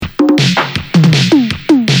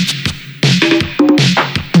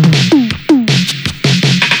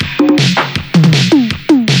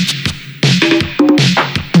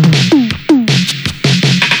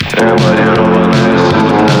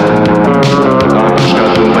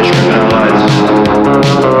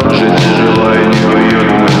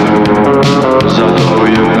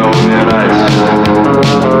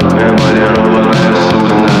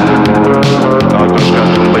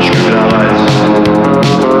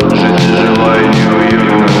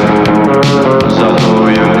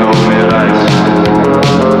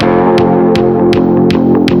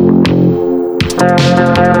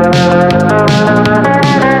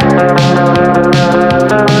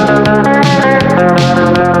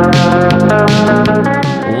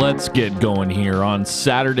going here on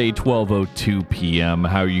Saturday, 12:02 p.m.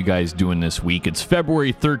 How are you guys doing this week? It's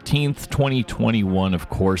February 13th, 2021, of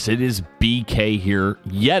course. It is BK here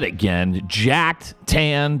yet again, jacked,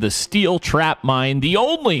 tan, the steel trap mind, the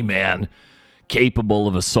only man capable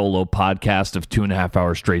of a solo podcast of 2.5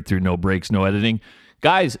 hours straight through, no breaks, no editing.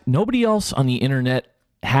 Guys, nobody else on the internet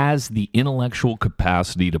has the intellectual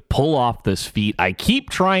capacity to pull off this feat. I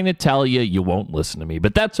keep trying to tell you, you won't listen to me,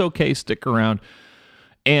 but that's okay. Stick around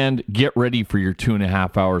and get ready for your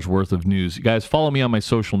 2.5 hours worth of news. You guys, follow me on my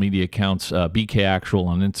social media accounts, BK Actual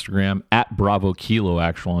on Instagram, at Bravo Kilo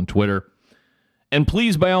Actual on Twitter. And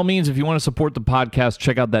please, by all means, if you want to support the podcast,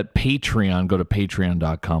 check out that Patreon. Go to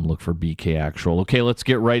patreon.com, look for BK Actual. Okay, let's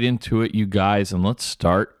get right into it, you guys, and let's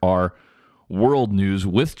start our world news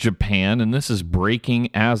with Japan. And this is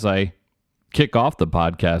breaking as I kick off the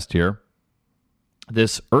podcast here.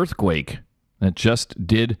 This earthquake that just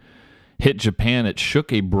did hit Japan. It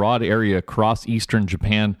shook a broad area across eastern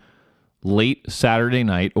Japan late Saturday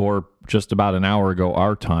night, or just about an hour ago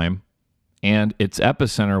our time. And its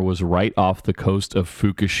epicenter was right off the coast of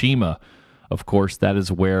Fukushima. Of course, that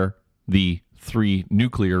is where the 3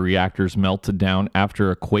 nuclear reactors melted down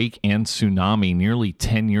after a quake and tsunami nearly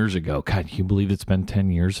 10 years ago. God, can you believe it's been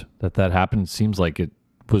 10 years that happened? It seems like it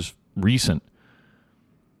was recent.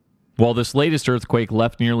 Well, this latest earthquake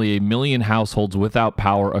left nearly 1 million households without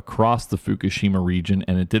power across the Fukushima region,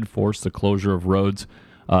 and it did force the closure of roads.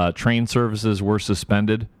 Train services were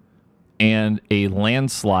suspended, and a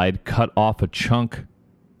landslide cut off a chunk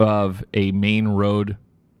of a main road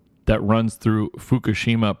that runs through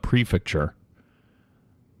Fukushima Prefecture.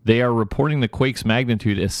 They are reporting the quake's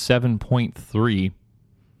magnitude as 7.3,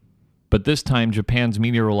 but this time Japan's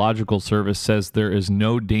meteorological service says there is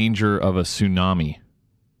no danger of a tsunami.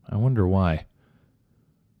 I wonder why.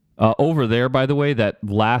 Over there, by the way, that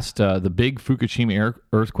last, the big Fukushima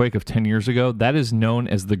earthquake of 10 years ago, that is known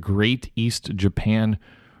as the Great East Japan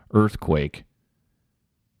Earthquake.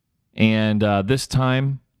 And this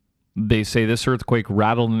time, they say this earthquake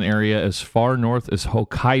rattled an area as far north as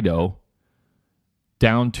Hokkaido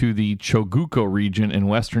down to the Chogoku region in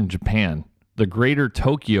western Japan. The greater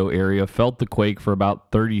Tokyo area felt the quake for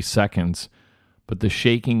about 30 seconds, but the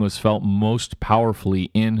shaking was felt most powerfully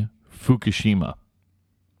in Fukushima.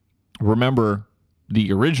 Remember,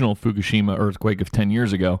 the original Fukushima earthquake of 10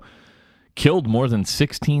 years ago killed more than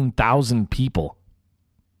 16,000 people.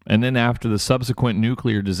 And then after the subsequent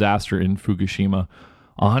nuclear disaster in Fukushima,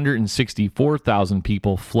 164,000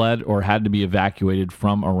 people fled or had to be evacuated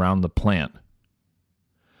from around the plant.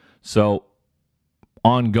 So,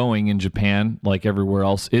 ongoing in Japan, like everywhere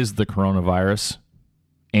else, is the coronavirus.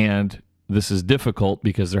 And this is difficult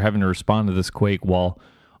because they're having to respond to this quake while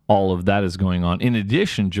all of that is going on. In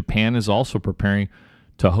addition, Japan is also preparing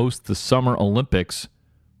to host the Summer Olympics.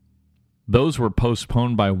 Those were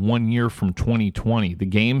postponed by 1 year from 2020. The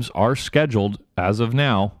games are scheduled, as of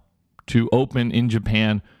now, to open in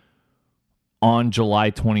Japan on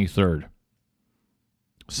July 23rd.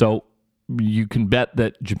 So you can bet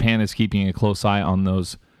that Japan is keeping a close eye on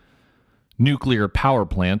those nuclear power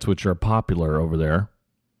plants, which are popular over there.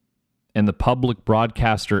 And the public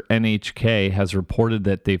broadcaster NHK has reported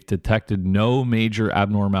that they've detected no major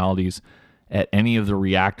abnormalities at any of the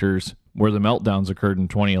reactors where the meltdowns occurred in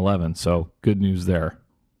 2011. So good news there.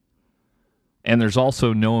 And there's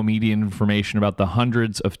also no immediate information about the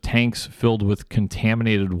hundreds of tanks filled with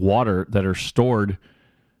contaminated water that are stored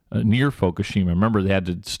near Fukushima. Remember, they had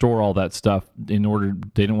to store all that stuff in order,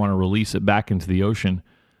 they didn't want to release it back into the ocean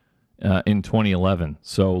in 2011.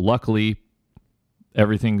 So luckily,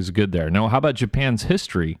 everything's good there. Now, how about Japan's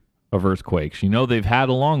history of earthquakes? You know, they've had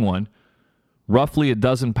a long one. Roughly a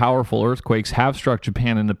dozen powerful earthquakes have struck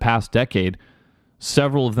Japan in the past decade,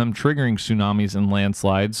 several of them triggering tsunamis and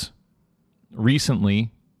landslides.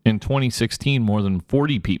 Recently, in 2016, more than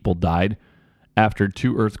 40 people died after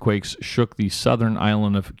 2 earthquakes shook the southern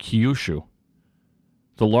island of Kyushu.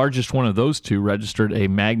 The largest one of those 2 registered a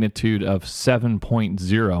magnitude of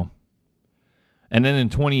 7.0. And then in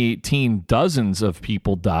 2018, dozens of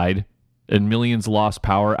people died and millions lost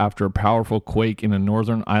power after a powerful quake in the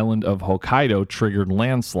northern island of Hokkaido triggered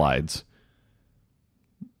landslides.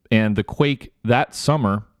 And the quake that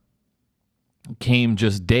summer came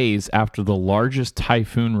just days after the largest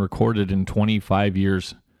typhoon recorded in 25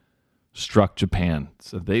 years struck Japan.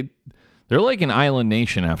 So they're like an island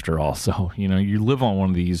nation after all. So, you know, you live on one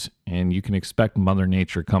of these and you can expect Mother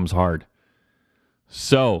Nature comes hard.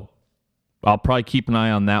 So I'll probably keep an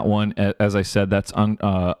eye on that one. As I said, that's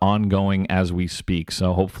ongoing as we speak.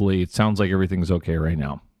 So hopefully it sounds like everything's okay right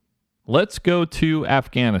now. Let's go to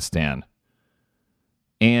Afghanistan.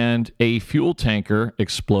 And a fuel tanker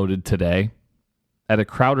exploded today at a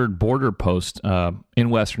crowded border post in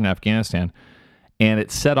western Afghanistan. And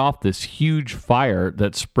it set off this huge fire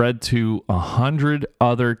that spread to 100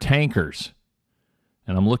 other tankers.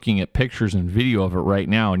 And I'm looking at pictures and video of it right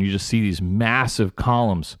now, and you just see these massive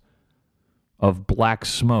columns of black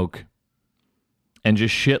smoke and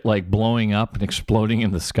just shit like blowing up and exploding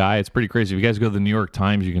in the sky. It's pretty crazy. If you guys go to the New York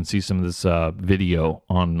Times, you can see some of this video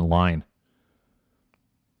online.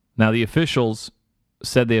 Now, the officials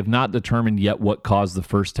said they have not determined yet what caused the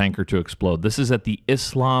first tanker to explode. This is at the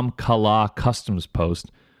Islam Kala customs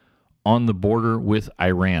post on the border with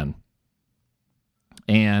Iran.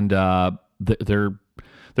 And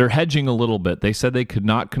they're hedging a little bit. They said they could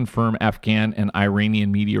not confirm Afghan and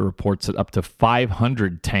Iranian media reports that up to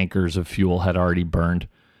 500 tankers of fuel had already burned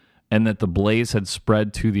and that the blaze had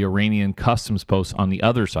spread to the Iranian customs posts on the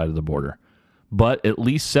other side of the border. But at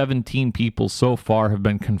least 17 people so far have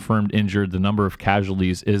been confirmed injured. The number of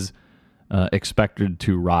casualties is expected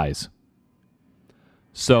to rise.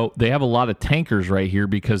 So they have a lot of tankers right here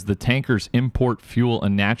because the tankers import fuel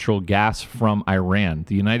and natural gas from Iran.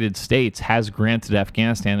 The United States has granted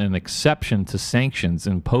Afghanistan an exception to sanctions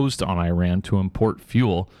imposed on Iran to import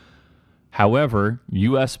fuel. However,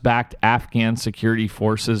 U.S.-backed Afghan security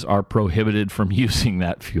forces are prohibited from using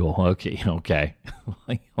that fuel. Okay.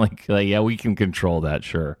 Yeah, we can control that,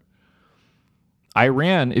 sure.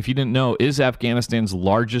 Iran, if you didn't know, is Afghanistan's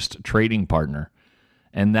largest trading partner.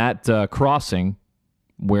 And that crossing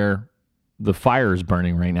where the fire is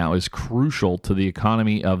burning right now is crucial to the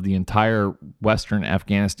economy of the entire western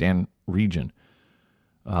Afghanistan region.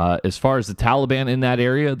 As far as the Taliban in that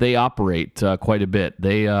area, they operate quite a bit.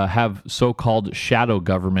 They have so-called shadow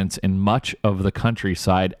governments in much of the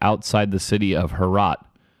countryside outside the city of Herat.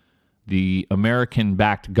 The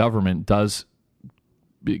American-backed government does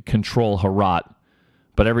control Herat,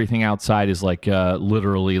 but everything outside is like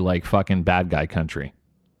literally like fucking bad guy country.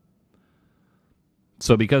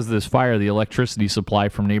 So because of this fire, the electricity supply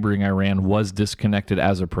from neighboring Iran was disconnected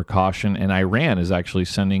as a precaution, and Iran is actually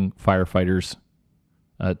sending firefighters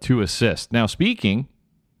to assist. Now, speaking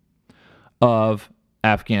of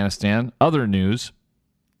Afghanistan, other news,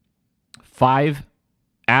 5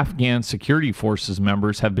 Afghan security forces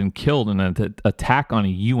members have been killed in an attack on a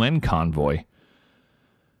UN convoy.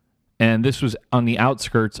 And this was on the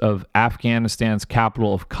outskirts of Afghanistan's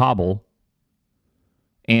capital of Kabul.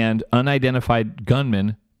 And unidentified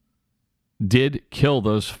gunmen did kill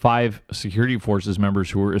those 5 security forces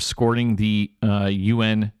members who were escorting the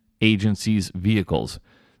UN agency's vehicles.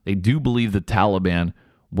 They do believe the Taliban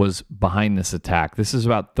was behind this attack. This is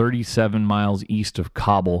about 37 miles east of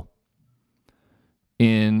Kabul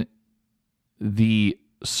in the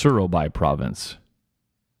Surabai province.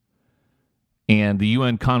 And the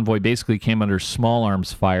UN convoy basically came under small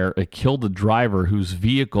arms fire. It killed the driver whose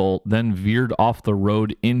vehicle then veered off the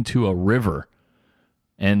road into a river.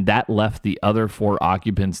 And that left the other 4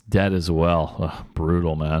 occupants dead as well. Ugh,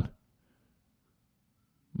 brutal, man.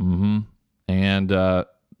 And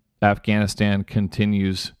Afghanistan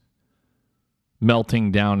continues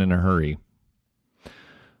melting down in a hurry.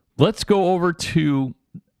 Let's go over to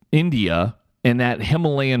India and that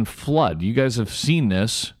Himalayan flood. You guys have seen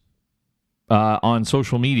this on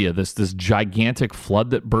social media, this gigantic flood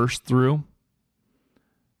that burst through.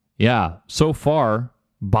 Yeah, so far,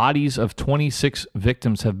 bodies of 26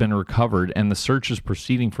 victims have been recovered, and the search is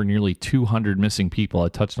proceeding for nearly 200 missing people. I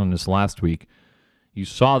touched on this last week. You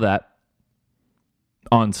saw that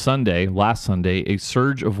on Sunday, last Sunday, a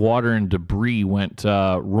surge of water and debris went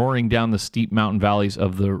roaring down the steep mountain valleys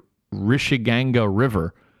of the Rishiganga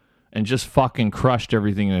River and just fucking crushed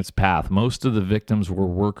everything in its path. Most of the victims were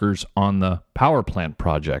workers on the power plant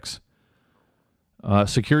projects.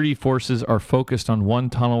 Security forces are focused on one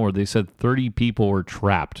tunnel where they said 30 people were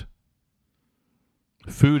trapped.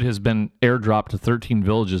 Food has been airdropped to 13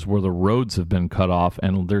 villages where the roads have been cut off,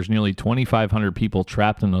 and there's nearly 2,500 people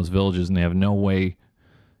trapped in those villages, and they have no way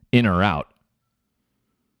in or out.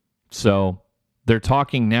 So they're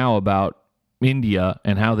talking now about India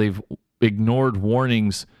and how they've ignored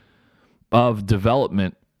warnings of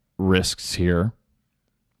development risks here.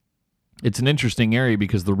 It's an interesting area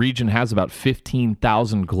because the region has about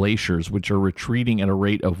 15,000 glaciers, which are retreating at a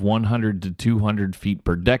rate of 100 to 200 feet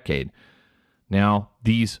per decade. Now,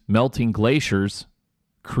 these melting glaciers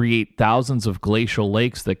create thousands of glacial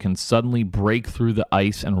lakes that can suddenly break through the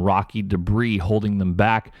ice and rocky debris holding them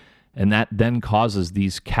back, and that then causes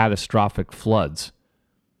these catastrophic floods.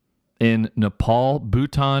 In Nepal,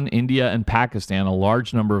 Bhutan, India, and Pakistan, a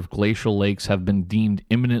large number of glacial lakes have been deemed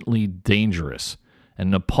imminently dangerous. And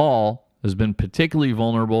Nepal has been particularly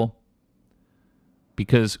vulnerable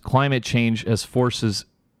because climate change has forces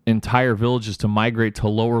entire villages to migrate to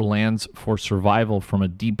lower lands for survival from a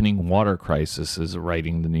deepening water crisis, is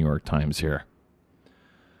writing the New York Times here.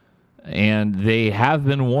 And they have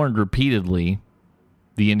been warned repeatedly,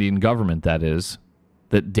 the Indian government that is,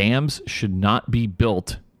 that dams should not be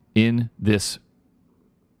built in this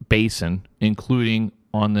basin, including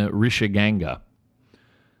on the Rishiganga.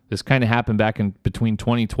 This kind of happened back in between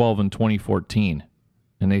 2012 and 2014.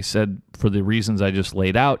 And they said, for the reasons I just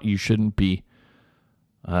laid out, you shouldn't be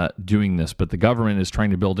doing this. But the government is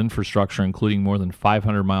trying to build infrastructure, including more than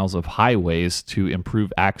 500 miles of highways to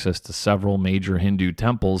improve access to several major Hindu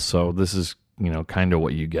temples. So this is, kind of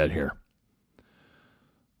what you get here.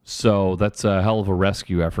 So that's a hell of a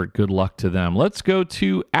rescue effort. Good luck to them. Let's go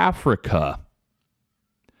to Africa.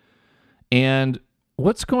 And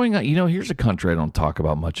what's going on? Here's a country I don't talk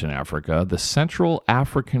about much in Africa, the Central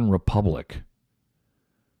African Republic.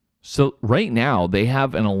 So right now, they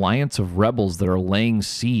have an alliance of rebels that are laying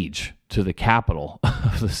siege to the capital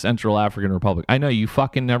of the Central African Republic. I know you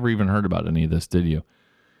fucking never even heard about any of this, did you?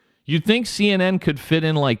 You'd think CNN could fit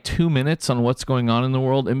in like 2 minutes on what's going on in the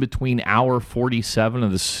world in between hour 47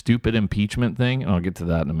 of the stupid impeachment thing. And I'll get to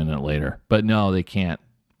that in a minute later. But no, they can't.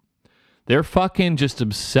 They're fucking just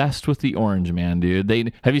obsessed with the orange man,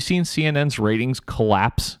 dude. Have you seen CNN's ratings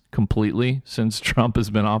collapse completely since Trump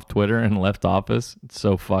has been off Twitter and left office? It's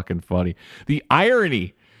so fucking funny. The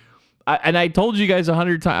irony. And I told you guys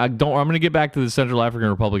 100 times. I'm going to get back to the Central African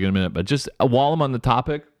Republic in a minute, but just while I'm on the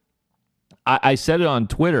topic, I said it on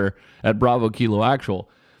Twitter at Bravo Kilo Actual.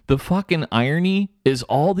 The fucking irony is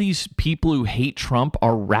all these people who hate Trump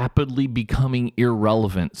are rapidly becoming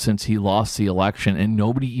irrelevant since he lost the election, and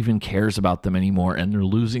nobody even cares about them anymore. And they're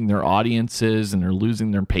losing their audiences, and they're losing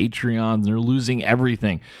their Patreons, and they're losing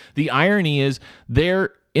everything. The irony is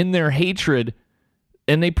they're in their hatred,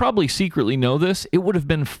 and they probably secretly know this. It would have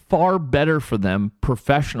been far better for them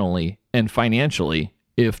professionally and financially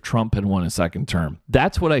if Trump had won a second term.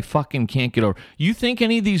 That's what I fucking can't get over. You think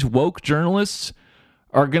any of these woke journalists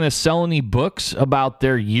are going to sell any books about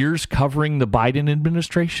their years covering the Biden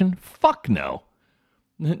administration? Fuck no.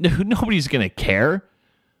 Nobody's going to care.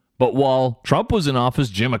 But while Trump was in office,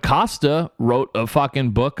 Jim Acosta wrote a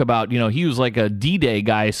fucking book about, he was like a D-Day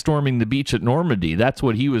guy storming the beach at Normandy. That's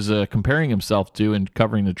what he was comparing himself to and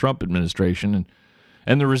covering the Trump administration.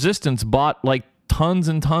 And the Resistance bought like tons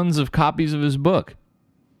and tons of copies of his book.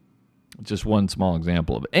 Just one small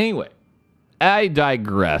example of it. Anyway, I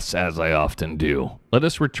digress, as I often do. Let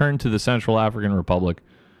us return to the Central African Republic.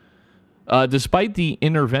 Despite the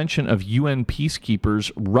intervention of UN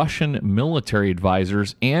peacekeepers, Russian military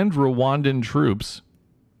advisors, and Rwandan troops,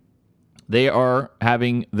 they are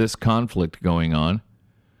having this conflict going on.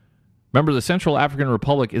 Remember, the Central African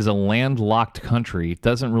Republic is a landlocked country. It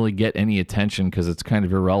doesn't really get any attention because it's kind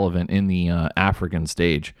of irrelevant in the African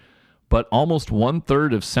stage. But almost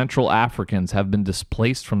 1/3 of Central Africans have been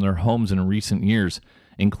displaced from their homes in recent years,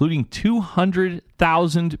 including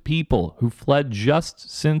 200,000 people who fled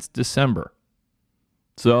just since December.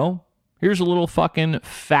 So, here's a little fucking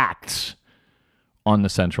facts on the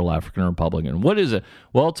Central African Republic. And what is it?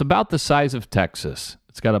 Well, it's about the size of Texas.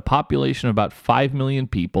 It's got a population of about 5 million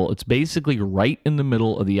people. It's basically right in the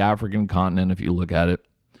middle of the African continent if you look at it.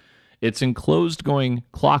 It's enclosed going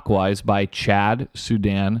clockwise by Chad,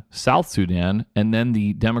 Sudan, South Sudan, and then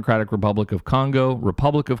the Democratic Republic of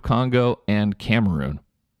Congo, and Cameroon.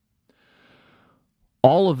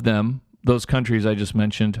 All of them, those countries I just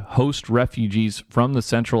mentioned, host refugees from the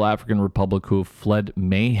Central African Republic who have fled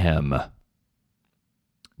mayhem.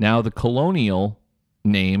 Now, the colonial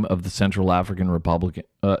name of the Central African Republic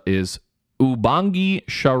is Ubangi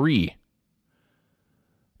Shari,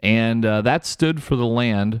 and that stood for the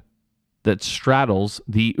land that straddles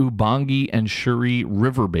the Ubangi and Shari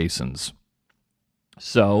river basins.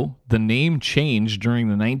 So the name changed during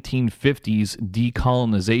the 1950s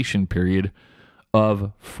decolonization period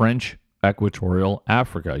of French Equatorial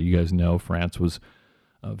Africa. You guys know France was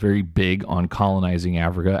very big on colonizing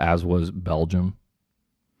Africa, as was Belgium.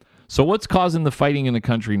 So what's causing the fighting in the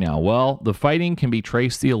country now? Well, the fighting can be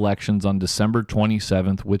traced to the elections on December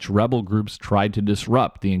 27th, which rebel groups tried to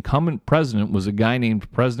disrupt. The incumbent president was a guy named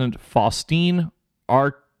President Faustin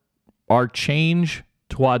Archange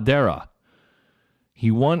Touadera. He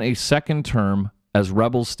won a second term as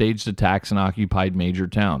rebels staged attacks and occupied major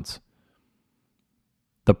towns.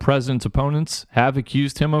 The president's opponents have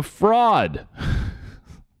accused him of fraud.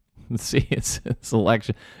 See, it's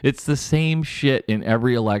election. It's the same shit in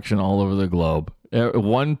every election all over the globe.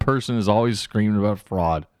 One person is always screaming about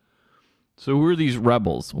fraud. So who are these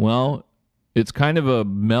rebels? Well, it's kind of a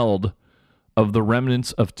meld of the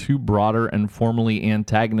remnants of two broader and formerly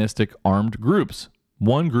antagonistic armed groups.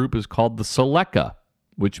 One group is called the Seleka,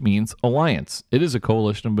 which means alliance. It is a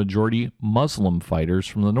coalition of majority Muslim fighters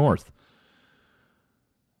from the north.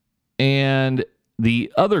 And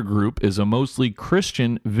the other group is a mostly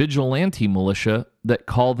Christian vigilante militia that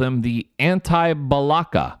call them the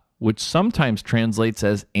Anti-Balaka, which sometimes translates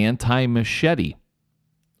as anti-machete.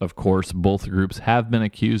 Of course, both groups have been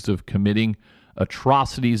accused of committing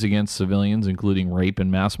atrocities against civilians, including rape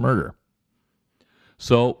and mass murder.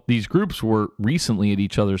 So these groups were recently at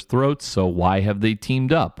each other's throats, so why have they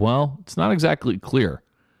teamed up? Well, it's not exactly clear,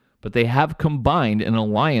 but they have combined an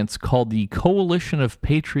alliance called the Coalition of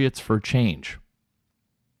Patriots for Change.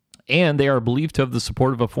 And they are believed to have the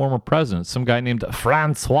support of a former president, some guy named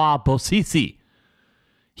Francois Bozizé.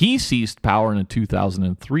 He seized power in a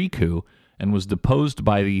 2003 coup and was deposed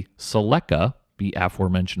by the Seleka, the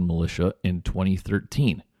aforementioned militia, in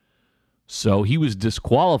 2013. So he was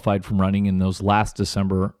disqualified from running in those last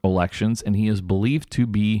December elections, and he is believed to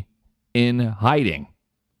be in hiding.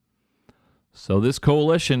 So this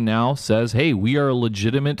coalition now says, hey, we are a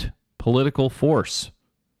legitimate political force.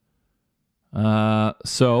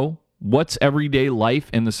 So what's everyday life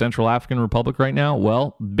in the Central African Republic right now?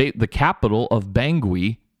 Well, the capital of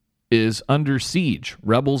Bangui is under siege.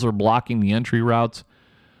 Rebels are blocking the entry routes,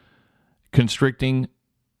 constricting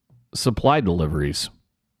supply deliveries.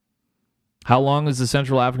 How long has the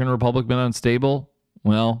Central African Republic been unstable?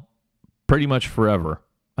 Well, pretty much forever.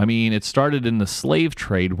 I mean, it started in the slave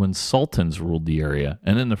trade when sultans ruled the area,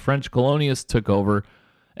 and then the French colonialists took over,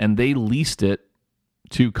 and they leased it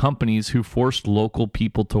to companies who forced local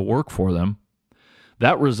people to work for them.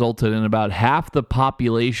 That resulted in about half the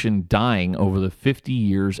population dying over the 50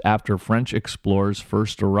 years after French explorers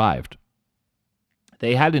first arrived.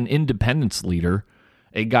 They had an independence leader,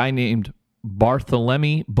 a guy named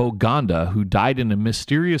Barthélemy Boganda, who died in a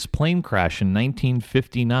mysterious plane crash in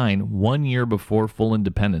 1959, 1 year before full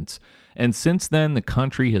independence. And since then, the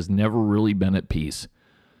country has never really been at peace.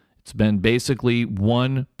 It's been basically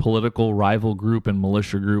one political rival group and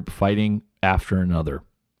militia group fighting after another.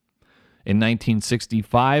 In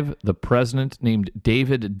 1965, the president named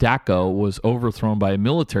David Dacko was overthrown by a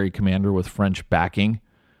military commander with French backing.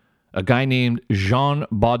 A guy named Jean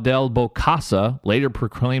Baudel Bokassa later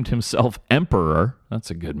proclaimed himself emperor.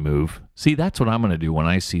 That's a good move. See, that's what I'm going to do when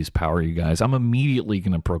I seize power, you guys. I'm immediately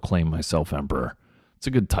going to proclaim myself emperor. It's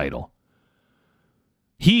a good title.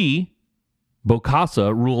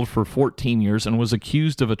 Bokassa, ruled for 14 years and was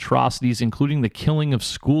accused of atrocities, including the killing of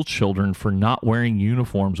school children for not wearing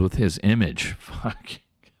uniforms with his image. Fuck.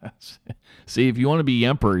 See, if you want to be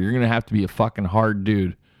emperor, you're going to have to be a fucking hard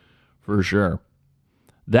dude, for sure.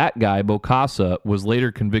 That guy, Bokassa, was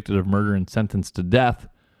later convicted of murder and sentenced to death.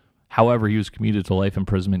 However, he was commuted to life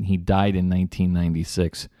imprisonment. He died in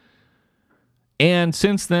 1996. And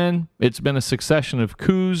since then, it's been a succession of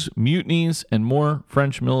coups, mutinies, and more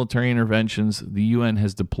French military interventions. The UN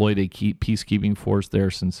has deployed a peacekeeping force there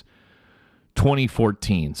since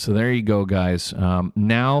 2014. So there you go, guys.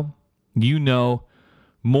 Now you know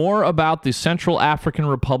more about the Central African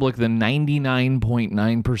Republic than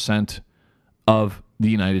 99.9% of the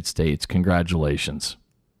United States. Congratulations.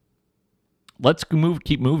 Let's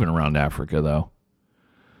keep moving around Africa, though.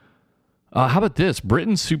 How about this?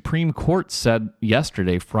 Britain's Supreme Court said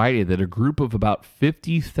yesterday, Friday, that a group of about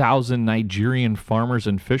 50,000 Nigerian farmers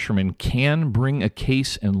and fishermen can bring a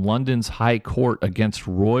case in London's High Court against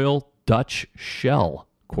Royal Dutch Shell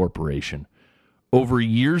Corporation over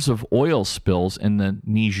years of oil spills in the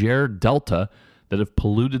Niger Delta that have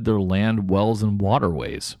polluted their land, wells, and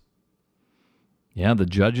waterways. Yeah, the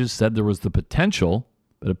judges said there was the potential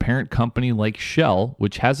that a parent company like Shell,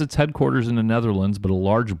 which has its headquarters in the Netherlands but a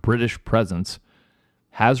large British presence,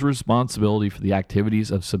 has responsibility for the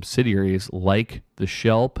activities of subsidiaries like the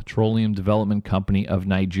Shell Petroleum Development Company of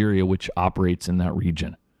Nigeria, which operates in that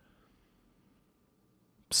region.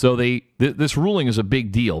 So this ruling is a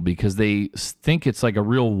big deal because they think it's like a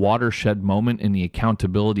real watershed moment in the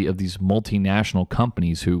accountability of these multinational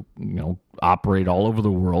companies who, operate all over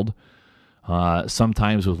the world,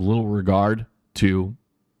 sometimes with little regard to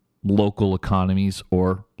local economies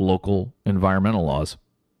or local environmental laws.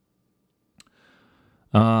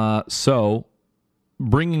 So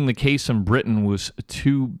bringing the case in Britain was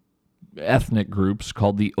two ethnic groups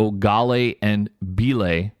called the Ogale and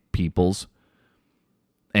Bile peoples,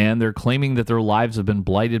 and they're claiming that their lives have been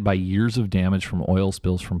blighted by years of damage from oil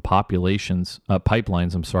spills from pipelines,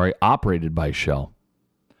 operated by Shell.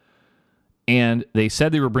 And they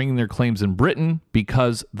said they were bringing their claims in Britain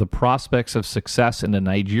because the prospects of success in the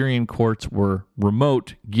Nigerian courts were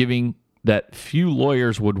remote, given that few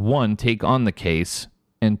lawyers would, one, take on the case,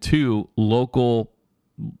 and two, local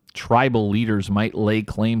tribal leaders might lay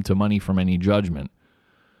claim to money from any judgment.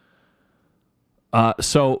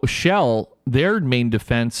 So Shell, their main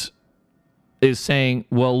defense is saying,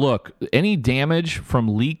 well, look, any damage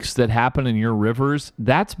from leaks that happen in your rivers,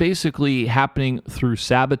 that's basically happening through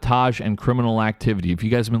sabotage and criminal activity. If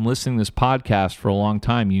you guys have been listening to this podcast for a long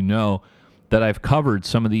time, you know that I've covered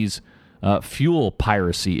some of these fuel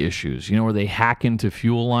piracy issues, where they hack into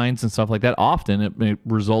fuel lines and stuff like that. Often it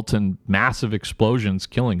results in massive explosions,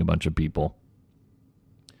 killing a bunch of people.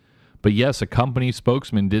 But yes, a company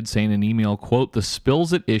spokesman did say in an email, quote, "The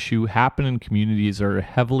spills at issue happen in communities that are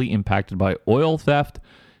heavily impacted by oil theft,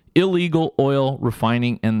 illegal oil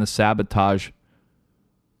refining, and the sabotage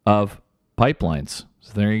of pipelines."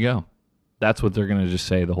 So there you go. That's what they're going to just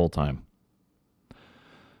say the whole time.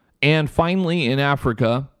 And finally, in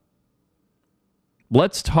Africa,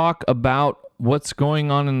 let's talk about what's going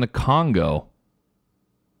on in the Congo.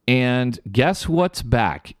 And guess what's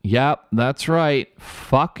back? Yep, that's right.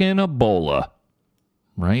 Fucking Ebola.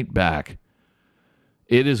 Right back.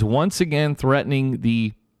 It is once again threatening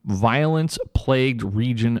the violence-plagued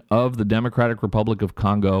region of the Democratic Republic of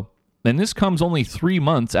Congo. And this comes only 3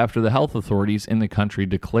 months after the health authorities in the country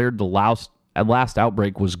declared the last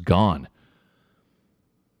outbreak was gone.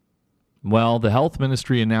 Well, the health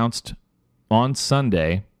ministry announced on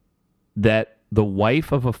Sunday that the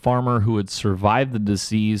wife of a farmer who had survived the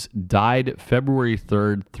disease died February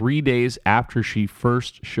 3rd, 3 days after she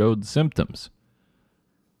first showed symptoms.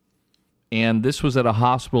 And this was at a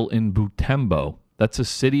hospital in Butembo. That's a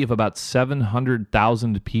city of about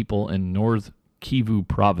 700,000 people in North Kivu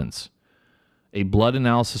province. A blood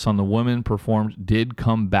analysis on the woman performed did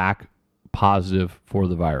come back positive for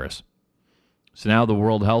the virus. So now the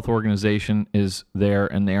World Health Organization is there,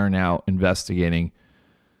 and they are now investigating.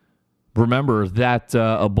 Remember that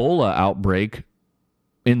Ebola outbreak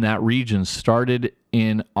in that region started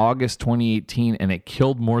in August 2018, and it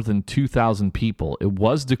killed more than 2,000 people. It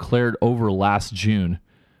was declared over last June,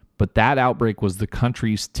 but that outbreak was the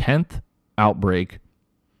country's 10th outbreak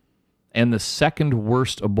and the second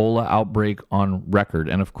worst Ebola outbreak on record.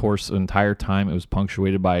 And of course, the entire time it was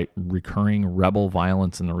punctuated by recurring rebel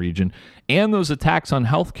violence in the region and those attacks on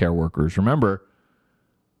healthcare workers. Remember,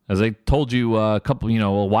 as I told you a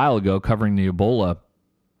while ago, covering the Ebola,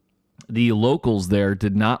 the locals there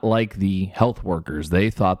did not like the health workers. They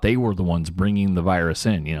thought they were the ones bringing the virus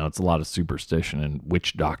in. It's a lot of superstition and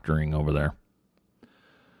witch doctoring over there.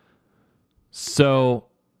 So,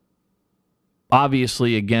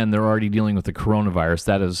 obviously, again, they're already dealing with the coronavirus.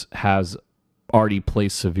 That has already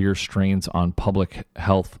placed severe strains on public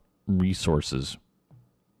health resources.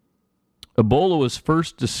 Ebola was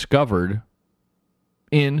first discovered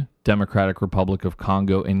in Democratic Republic of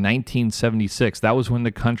Congo in 1976. That was when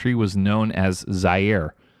the country was known as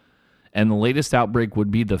Zaire. And the latest outbreak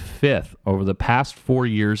would be the 5th over the past 4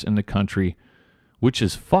 years in the country, which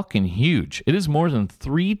is fucking huge. It is more than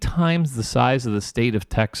 3 times the size of the state of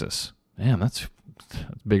Texas. Damn, that's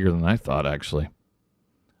bigger than I thought, actually.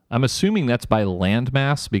 I'm assuming that's by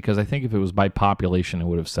landmass, because I think if it was by population, it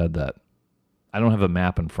would have said that. I don't have a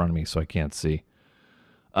map in front of me, so I can't see.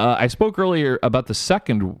 I spoke earlier about the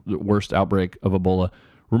second worst outbreak of Ebola.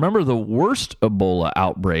 Remember, the worst Ebola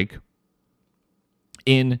outbreak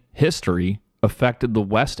in history affected the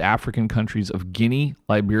West African countries of Guinea,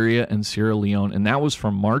 Liberia, and Sierra Leone, and that was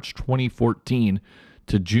from March 2014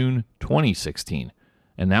 to June 2016.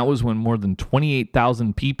 And that was when more than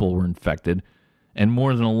 28,000 people were infected, and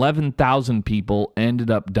more than 11,000 people ended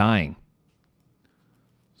up dying.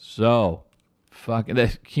 So, can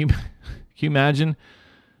you imagine?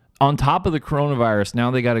 On top of the coronavirus,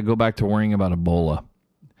 now they got to go back to worrying about Ebola.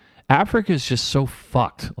 Africa is just so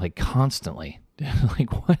fucked, like, constantly.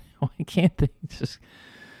 Like, what? Why can't they just...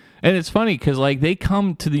 And it's funny, because, like, they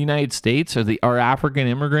come to the United States, or are African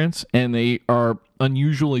immigrants, and they are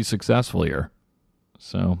unusually successful here.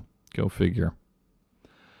 So, go figure.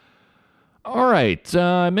 All right,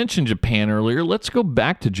 I mentioned Japan earlier. Let's go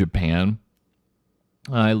back to Japan.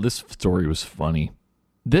 This story was funny.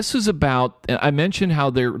 This is about, I mentioned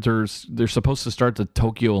how they're supposed to start the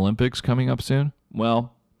Tokyo Olympics coming up soon.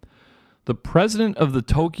 Well, the president of the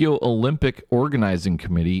Tokyo Olympic Organizing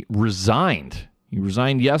Committee resigned. He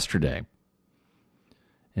resigned yesterday.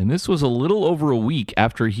 And this was a little over a week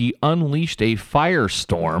after he unleashed a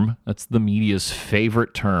firestorm. That's the media's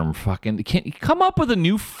favorite term. Fucking, can't you come up with a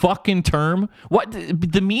new fucking term? What,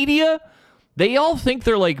 the media? They all think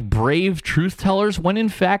they're like brave truth tellers when in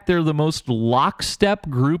fact they're the most lockstep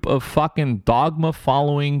group of fucking dogma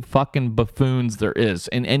following fucking buffoons there is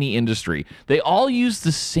in any industry. They all use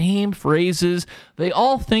the same phrases. They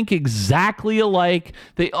all think exactly alike.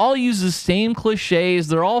 They all use the same cliches.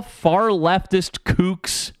 They're all far leftist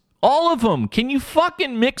kooks. All of them. Can you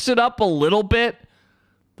fucking mix it up a little bit?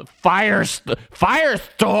 The firestorm.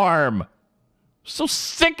 So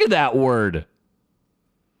sick of that word.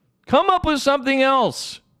 Come up with something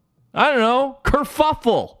else. I don't know.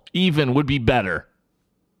 Kerfuffle even would be better.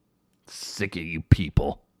 Sick of you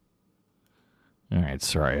people. All right,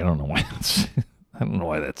 sorry. I don't know why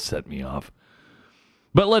that set me off.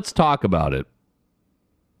 But let's talk about it.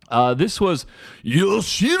 This was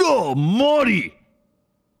Yoshiro Mori.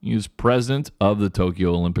 He was president of the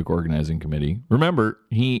Tokyo Olympic Organizing Committee. Remember,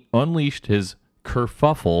 he unleashed his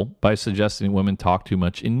kerfuffle by suggesting women talk too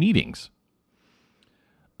much in meetings.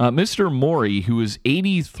 Mr. Mori, who is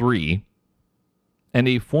 83 and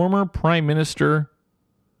a former prime minister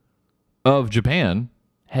of Japan,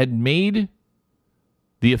 had made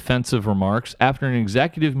the offensive remarks after an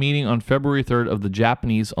executive meeting on February 3rd of the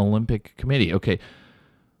Japanese Olympic Committee. Okay,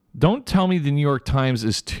 don't tell me the New York Times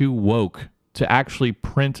is too woke to actually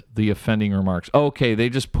print the offending remarks. Okay, they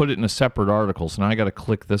just put it in a separate article, so now I got to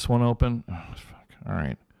click this one open. Oh, fuck. All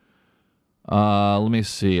right. Let me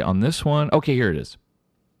see. On this one, okay, here it is.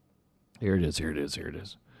 Here it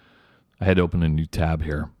is. I had to open a new tab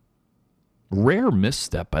here. Rare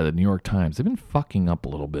misstep by the New York Times. They've been fucking up a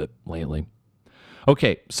little bit lately.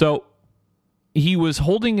 Okay, so he was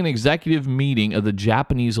holding an executive meeting of the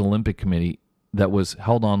Japanese Olympic Committee that was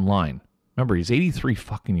held online. Remember, he's 83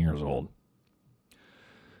 fucking years old.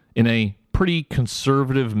 In a pretty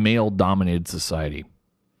conservative, male-dominated society.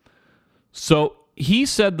 So he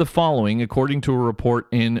said the following, according to a report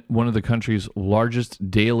in one of the country's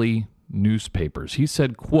largest daily newspapers. He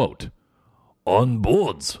said, quote, "On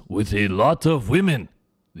boards with a lot of women,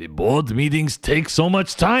 the board meetings take so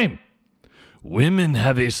much time. Women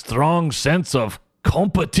have a strong sense of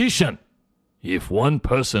competition. If one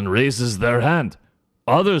person raises their hand,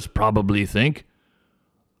 others probably think,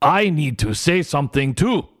 I need to say something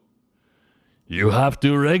too. You have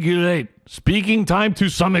to regulate speaking time to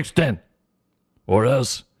some extent, or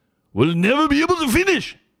else we'll never be able to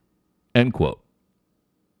finish." End quote.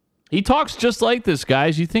 He talks just like this,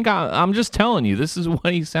 guys. You think I'm just telling you, this is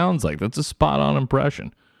what he sounds like. That's a spot-on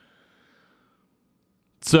impression.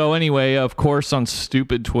 So anyway, of course, on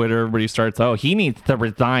stupid Twitter, everybody starts, he needs to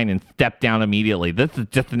resign and step down immediately. This is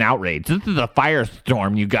just an outrage. This is a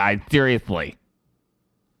firestorm, you guys. Seriously.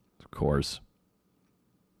 Of course.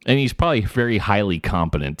 And he's probably very highly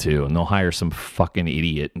competent, too. And they'll hire some fucking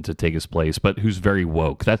idiot to take his place, but who's very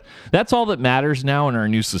woke. That's all that matters now in our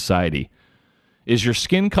new society. Is your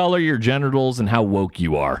skin color, your genitals, and how woke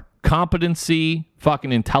you are. Competency,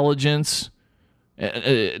 fucking intelligence,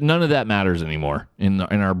 none of that matters anymore in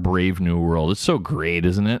our brave new world. It's so great,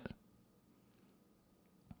 isn't it?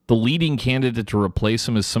 The leading candidate to replace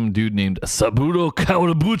him is some dude named Saburo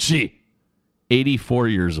Kawabuchi, 84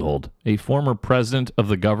 years old, a former president of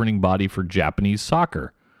the governing body for Japanese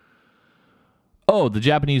soccer. The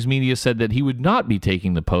Japanese media said that he would not be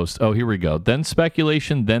taking the post. Oh, here we go. Then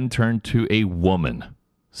speculation then turned to a woman.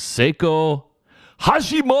 Seiko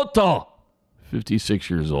Hashimoto, 56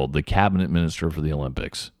 years old, the cabinet minister for the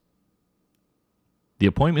Olympics. The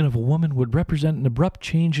appointment of a woman would represent an abrupt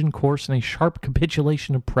change in course and a sharp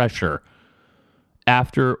capitulation of pressure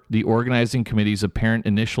after the organizing committee's apparent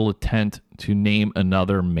initial attempt to name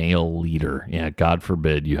another male leader. Yeah, God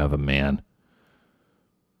forbid you have a man.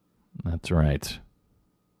 That's right.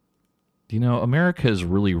 You know, America has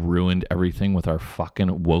really ruined everything with our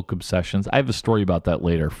fucking woke obsessions. I have a story about that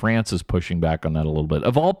later. France is pushing back on that a little bit.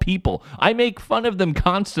 Of all people, I make fun of them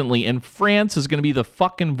constantly, and France is going to be the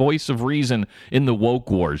fucking voice of reason in the woke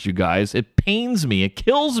wars, you guys. It pains me. It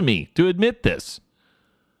kills me to admit this.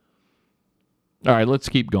 All right, let's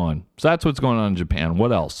keep going. So that's what's going on in Japan.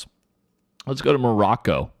 What else? Let's go to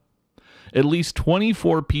Morocco. At least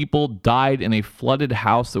 24 people died in a flooded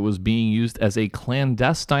house that was being used as a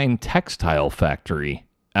clandestine textile factory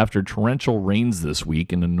after torrential rains this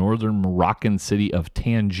week in the northern Moroccan city of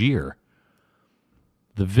Tangier.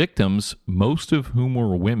 The victims, most of whom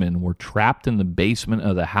were women, were trapped in the basement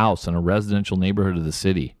of the house in a residential neighborhood of the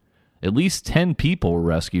city. At least 10 people were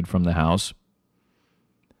rescued from the house.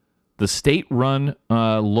 The state-run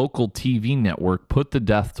local TV network put the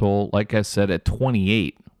death toll, like I said, at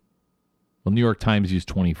 28. Well, New York Times used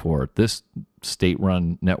 24. This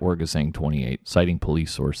state-run network is saying 28, citing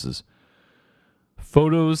police sources.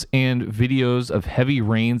 Photos and videos of heavy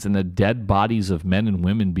rains and the dead bodies of men and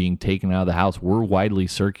women being taken out of the house were widely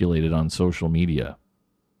circulated on social media.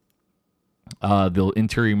 The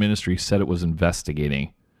Interior Ministry said it was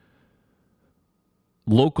investigating.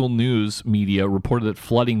 Local news media reported that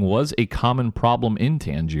flooding was a common problem in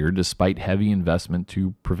Tangier despite heavy investment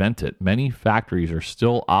to prevent it. Many factories are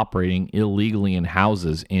still operating illegally in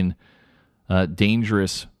houses in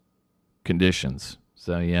dangerous conditions.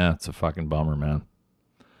 So, yeah, it's a fucking bummer, man.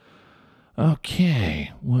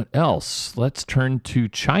 Okay, what else? Let's turn to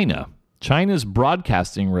China. China's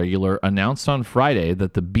broadcasting regulator announced on Friday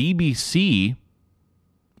that the BBC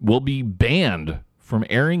will be banned from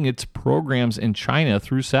airing its programs in China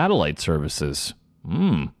through satellite services.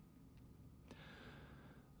 They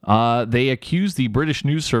accused the British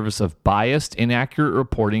news service of biased, inaccurate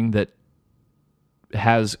reporting that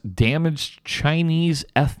has damaged Chinese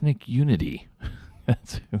ethnic unity.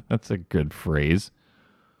 That's a good phrase.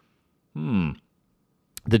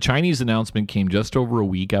 The Chinese announcement came just over a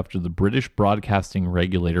week after the British broadcasting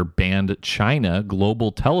regulator banned China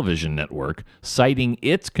Global Television Network, citing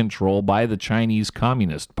its control by the Chinese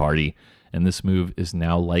Communist Party, and this move is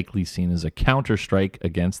now likely seen as a counterstrike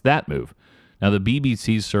against that move. Now, the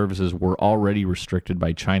BBC's services were already restricted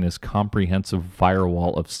by China's comprehensive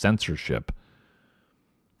firewall of censorship,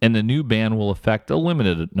 and the new ban will affect a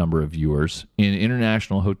limited number of viewers in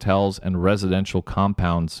international hotels and residential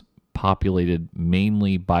compounds populated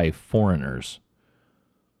mainly by foreigners.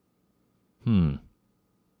 They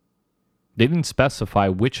didn't specify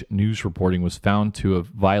which news reporting was found to have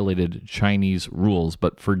violated Chinese rules,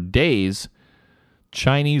 but for days,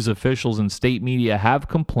 Chinese officials and state media have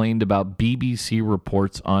complained about BBC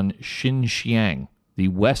reports on Xinjiang, the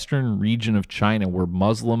western region of China where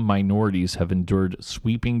Muslim minorities have endured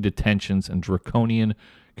sweeping detentions and draconian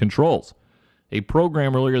controls. A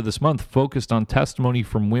program earlier this month focused on testimony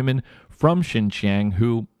from women from Xinjiang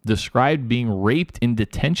who described being raped in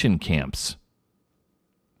detention camps.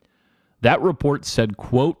 That report said,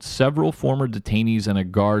 quote, several former detainees and a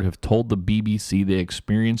guard have told the BBC they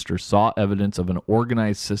experienced or saw evidence of an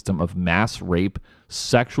organized system of mass rape,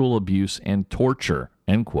 sexual abuse, and torture,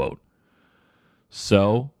 end quote.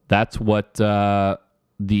 So that's what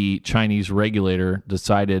the Chinese regulator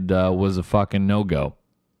decided was a fucking no-go.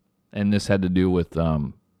 And this had to do with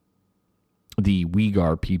the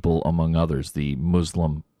Uyghur people, among others, the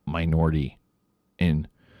Muslim minority in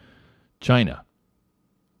China.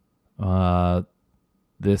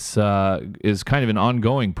 This is kind of an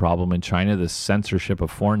ongoing problem in China, this censorship of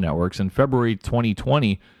foreign networks. In February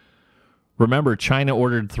 2020, remember, China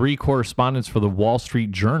ordered 3 correspondents for the Wall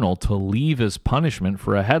Street Journal to leave as punishment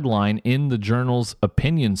for a headline in the journal's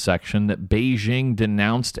opinion section that Beijing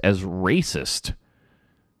denounced as racist.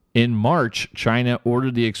 In March, China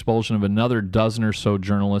ordered the expulsion of another dozen or so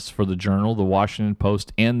journalists for the Journal, the Washington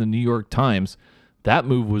Post, and the New York Times. That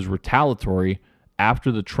move was retaliatory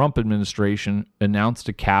after the Trump administration announced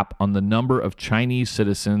a cap on the number of Chinese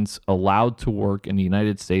citizens allowed to work in the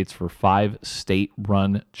United States for 5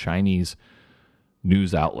 state-run Chinese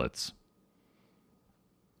news outlets.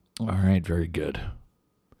 All right, very good.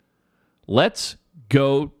 Let's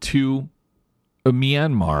go to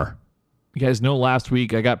Myanmar. You guys know last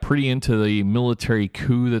week I got pretty into the military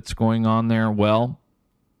coup that's going on there. Well,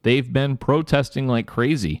 they've been protesting like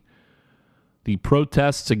crazy. The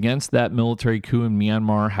protests against that military coup in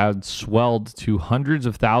Myanmar had swelled to hundreds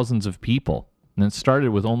of thousands of people, and it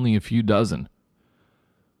started with only a few dozen.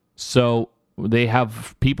 So they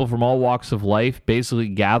have people from all walks of life basically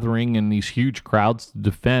gathering in these huge crowds to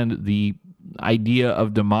defend the idea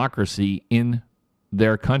of democracy in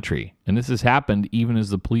their country. And this has happened even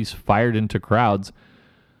as the police fired into crowds.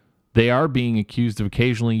 They are being accused of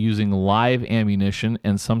occasionally using live ammunition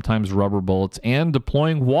and sometimes rubber bullets and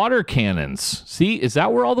deploying water cannons. See, is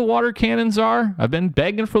that where all the water cannons are? I've been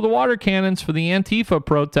begging for the water cannons for the Antifa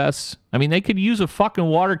protests. I mean, they could use a fucking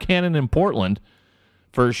water cannon in Portland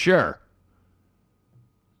for sure.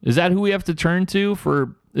 Is that who we have to turn to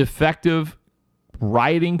for effective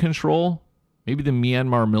rioting control? Maybe the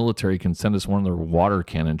Myanmar military can send us one of their water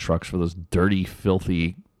cannon trucks for those dirty,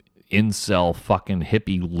 filthy, incel fucking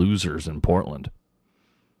hippie losers in Portland.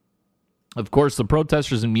 Of course, the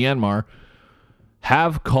protesters in Myanmar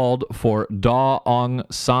have called for Daw Aung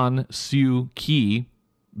San Suu Kyi,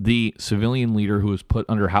 the civilian leader who was put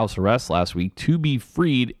under house arrest last week, to be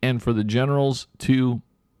freed and for the generals to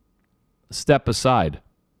step aside.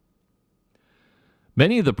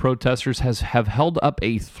 Many of the protesters have held up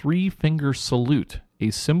a 3-finger salute, a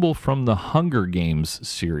symbol from the Hunger Games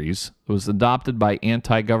series that was adopted by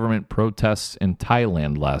anti-government protests in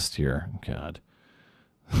Thailand last year. God.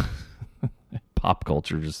 Pop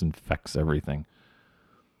culture just infects everything.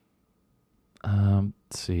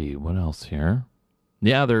 Let's see, what else here?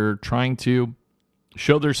 Yeah, they're trying to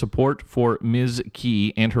show their support for Ms.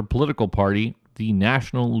 Key and her political party, the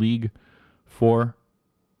National League for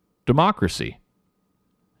Democracy.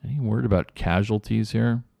 Any word about casualties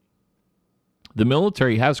here? The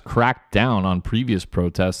military has cracked down on previous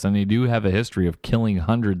protests, and they do have a history of killing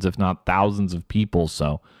hundreds, if not thousands, of people.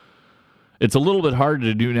 So it's a little bit harder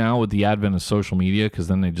to do now with the advent of social media, because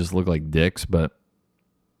then they just look like dicks. But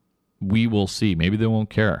we will see. Maybe they won't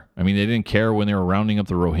care. I mean, they didn't care when they were rounding up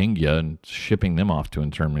the Rohingya and shipping them off to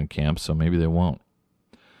internment camps, so maybe they won't.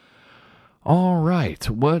 All right,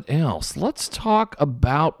 what else? Let's talk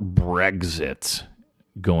about Brexit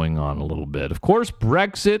going on a little bit. Of course,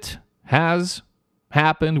 Brexit has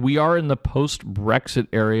happened. We are in the post-Brexit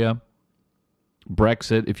area.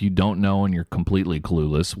 Brexit, if you don't know and you're completely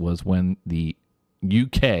clueless, was when the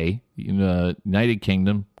UK, United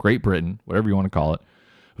Kingdom, Great Britain, whatever you want to call it,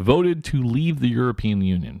 voted to leave the European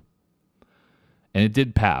Union. And it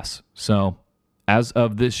did pass. So as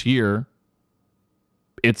of this year,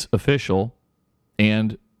 it's official.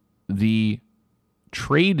 And the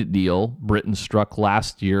trade deal Britain struck late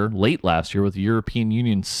last year with the European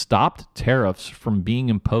Union stopped tariffs from being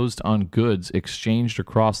imposed on goods exchanged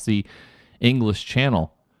across the English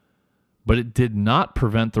Channel. But it did not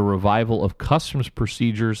prevent the revival of customs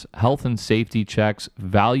procedures, health and safety checks,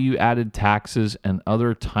 value-added taxes, and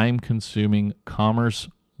other time-consuming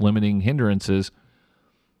commerce-limiting hindrances.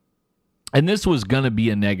 And this was going to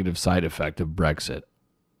be a negative side effect of Brexit.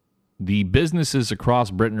 The businesses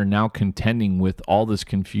across Britain are now contending with all this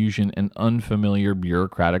confusion and unfamiliar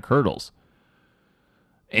bureaucratic hurdles.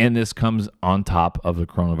 And this comes on top of the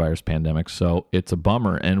coronavirus pandemic, so it's a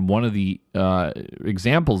bummer. And one of the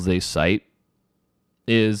examples they cite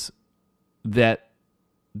is that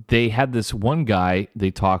they had this one guy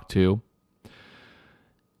they talked to.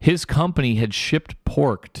 His company had shipped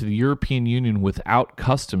pork to the European Union without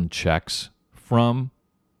custom checks from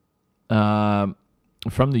the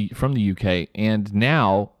UK, and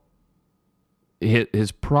now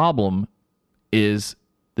his problem is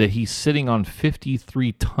that he's sitting on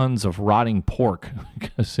 53 tons of rotting pork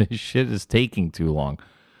because his shit is taking too long.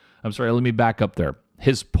 I'm sorry, let me back up there.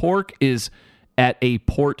 His pork is at a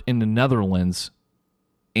port in the Netherlands,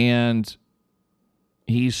 and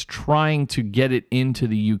he's trying to get it into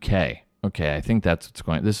the UK. Okay, I think that's what's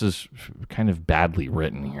going on. This is kind of badly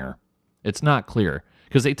written here. It's not clear,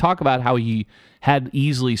 because they talk about how he had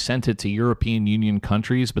easily sent it to European Union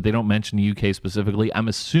countries, but they don't mention the UK specifically. I'm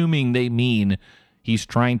assuming they mean he's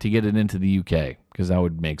trying to get it into the UK, because that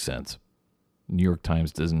would make sense. New York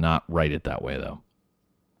Times does not write it that way, though.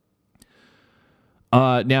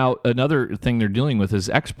 Now, another thing they're dealing with is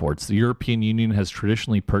exports. The European Union has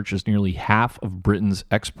traditionally purchased nearly half of Britain's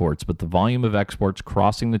exports, but the volume of exports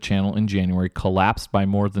crossing the channel in January collapsed by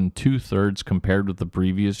more than 2/3 compared with the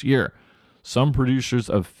previous year. Some producers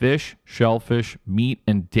of fish, shellfish, meat,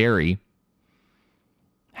 and dairy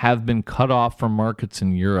have been cut off from markets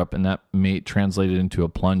in Europe, and that may translate it into a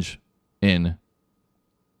plunge in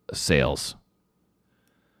sales.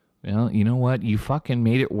 Well, you know what? You fucking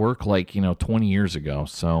made it work 20 years ago,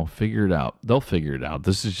 so figure it out. They'll figure it out.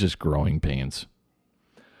 This is just growing pains.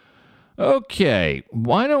 Okay,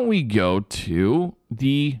 why don't we go to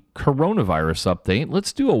the coronavirus update?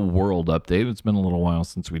 Let's do a world update. It's been a little while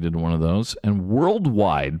since we did one of those. And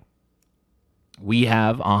worldwide, we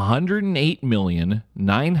have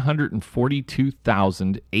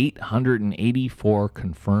 108,942,884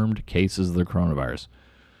 confirmed cases of the coronavirus.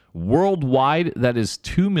 Worldwide, that is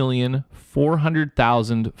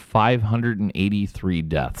 2,400,583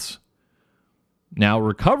 deaths. Now,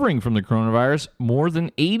 recovering from the coronavirus, more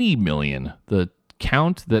than 80 million. The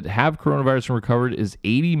count that have coronavirus and recovered is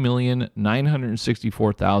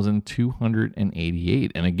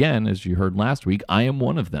 80,964,288. And again, as you heard last week, I am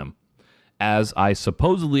one of them, as I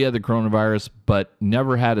supposedly had the coronavirus, but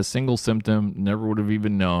never had a single symptom, never would have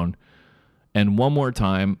even known. And one more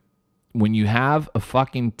time, when you have a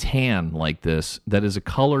fucking tan like this, that is a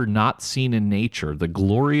color not seen in nature, the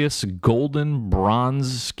glorious golden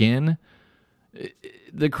bronze skin,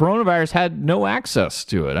 the coronavirus had no access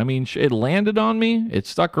to it. I mean, it landed on me, it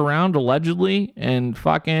stuck around allegedly, and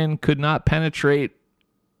fucking could not penetrate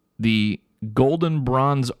the golden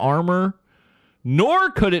bronze armor,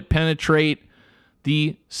 nor could it penetrate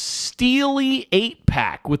the steely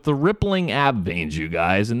 8-pack with the rippling ab veins, you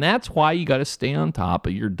guys. And that's why you got to stay on top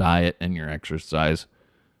of your diet and your exercise.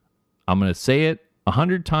 I'm going to say it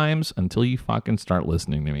 100 times until you fucking start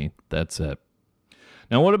listening to me. That's it.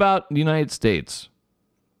 Now, what about the United States?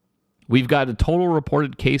 We've got a total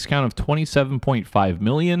reported case count of 27.5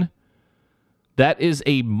 million. That is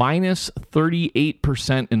a minus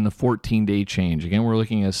 38% in the 14-day change. Again, we're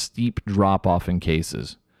looking at a steep drop-off in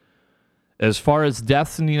cases. As far as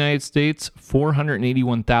deaths in the United States,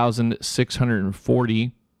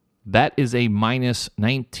 481,640. That is a minus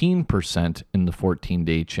 19% in the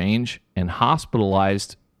 14-day change. And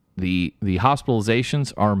hospitalized, the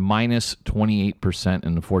hospitalizations are minus 28%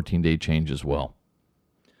 in the 14-day change as well.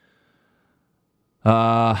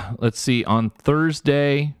 Let's see. On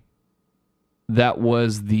Thursday, that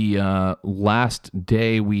was the last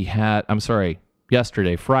day we had.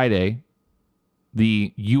 Yesterday, Friday,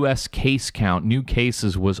 the U.S. case count, new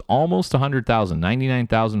cases, was almost 100,000,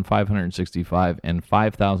 99,565, and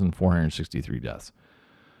 5,463 deaths.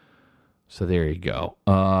 So there you go.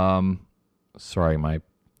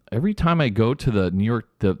 Every time I go to the New York,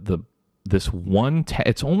 this one,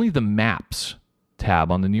 it's only the maps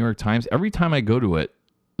tab on the New York Times. Every time I go to it,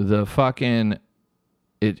 the fucking,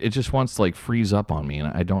 it just wants to like freeze up on me, and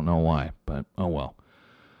I don't know why, but oh well.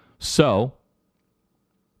 So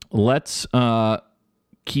let's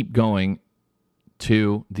keep going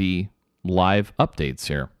to the live updates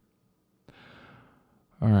here.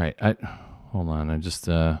 All right, hold on. I'm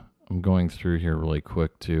going through here really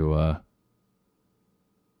quick to.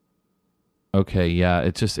 Okay, yeah,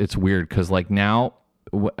 it's weird because like now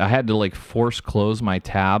I had to like force close my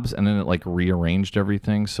tabs and then it like rearranged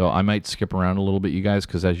everything. So I might skip around a little bit, you guys,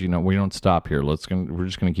 because as you know, we don't stop here. We're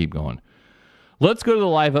just gonna keep going. Let's go to the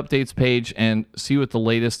live updates page and see what the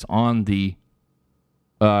latest on the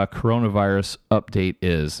coronavirus update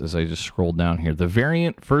is. As I just scroll down here, the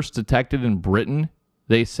variant first detected in Britain,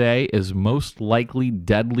 they say, is most likely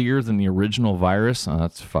deadlier than the original virus. Oh,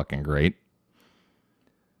 that's fucking great.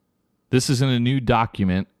 This is in a new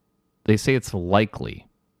document. They say it's likely.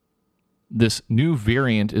 This new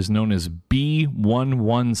variant is known as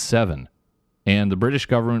B117. And the British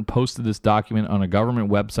government posted this document on a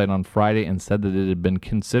government website on Friday and said that it had been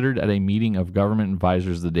considered at a meeting of government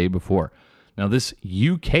advisors the day before. Now, this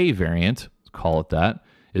UK variant, call it that,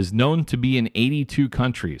 is known to be in 82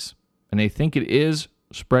 countries. And they think it is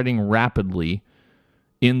spreading rapidly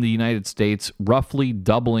in the United States, roughly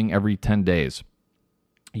doubling every 10 days.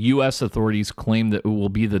 U.S. authorities claim that it will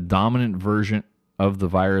be the dominant version of the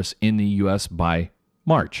virus in the U.S. by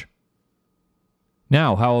March.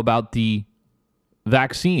 Now, how about the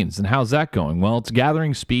vaccines, and how's that going? Well, it's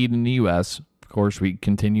gathering speed in the U.S. Of course, we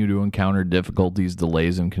continue to encounter difficulties,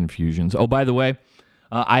 delays, and confusions. Oh, by the way,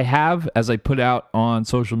 I have, as I put out on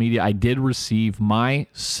social media, I did receive my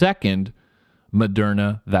second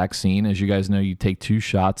Moderna vaccine. As you guys know, you take 2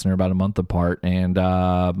 shots, and they're about a month apart. And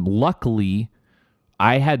luckily,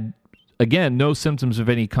 I had, again, no symptoms of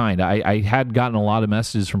any kind. I had gotten a lot of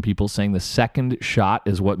messages from people saying the second shot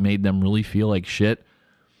is what made them really feel like shit.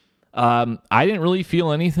 I didn't really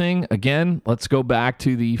feel anything. Again, let's go back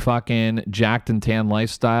to the fucking jacked and tan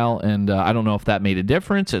lifestyle, and I don't know if that made a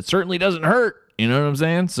difference. It certainly doesn't hurt. You know what I'm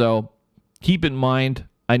saying? So keep in mind,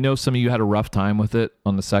 I know some of you had a rough time with it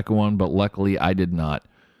on the second one, but luckily I did not.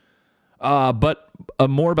 But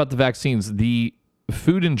more about the vaccines. The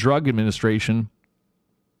Food and Drug Administration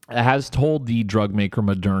has told the drug maker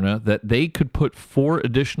Moderna that they could put 4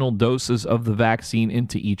 additional doses of the vaccine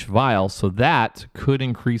into each vial, so that could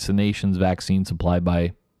increase the nation's vaccine supply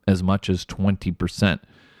by as much as 20%.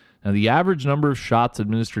 Now, the average number of shots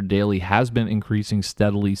administered daily has been increasing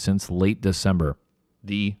steadily since late December.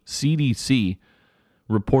 The CDC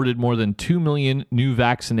reported more than 2 million new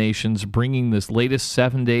vaccinations, bringing this latest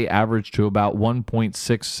 7-day average to about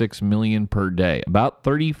 1.66 million per day. About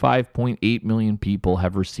 35.8 million people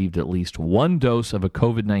have received at least 1 dose of a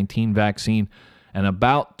COVID-19 vaccine, and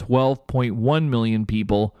about 12.1 million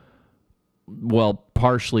people, well,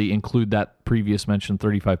 partially include that previous mentioned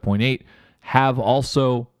 35.8, have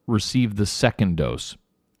also received the second dose.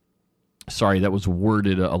 Sorry, that was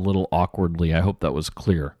worded a little awkwardly. I hope that was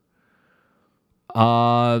clear.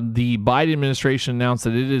 The Biden administration announced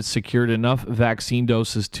that it has secured enough vaccine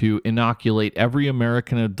doses to inoculate every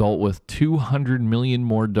American adult with 200 million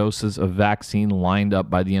more doses of vaccine lined up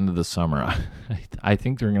by the end of the summer. I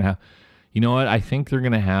think they're going to have, you know what? I think they're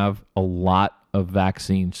going to have a lot of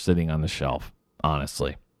vaccines sitting on the shelf,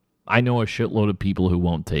 honestly. I know a shitload of people who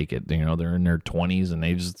won't take it. You know, they're in their 20s and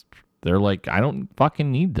they're like, I don't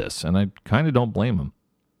fucking need this. And I kind of don't blame them.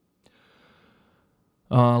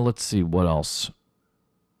 Let's see, what else?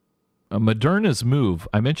 Moderna's move,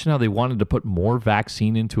 I mentioned how they wanted to put more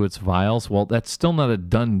vaccine into its vials. Well, that's still not a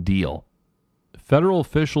done deal. Federal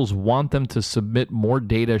officials want them to submit more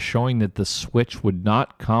data showing that the switch would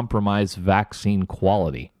not compromise vaccine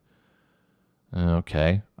quality.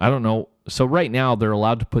 Okay. I don't know. So right now they're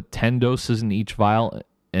allowed to put 10 doses in each vial,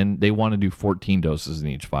 and they want to do 14 doses in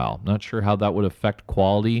each vial. Not sure how that would affect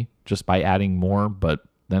quality just by adding more, but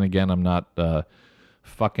then again, I'm not a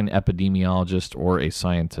fucking epidemiologist or a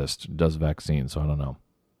scientist who does vaccines, so I don't know.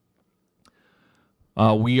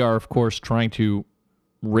 We are, of course, trying to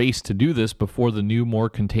race to do this before the new, more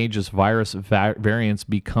contagious virus variants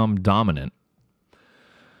become dominant.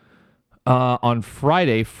 On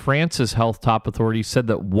Friday, France's health top authority said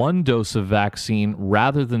that 1 dose of vaccine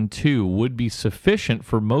rather than 2 would be sufficient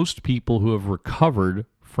for most people who have recovered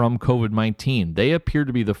from COVID-19. They appear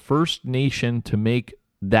to be the first nation to make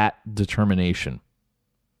that determination.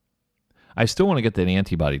 I still want to get that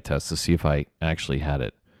antibody test to see if I actually had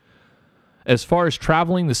it. As far as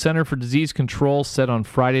traveling, the Center for Disease Control said on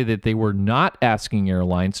Friday that they were not asking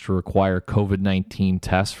airlines to require COVID-19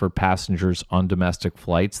 tests for passengers on domestic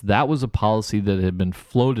flights. That was a policy that had been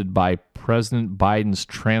floated by President Biden's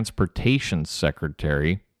transportation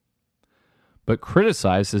secretary, but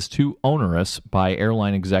criticized as too onerous by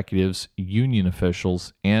airline executives, union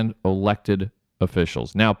officials, and elected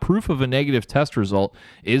officials. Now, proof of a negative test result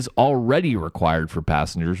is already required for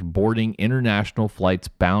passengers boarding international flights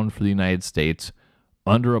bound for the United States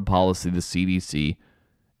under a policy the CDC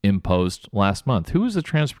imposed last month. Who is the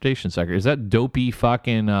transportation secretary? Is that dopey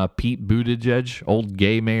fucking Pete Buttigieg, old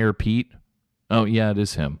gay Mayor Pete? Oh, yeah, it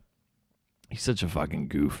is him. He's such a fucking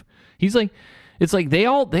goof. He's like, it's like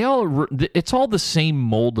it's all the same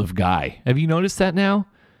mold of guy. Have you noticed that now?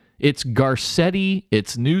 It's Garcetti,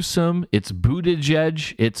 it's Newsom, it's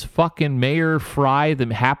Buttigieg, it's fucking Mayor Fry,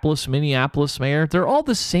 the hapless Minneapolis mayor. They're all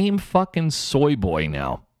the same fucking soy boy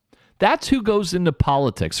now. That's who goes into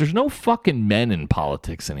politics. There's no fucking men in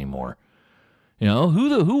politics anymore. You know,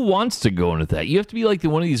 who wants to go into that? You have to be like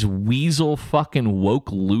one of these weasel fucking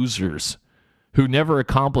woke losers who never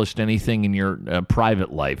accomplished anything in your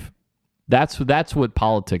private life. That's what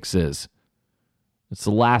politics is. It's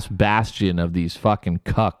the last bastion of these fucking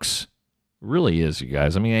cucks. It really is, you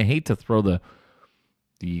guys. I mean, I hate to throw the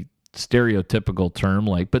stereotypical term,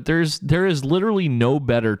 but there is literally no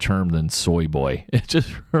better term than soy boy. It's just,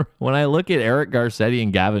 when I look at Eric Garcetti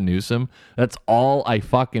and Gavin Newsom, that's all I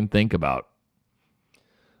fucking think about.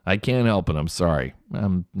 I can't help it. I'm sorry.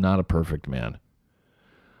 I'm not a perfect man.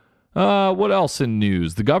 What else in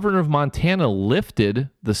news? The governor of Montana lifted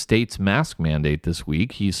the state's mask mandate this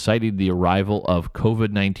week. He cited the arrival of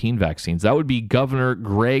COVID-19 vaccines. That would be Governor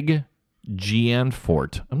Greg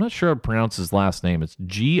Gianfort. I'm not sure how to pronounce his last name. It's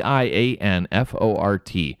Gianfort.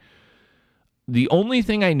 The only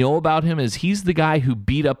thing I know about him is he's the guy who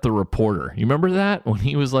beat up the reporter. You remember that when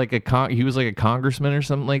he was like a congressman or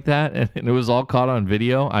something like that, and it was all caught on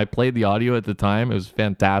video. I played the audio at the time. It was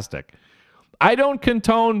fantastic. I don't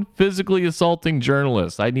condone physically assaulting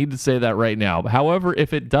journalists. I need to say that right now. However,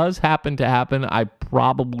 if it does happen to happen, I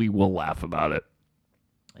probably will laugh about it.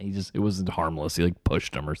 It wasn't harmless. He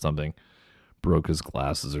pushed him or something, broke his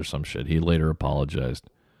glasses or some shit. He later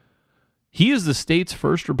apologized. He is the state's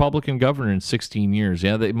first Republican governor in 16 years.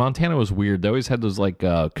 Yeah, Montana was weird. They always had those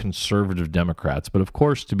conservative Democrats. But of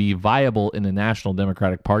course, to be viable in a national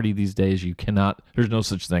Democratic Party these days, there's no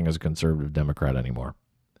such thing as a conservative Democrat anymore.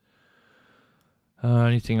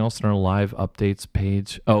 Anything else in our live updates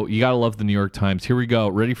page? Oh, you gotta love the New York Times. Here we go.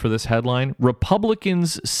 Ready for this headline?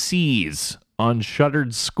 Republicans seize on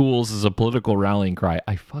shuttered schools as a political rallying cry.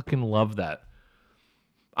 I fucking love that.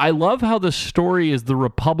 I love how the story is the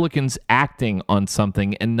Republicans acting on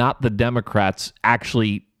something and not the Democrats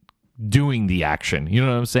actually doing the action. You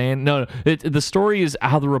know what I'm saying? No, the story is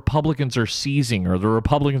how the Republicans are seizing or the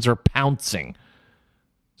Republicans are pouncing.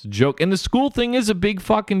 It's a joke. And the school thing is a big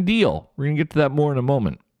fucking deal. We're going to get to that more in a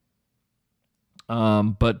moment.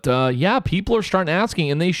 But people are starting asking,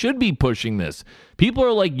 and they should be pushing this. People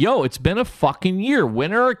are like, yo, it's been a fucking year.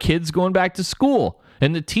 When are our kids going back to school?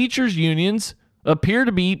 And the teachers' unions appear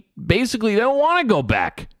to be, basically, they don't want to go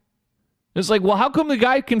back. It's like, well, how come the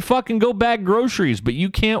guy can fucking go bag groceries, but you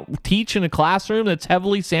can't teach in a classroom that's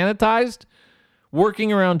heavily sanitized?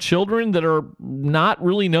 Working around children that are not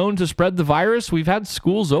really known to spread the virus. We've had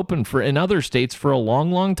schools open in other states for a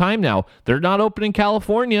long, long time now. They're not open in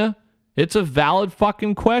California. It's a valid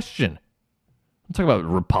fucking question. I'm talking about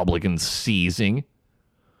Republicans seizing.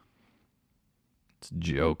 It's a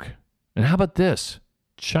joke. And how about this?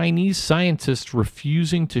 Chinese scientists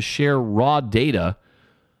refusing to share raw data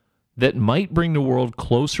that might bring the world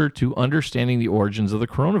closer to understanding the origins of the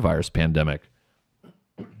coronavirus pandemic.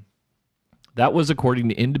 That was according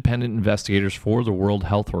to independent investigators for the World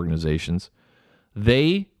Health Organizations.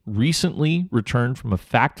 They recently returned from a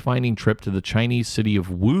fact-finding trip to the Chinese city of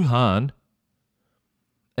Wuhan,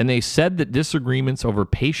 And they said that disagreements over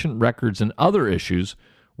patient records and other issues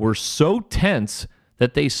were so tense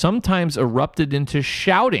that they sometimes erupted into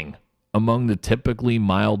shouting among the typically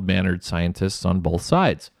mild-mannered scientists on both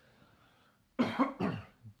sides.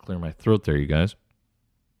 Clear my throat there, you guys.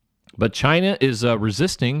 But China is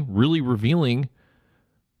resisting really revealing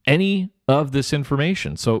any of this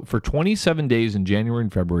information. So for 27 days in January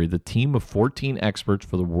and February, the team of 14 experts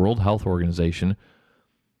for the World Health Organization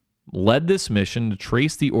led this mission to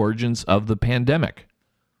trace the origins of the pandemic.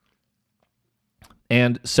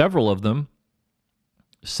 And several of them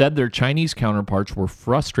said their Chinese counterparts were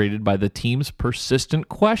frustrated by the team's persistent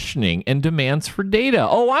questioning and demands for data.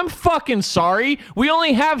 Oh, I'm fucking sorry. We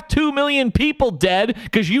only have 2 million people dead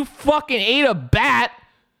because you fucking ate a bat.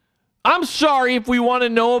 I'm sorry if we want to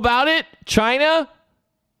know about it, China.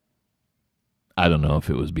 I don't know if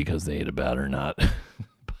it was because they ate a bat or not.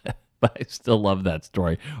 But I still love that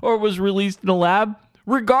story. Or it was released in a lab.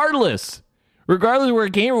 Regardless of where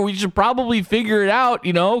it came from, we should probably figure it out.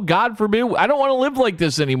 You know, God forbid. I don't want to live like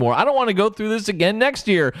this anymore. I don't want to go through this again next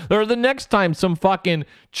year or the next time some fucking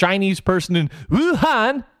Chinese person in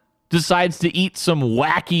Wuhan decides to eat some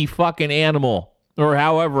wacky fucking animal or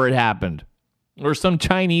however it happened. Or some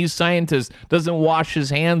Chinese scientist doesn't wash his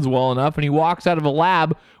hands well enough and he walks out of a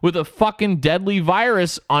lab with a fucking deadly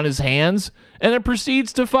virus on his hands and it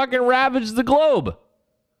proceeds to fucking ravage the globe.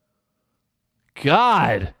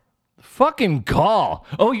 God. Fucking call.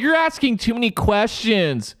 Oh, you're asking too many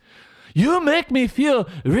questions. You make me feel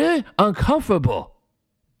really uncomfortable.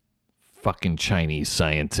 Fucking Chinese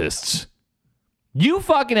scientists. You're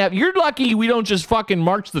lucky we don't just fucking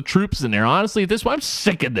march the troops in there. Honestly, at this point, I'm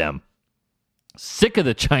sick of them. Sick of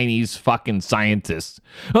the Chinese fucking scientists.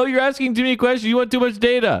 Oh, you're asking too many questions. You want too much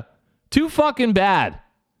data. Too fucking bad.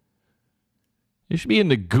 You should be in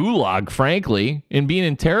the gulag, frankly, and being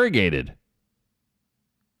interrogated.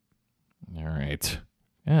 All right.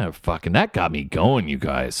 Yeah, fucking that got me going, you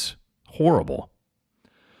guys. Horrible.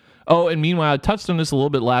 Oh, and meanwhile, I touched on this a little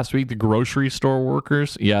bit last week. The grocery store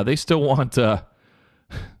workers, yeah, they still want the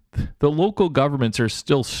local governments are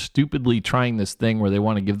still stupidly trying this thing where they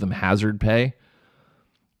want to give them hazard pay.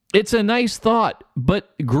 It's a nice thought,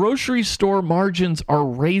 but grocery store margins are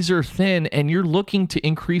razor thin and you're looking to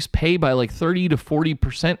increase pay by like 30 to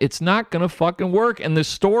 40%. It's not going to fucking work. And the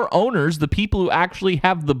store owners, the people who actually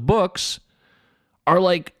have the books, are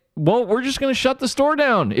like, well, we're just going to shut the store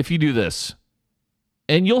down if you do this.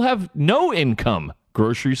 And you'll have no income,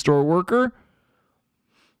 grocery store worker.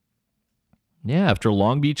 Yeah, after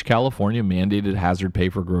Long Beach, California mandated hazard pay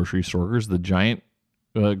for grocery store workers, the giant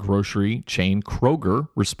grocery chain Kroger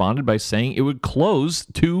responded by saying it would close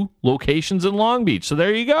 2 locations in Long Beach. So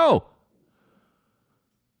there you go.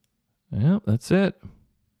 Yeah, that's it.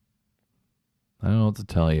 I don't know what to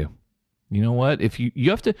tell you. You know what? If you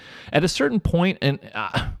have to, at a certain point, and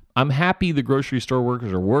I'm happy the grocery store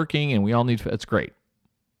workers are working and we all need, it's great.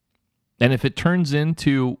 And if it turns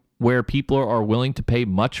into where people are willing to pay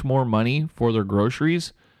much more money for their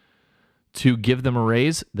groceries to give them a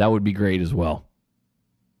raise, that would be great as well.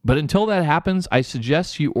 But until that happens, I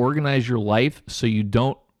suggest you organize your life so you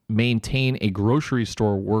don't maintain a grocery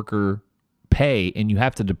store worker pay and you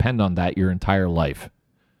have to depend on that your entire life.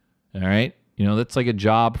 All right? You know, that's like a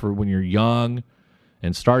job for when you're young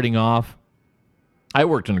and starting off. I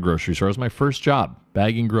worked in a grocery store. It was my first job,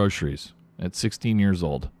 bagging groceries at 16 years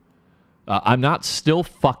old. I'm not still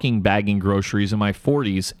fucking bagging groceries in my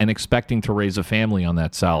 40s and expecting to raise a family on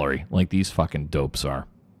that salary like these fucking dopes are.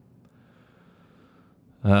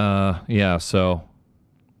 Yeah, so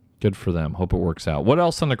good for them. Hope it works out. What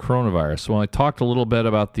else on the coronavirus? Well, I talked a little bit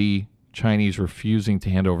about the Chinese refusing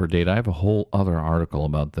to hand over data. I have a whole other article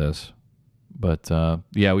about this. But,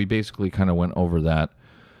 yeah, we basically kind of went over that.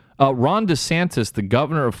 Ron DeSantis, the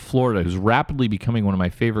governor of Florida, who's rapidly becoming one of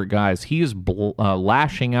my favorite guys, he is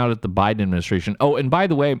lashing out at the Biden administration. Oh, and by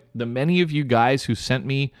the way, the many of you guys who sent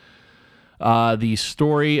me the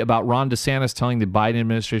story about Ron DeSantis telling the Biden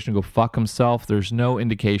administration to go fuck himself, there's no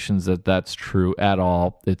indications that that's true at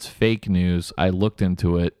all. It's fake news. I looked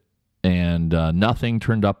into it, and nothing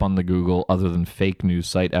turned up on the Google other than fake news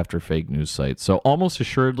site after fake news site. So almost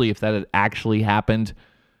assuredly, if that had actually happened,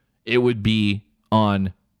 it would be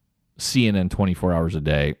on CNN 24 hours a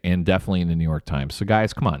day and definitely in the New York Times. So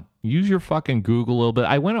guys, come on. Use your fucking Google a little bit.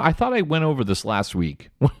 I thought I went over this last week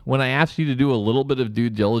when I asked you to do a little bit of due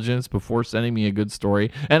diligence before sending me a good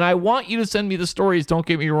story. And I want you to send me the stories, don't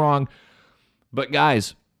get me wrong. But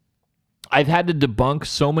guys, I've had to debunk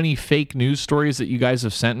so many fake news stories that you guys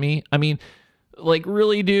have sent me. I mean, like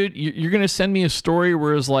really, dude, you're going to send me a story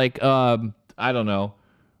where it's like, I don't know,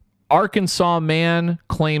 Arkansas man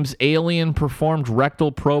claims alien performed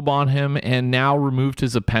rectal probe on him and now removed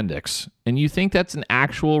his appendix. And you think that's an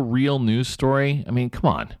actual real news story? I mean, come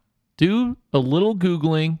on. Do a little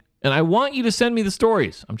Googling, and I want you to send me the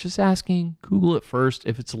stories. I'm just asking, Google it first.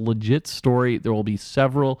 If it's a legit story, there will be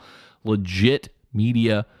several legit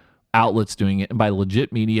media outlets doing it. And by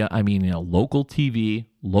legit media, I mean, local TV,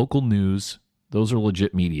 local news. Those are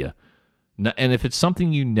legit media. And if it's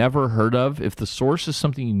something you never heard of, if the source is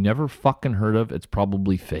something you never fucking heard of, it's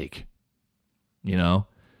probably fake. If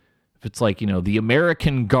it's like,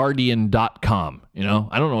 theamericanguardian.com,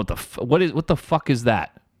 I don't know what the fuck is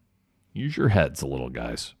that? Use your heads a little,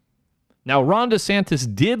 guys. Now, Ron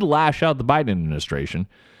DeSantis did lash out the Biden administration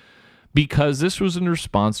because this was in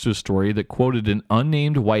response to a story that quoted an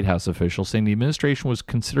unnamed White House official saying the administration was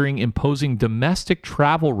considering imposing domestic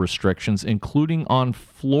travel restrictions, including on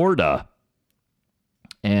Florida.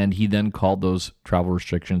 And he then called those travel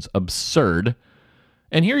restrictions absurd.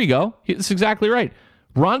 And here you go. It's exactly right.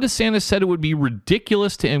 Ron DeSantis said it would be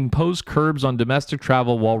ridiculous to impose curbs on domestic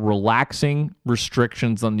travel while relaxing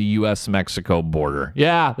restrictions on the U.S.-Mexico border.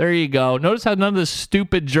 Yeah, there you go. Notice how none of the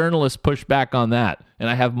stupid journalists push back on that. And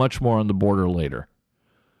I have much more on the border later.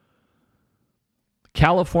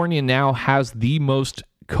 California now has the most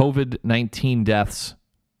COVID-19 deaths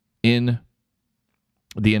in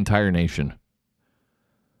the entire nation.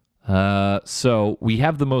 So we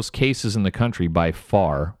have the most cases in the country by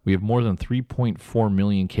far. We have more than 3.4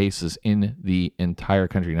 million cases in the entire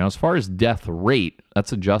country. Now, as far as death rate,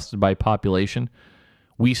 that's adjusted by population,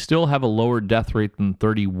 we still have a lower death rate than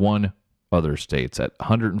 31 other states at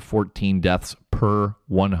 114 deaths per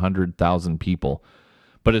 100,000 people.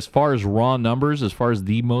 But as far as raw numbers, as far as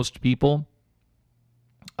the most people,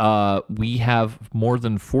 we have more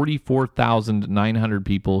than 44,900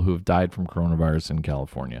 people who have died from coronavirus in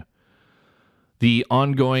California. The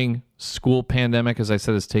ongoing school pandemic, as I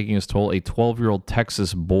said, is taking its toll. A 12-year-old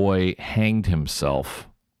Texas boy hanged himself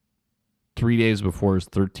 3 days before his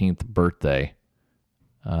 13th birthday.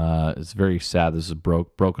 It's very sad. This is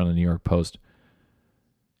broke on the New York Post.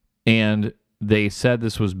 And they said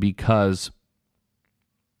this was because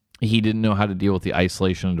he didn't know how to deal with the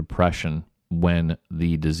isolation and depression when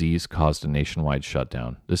the disease caused a nationwide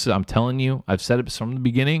shutdown. I'm telling you, I've said it from the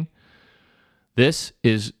beginning. This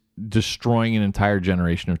is destroying an entire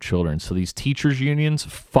generation of children. So these teachers unions,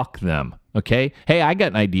 fuck them. Okay? Hey, I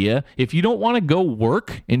got an idea. If you don't want to go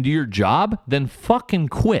work and do your job, then fucking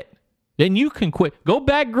quit. Then you can quit. Go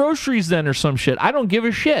bag groceries then or some shit. I don't give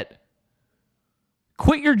a shit.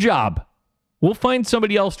 Quit your job. We'll find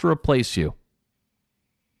somebody else to replace you.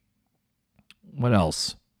 What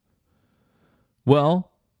else? Well,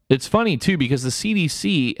 it's funny too because the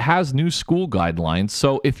CDC has new school guidelines.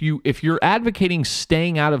 So if you're advocating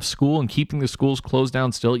staying out of school and keeping the schools closed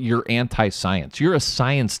down still, you're anti-science. You're a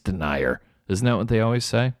science denier. Isn't that what they always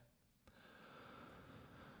say?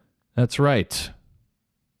 That's right.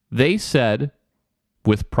 They said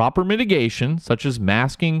with proper mitigation, such as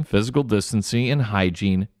masking, physical distancing, and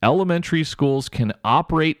hygiene, elementary schools can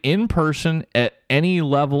operate in person at any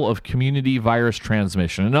level of community virus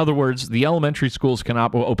transmission. In other words, the elementary schools can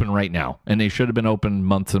open right now, and they should have been open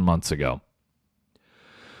months and months ago.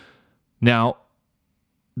 Now,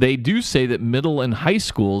 they do say that middle and high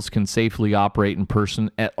schools can safely operate in person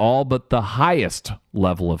at all but the highest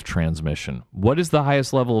level of transmission. What is the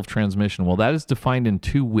highest level of transmission? Well, that is defined in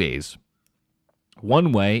two ways.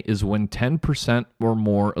 One way is when 10% or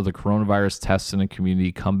more of the coronavirus tests in a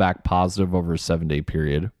community come back positive over a 7-day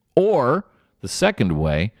period. Or the second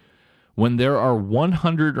way, when there are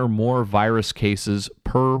 100 or more virus cases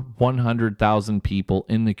per 100,000 people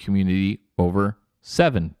in the community over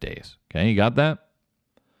 7 days. Okay, you got that?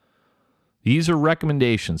 These are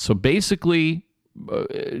recommendations. So basically,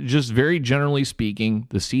 just very generally speaking,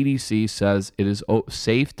 the CDC says it is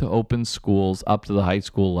safe to open schools up to the high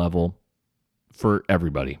school level for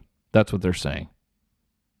everybody. That's what they're saying.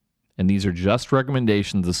 And these are just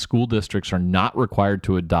recommendations. The school districts are not required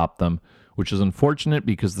to adopt them, which is unfortunate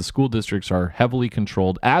because the school districts are heavily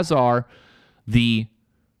controlled, as are the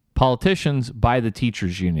politicians by the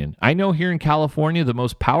teachers union. I know here in California, the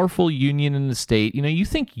most powerful union in the state, you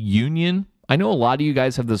think union, I know a lot of you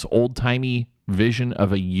guys have this old-timey vision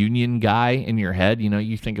of a union guy in your head.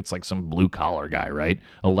 You think it's like some blue-collar guy, right?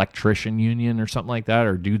 Electrician union or something like that,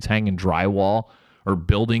 or dudes hanging drywall or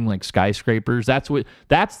building like skyscrapers.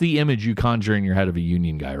 That's the image you conjure in your head of a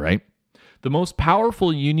union guy, right? The most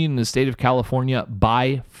powerful union in the state of California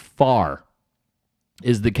by far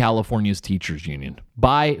is the California's Teachers Union.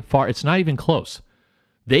 By far, it's not even close.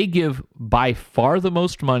 They give by far the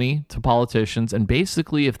most money to politicians, and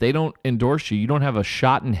basically if they don't endorse you, you don't have a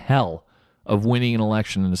shot in hell of winning an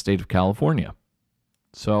election in the state of California.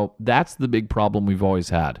 So that's the big problem we've always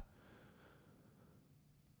had.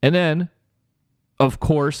 And then, of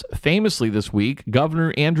course, famously this week,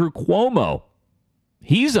 Governor Andrew Cuomo,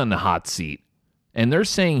 he's on the hot seat. And they're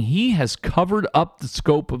saying he has covered up the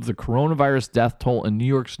scope of the coronavirus death toll in New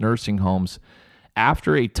York's nursing homes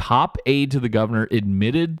after a top aide to the governor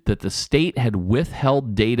admitted that the state had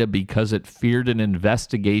withheld data because it feared an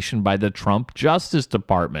investigation by the Trump Justice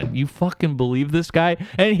Department. You fucking believe this guy?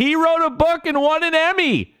 And he wrote a book and won an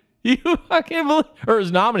Emmy. You fucking believe, or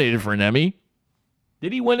is nominated for an Emmy.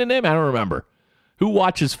 Did he win an Emmy? I don't remember. Who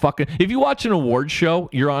watches fucking... If you watch an award show,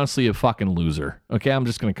 you're honestly a fucking loser. Okay, I'm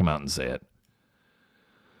just going to come out and say it.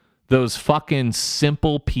 Those fucking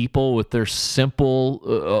simple people with their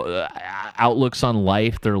simple outlooks on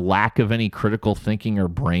life, their lack of any critical thinking or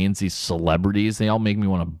brains, these celebrities, they all make me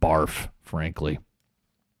want to barf, frankly.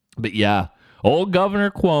 But yeah, old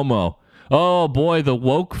Governor Cuomo. Oh boy, the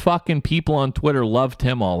woke fucking people on Twitter loved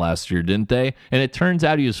him all last year, didn't they? And it turns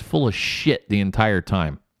out he was full of shit the entire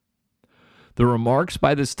time. The remarks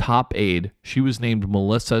by this top aide, she was named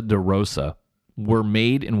Melissa DeRosa, were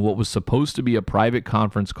made in what was supposed to be a private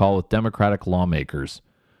conference call with Democratic lawmakers.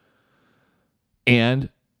 And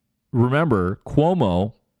remember,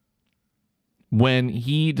 Cuomo, when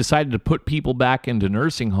he decided to put people back into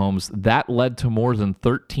nursing homes, that led to more than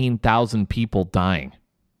 13,000 people dying.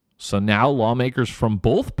 So now lawmakers from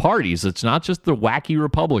both parties, it's not just the wacky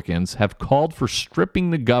Republicans, have called for stripping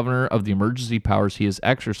the governor of the emergency powers he has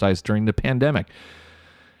exercised during the pandemic.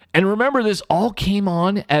 And remember, this all came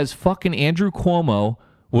on as fucking Andrew Cuomo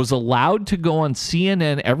was allowed to go on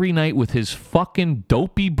CNN every night with his fucking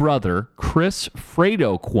dopey brother, Chris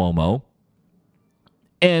Fredo Cuomo,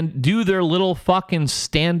 and do their little fucking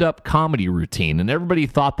stand-up comedy routine. And everybody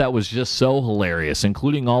thought that was just so hilarious,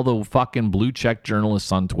 including all the fucking blue-check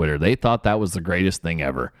journalists on Twitter. They thought that was the greatest thing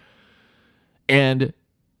ever. And,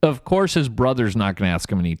 of course, his brother's not going to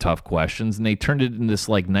ask him any tough questions, and they turned it into this,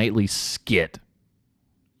 like, nightly skit.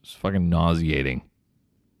 It's fucking nauseating.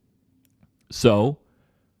 So,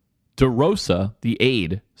 DeRosa, the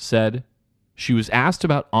aide, said she was asked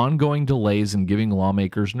about ongoing delays in giving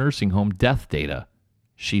lawmakers nursing home death data.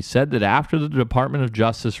 She said that after the Department of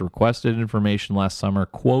Justice requested information last summer,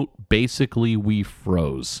 quote, basically we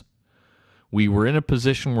froze. We were in a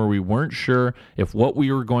position where we weren't sure if what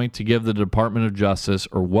we were going to give the Department of Justice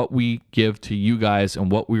or what we give to you guys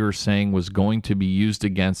and what we were saying was going to be used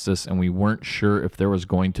against us, and we weren't sure if there was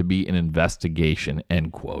going to be an investigation,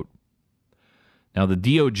 end quote. Now, the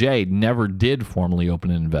DOJ never did formally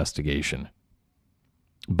open an investigation.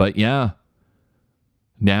 But yeah,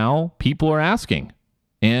 now people are asking.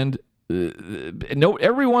 And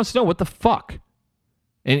everybody wants to know, what the fuck?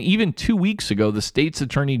 And even 2 weeks ago, the state's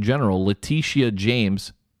attorney general, Letitia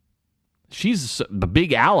James, she's a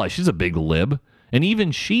big ally. She's a big lib. And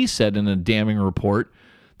even she said in a damning report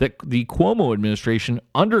that the Cuomo administration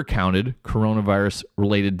undercounted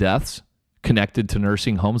coronavirus-related deaths connected to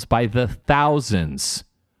nursing homes by the thousands.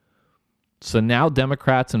 So now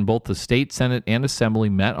Democrats in both the state Senate and Assembly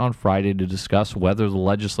met on Friday to discuss whether the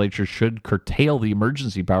legislature should curtail the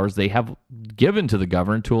emergency powers they have given to the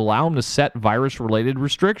governor to allow him to set virus-related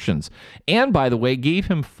restrictions. And, by the way, gave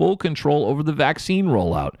him full control over the vaccine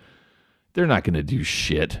rollout. They're not going to do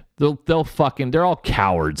shit. They're all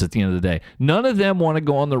cowards at the end of the day. None of them want to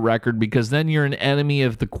go on the record because then you're an enemy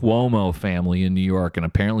of the Cuomo family in New York, and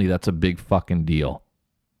apparently that's a big fucking deal.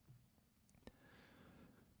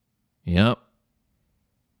 Yep.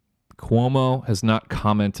 Cuomo has not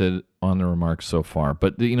commented on the remarks so far.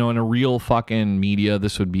 But, you know, in a real fucking media,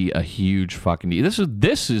 this would be a huge fucking deal.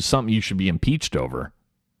 This is something you should be impeached over.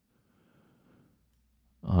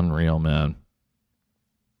 Unreal, man.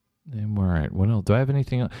 All right. What else? Do I have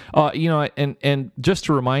anything else? You know, and just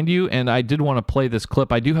to remind you, and I did want to play this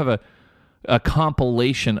clip. I do have a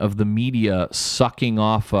compilation of the media sucking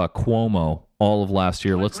off Cuomo all of last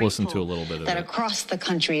year. Let's listen to a little bit of it. Across the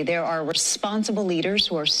country, there are responsible leaders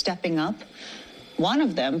who are stepping up. One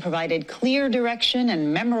of them provided clear direction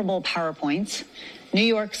and memorable PowerPoints. New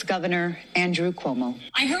York's Governor Andrew Cuomo.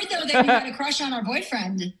 I heard, though, that you had a crush on our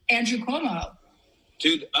boyfriend, Andrew Cuomo.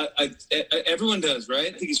 Dude, everyone does, right?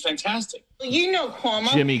 I think he's fantastic. You know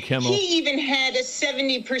Cuomo. Jimmy Kimmel. He even had a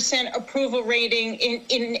 70% approval rating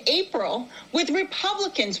in April with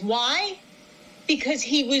Republicans. Why? Because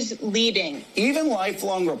he was leading. Even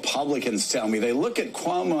lifelong Republicans tell me, they look at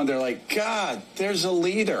Cuomo and they're like, God, there's a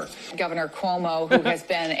leader. Governor Cuomo, who has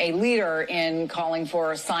been a leader in calling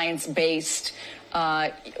for science-based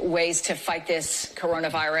ways to fight this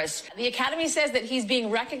coronavirus. The Academy says that he's being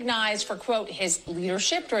recognized for, quote, his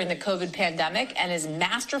leadership during the COVID pandemic and his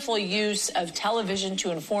masterful use of television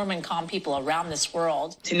to inform and calm people around this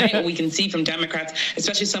world. Tonight, what we can see from Democrats,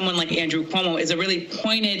 especially someone like Andrew Cuomo, is a really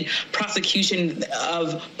pointed prosecution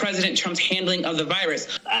of President Trump's handling of the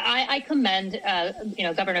virus. I commend,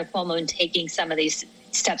 Governor Cuomo in taking some of these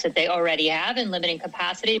steps that they already have in limiting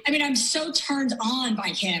capacity. I mean, I'm so turned on by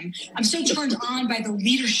him. I'm so turned on by the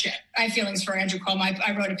leadership. I have feelings for Andrew Cuomo.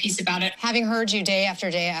 I wrote a piece about it. Having heard you day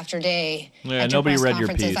after day after day Yeah, at nobody your press read your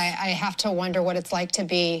conferences, piece. I have to wonder what it's like to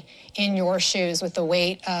be in your shoes with the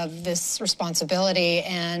weight of this responsibility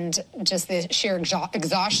and just the sheer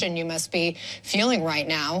exhaustion you must be feeling right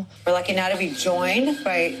now. We're lucky now to be joined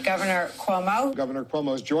by Governor Cuomo. Governor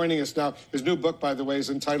Cuomo is joining us now. His new book, by the way, is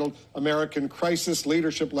entitled American Crisis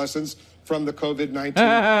Leadership Lessons from the COVID-19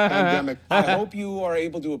 Pandemic. I hope you are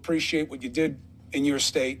able to appreciate what you did in your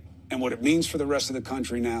state and what it means for the rest of the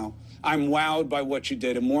country now. I'm wowed by what you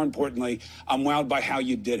did, and more importantly, I'm wowed by how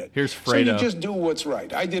you did it. Here's So Fredo. you just do what's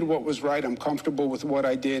right. I did what was right. I'm comfortable with what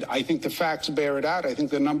I did. I think the facts bear it out. I think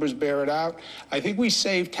the numbers bear it out. I think we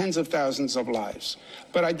saved tens of thousands of lives.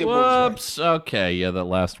 But I did what was right. Whoops. Okay, yeah, that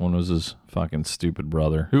last one was his fucking stupid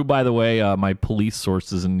brother, who, by the way, my police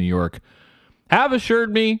sources in New York have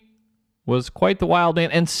assured me was quite the wild man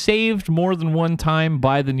and saved more than one time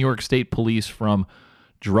by the New York State Police from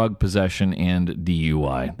drug possession and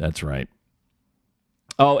DUI. That's right.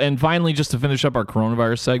 Oh, and finally, just to finish up our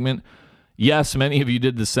coronavirus segment, yes, many of you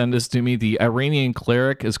did send this to me. The Iranian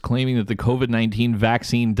cleric is claiming that the COVID-19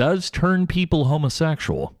 vaccine does turn people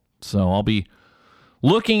homosexual. So I'll be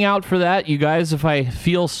looking out for that, you guys. If I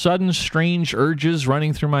feel sudden strange urges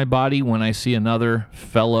running through my body when I see another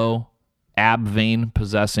fellow ab vein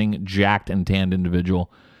possessing jacked and tanned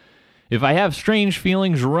individual, if I have strange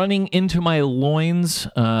feelings running into my loins,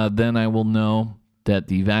 then I will know that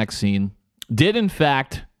the vaccine did, in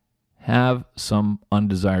fact, have some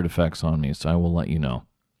undesired effects on me. So I will let you know.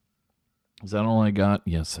 Is that all I got?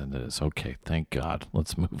 Yes, it is. Okay, thank God.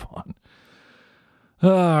 Let's move on.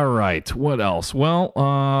 All right, what else? Well,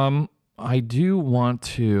 I do want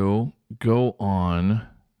to go on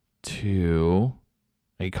to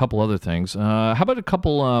a couple other things. How about a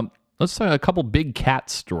couple... let's talk a couple big cat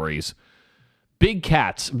stories. Big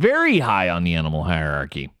cats, very high on the animal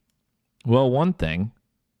hierarchy. Well, one thing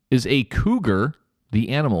is a cougar, the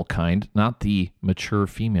animal kind, not the mature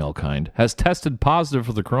female kind, has tested positive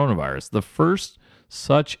for the coronavirus, the first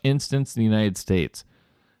such instance in the United States.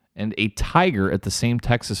 And a tiger at the same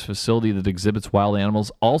Texas facility that exhibits wild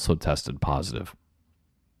animals also tested positive.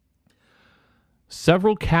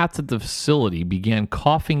 Several cats at the facility began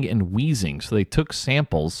coughing and wheezing, so they took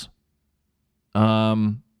samples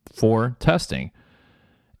for testing.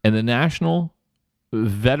 And the National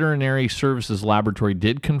Veterinary Services Laboratory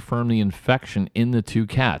did confirm the infection in the two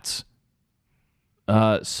cats.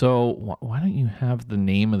 So why don't you have the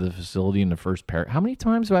name of the facility in the first paragraph? How many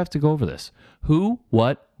times do I have to go over this? Who,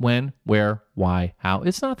 what, when, where, why, how?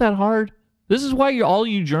 It's not that hard. This is why all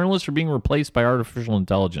you journalists are being replaced by artificial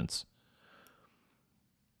intelligence.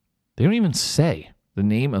 They don't even say the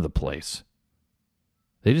name of the place.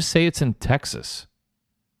 They just say it's in Texas.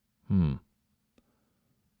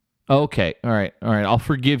 Okay, all right. I'll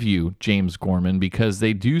forgive you, James Gorman, because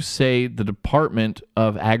they do say the Department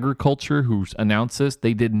of Agriculture, who announced this,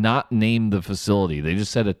 they did not name the facility. They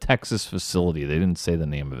just said a Texas facility. They didn't say the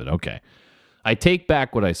name of it. Okay. I take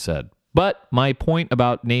back what I said, but my point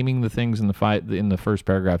about naming the things in the first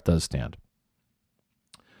paragraph does stand.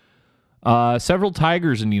 Several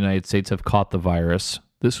tigers in the United States have caught the virus.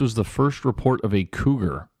 This was the first report of a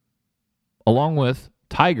cougar. Along with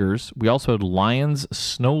tigers, we also had lions,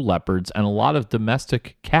 snow leopards, and a lot of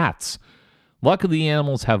domestic cats. Luckily, the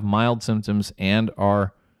animals have mild symptoms and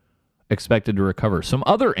are expected to recover. Some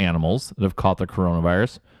other animals that have caught the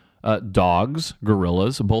coronavirus, dogs,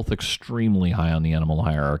 gorillas, both extremely high on the animal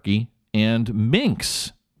hierarchy, and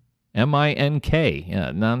minks, M-I-N-K,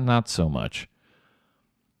 yeah, not so much.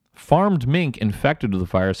 Farmed mink infected with the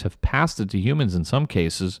virus have passed it to humans in some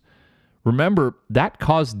cases. Remember, that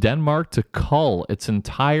caused Denmark to cull its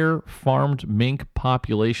entire farmed mink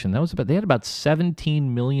population. They had about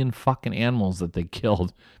 17 million fucking animals that they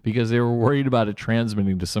killed because they were worried about it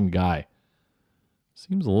transmitting to some guy.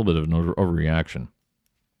 Seems a little bit of an overreaction.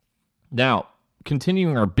 Now,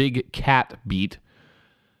 continuing our big cat beat,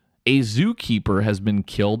 a zookeeper has been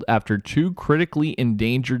killed after two critically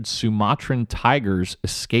endangered Sumatran tigers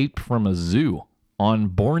escaped from a zoo on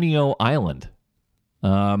Borneo Island.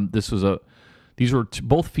 These were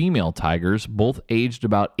both female tigers, both aged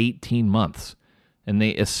about 18 months. and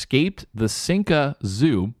they escaped the Cinca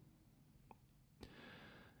Zoo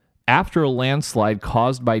after a landslide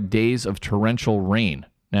caused by days of torrential rain.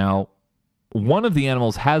 Now, one of the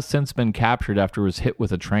animals has since been captured after it was hit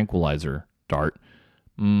with a tranquilizer dart.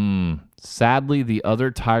 Sadly, the other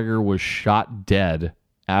tiger was shot dead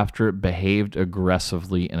after it behaved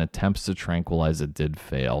aggressively, and attempts to tranquilize it did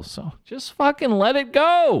fail. So just fucking let it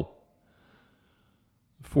go.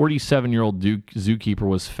 47-year-old zookeeper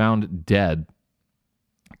was found dead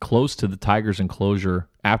close to the tiger's enclosure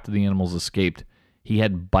after the animals escaped. He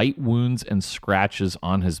had bite wounds and scratches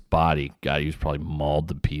on his body. God, he was probably mauled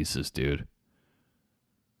to pieces, dude.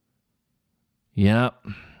 Yeah,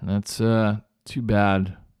 that's too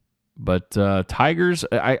bad. But tigers,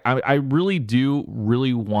 I really do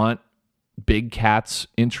want big cats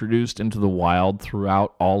introduced into the wild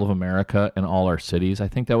throughout all of America and all our cities. I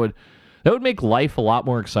think that would make life a lot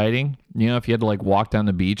more exciting. You know, if you had to like walk down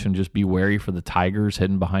the beach and just be wary for the tigers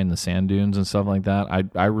hidden behind the sand dunes and stuff like that.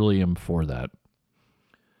 I really am for that.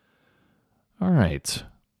 All right,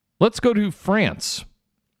 let's go to France.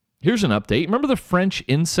 Here's an update. Remember the French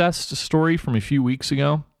incest story from a few weeks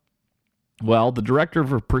ago? Well, the director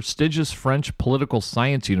of a prestigious French political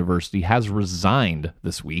science university has resigned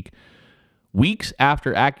this week, weeks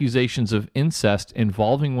after accusations of incest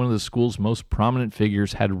involving one of the school's most prominent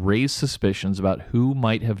figures had raised suspicions about who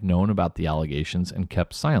might have known about the allegations and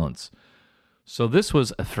kept silence. So this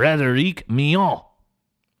was Frédéric Mignon.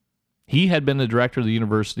 He had been the director of the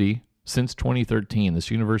university since 2013. This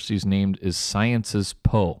university's name is Sciences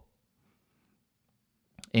Po.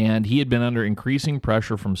 And he had been under increasing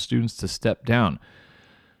pressure from students to step down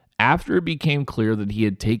after it became clear that he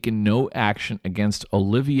had taken no action against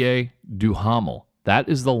Olivier Duhamel. That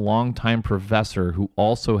is the longtime professor who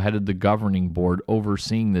also headed the governing board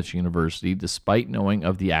overseeing this university, despite knowing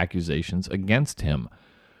of the accusations against him.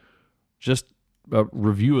 Just a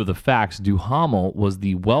review of the facts. Duhamel was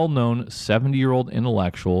the well-known 70-year-old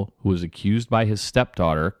intellectual who was accused by his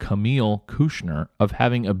stepdaughter, Camille Kouchner, of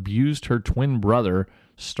having abused her twin brother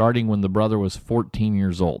starting when the brother was 14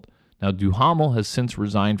 years old. Now, Duhamel has since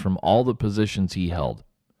resigned from all the positions he held.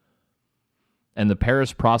 And the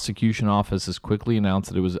Paris prosecution office has quickly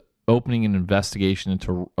announced that it was opening an investigation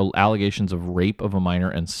into allegations of rape of a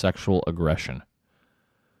minor and sexual aggression.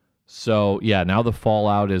 So, yeah, now the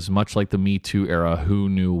fallout is much like the Me Too era. Who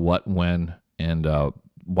knew what, when, and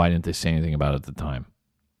why didn't they say anything about it at the time?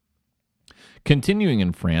 Continuing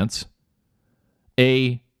in France,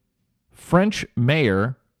 a French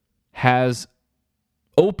mayor has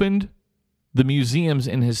opened the museums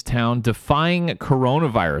in his town, defying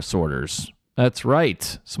coronavirus orders. That's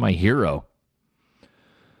right. It's my hero.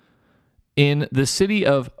 In the city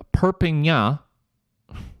of Perpignan,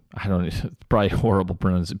 I don't know, it's probably horrible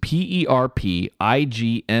pronunciation,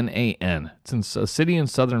 Perpignan. It's in a city in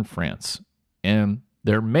southern France. And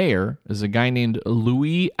their mayor is a guy named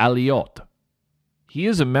Louis Alliot. He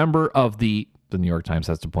is a member of the New York Times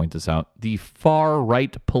has to point this out, the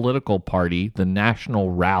far-right political party, the National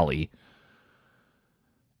Rally.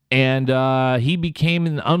 And he became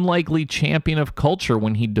an unlikely champion of culture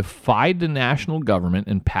when he defied the national government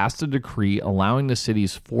and passed a decree allowing the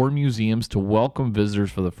city's 4 museums to welcome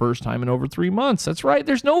visitors for the first time in over 3 months. That's right.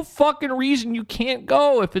 There's no fucking reason you can't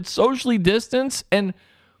go if it's socially distanced and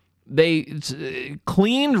it's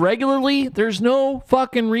cleaned regularly. There's no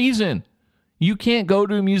fucking reason you can't go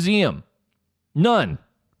to a museum. None.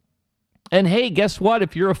 And hey, guess what?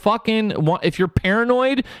 If you're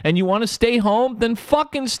paranoid and you want to stay home, then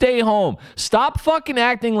fucking stay home. Stop fucking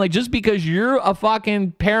acting like just because you're a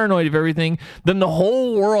fucking paranoid of everything, then the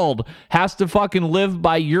whole world has to fucking live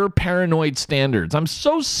by your paranoid standards. I'm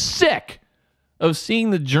so sick of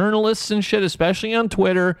seeing the journalists and shit, especially on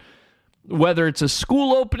Twitter, whether it's a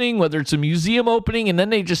school opening, whether it's a museum opening, and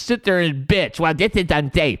then they just sit there and bitch. Well, this is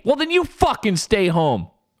unsafe. Well, then you fucking stay home.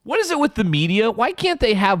 What is it with the media? Why can't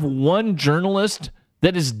they have one journalist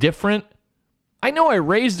that is different? I know I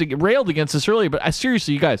railed against this earlier, but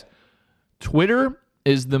seriously, you guys, Twitter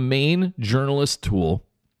is the main journalist tool.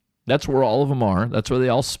 That's where all of them are. That's where they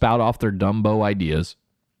all spout off their Dumbo ideas.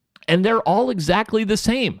 And they're all exactly the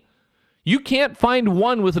same. You can't find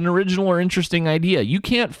one with an original or interesting idea. You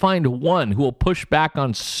can't find one who will push back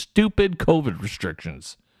on stupid COVID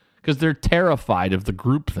restrictions because they're terrified of the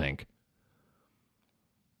groupthink.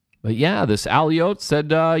 But yeah, this Alliot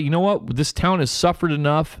said, you know what? This town has suffered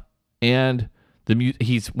enough. And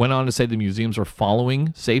he went on to say the museums are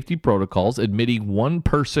following safety protocols, admitting 1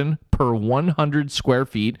 person per 100 square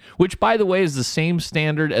feet, which, by the way, is the same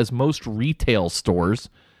standard as most retail stores.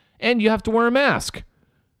 And you have to wear a mask.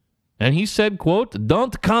 And he said, quote,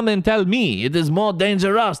 "Don't come and tell me it is more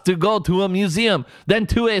dangerous to go to a museum than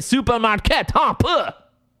to a supermarket. Huh? Puh!"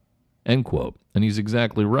 End quote. And he's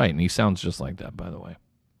exactly right. And he sounds just like that, by the way.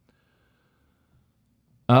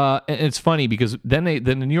 And it's funny because then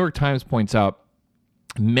the New York Times points out,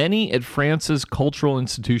 many at France's cultural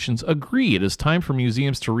institutions agree it is time for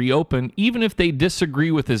museums to reopen, even if they disagree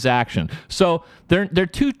with his action. So they're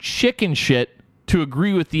too chicken shit to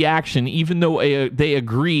agree with the action, even though they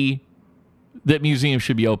agree that museums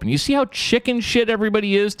should be open. You see how chicken shit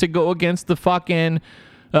everybody is to go against the fucking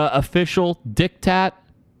official diktat?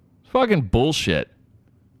 Fucking bullshit.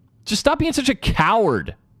 Just stop being such a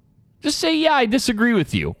coward. Just say, yeah, I disagree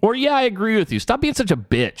with you. Or, yeah, I agree with you. Stop being such a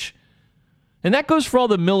bitch. And that goes for all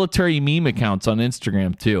the military meme accounts on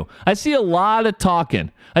Instagram, too. I see a lot of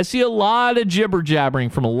talking. I see a lot of jibber-jabbering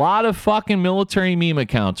from a lot of fucking military meme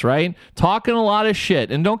accounts, right? Talking a lot of shit.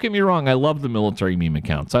 And don't get me wrong, I love the military meme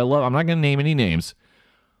accounts. I'm not going to name any names.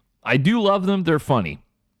 I do love them. They're funny.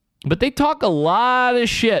 But they talk a lot of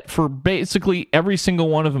shit for basically every single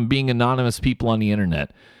one of them being anonymous people on the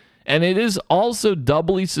internet. And it is also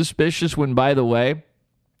doubly suspicious when, by the way,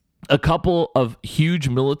 a couple of huge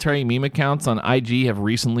military meme accounts on IG have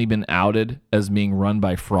recently been outed as being run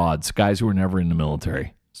by frauds, guys who were never in the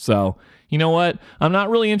military. So, you know what? I'm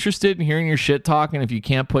not really interested in hearing your shit talking if you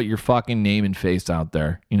can't put your fucking name and face out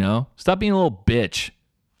there, you know? Stop being a little bitch.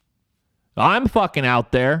 I'm fucking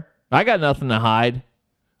out there. I got nothing to hide.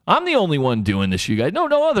 I'm the only one doing this, you guys. No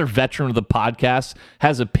other veteran of the podcast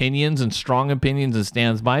has opinions and strong opinions and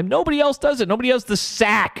stands by them. Nobody else does it. Nobody has the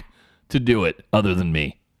sack to do it other than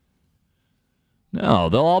me. No,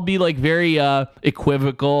 they'll all be like very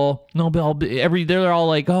equivocal. No, they're all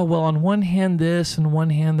like, oh, well, on one hand this and one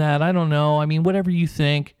hand that. I don't know. I mean, whatever you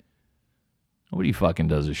think. Nobody fucking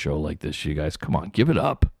does a show like this, you guys. Come on, give it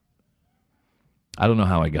up. I don't know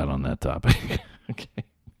how I got on that topic.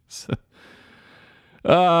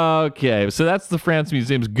 Okay, so that's the France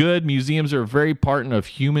Museums. Good. Museums are a very part of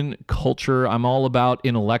human culture. I'm all about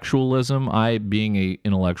intellectualism. I being an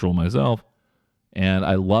intellectual myself. And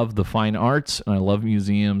I love the fine arts, and I love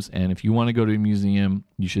museums. And if you want to go to a museum,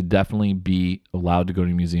 you should definitely be allowed to go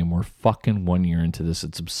to a museum. We're fucking 1 year into this.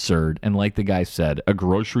 It's absurd. And like the guy said, a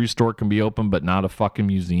grocery store can be open, but not a fucking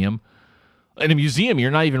museum. In a museum,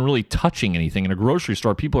 you're not even really touching anything. In a grocery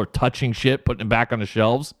store, people are touching shit, putting it back on the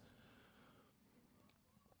shelves.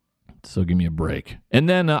 So give me a break. And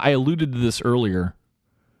then I alluded to this earlier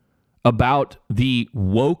about the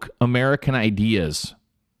woke American ideas.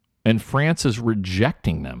 And France is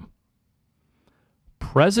rejecting them.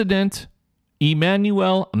 President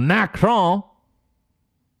Emmanuel Macron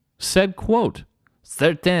said, quote,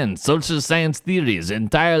 "Certain social science theories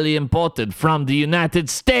entirely imported from the United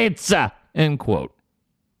States," end quote.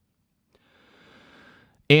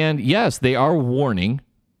 And yes, they are warning,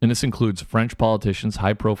 and this includes French politicians,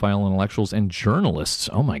 high-profile intellectuals, and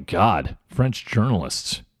journalists. Oh my God, French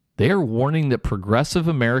journalists. They are warning that progressive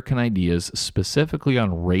American ideas, specifically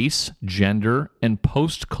on race, gender, and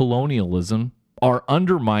post-colonialism, are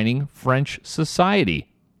undermining French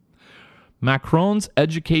society. Macron's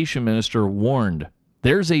education minister warned,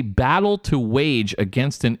 "There's a battle to wage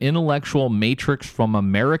against an intellectual matrix from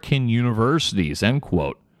American universities," end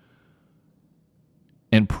quote.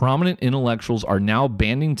 And prominent intellectuals are now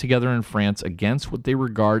banding together in France against what they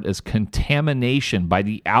regard as contamination by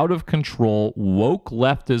the out-of-control woke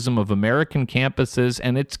leftism of American campuses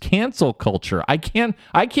and its cancel culture. I can't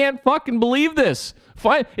fucking believe this.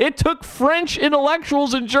 It took French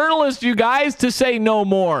intellectuals and journalists, you guys, to say no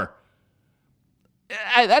more.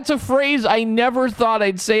 That's a phrase I never thought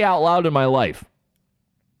I'd say out loud in my life.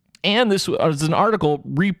 And this was an article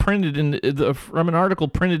reprinted from an article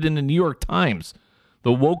printed in the New York Times. The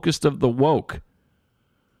wokest of the woke.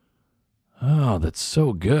 Oh, that's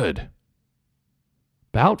so good.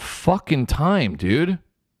 About fucking time, dude.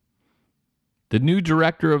 The new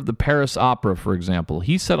director of the Paris Opera, for example,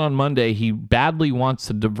 he said on Monday he badly wants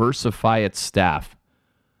to diversify its staff.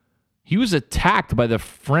 He was attacked by the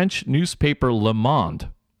French newspaper Le Monde.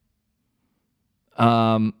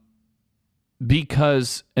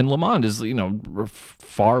 Because, and Le Monde is,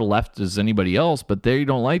 far left as anybody else, but they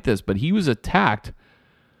don't like this. But he was attacked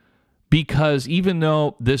because even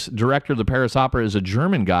though this director of the Paris Opera is a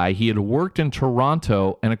German guy, he had worked in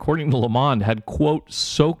Toronto and, according to Le Monde, had, quote,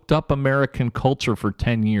 soaked up American culture for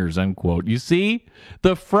 10 years, end quote. You see?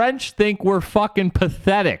 The French think we're fucking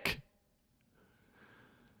pathetic.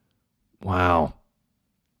 Wow.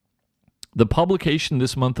 The publication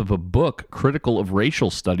this month of a book critical of racial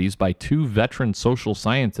studies by two veteran social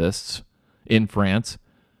scientists in France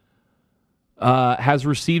has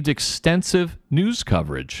received extensive news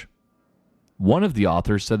coverage. One of the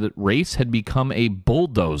authors said that race had become a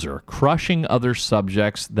bulldozer, crushing other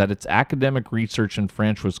subjects, that its academic research in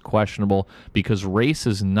French was questionable because race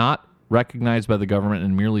is not recognized by the government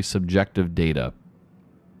and merely subjective data.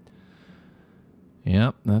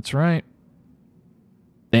 Yep, that's right.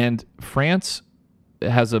 And France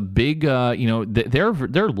has a big, they're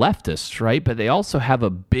leftists, right? But they also have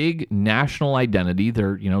a big national identity.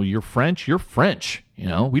 They're, you're French.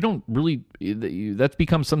 We don't really, that's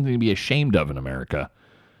become something to be ashamed of in America.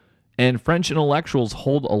 And French intellectuals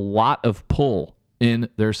hold a lot of pull in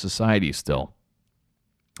their society still.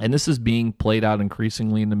 And this is being played out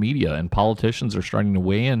increasingly in the media, and politicians are starting to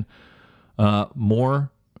weigh in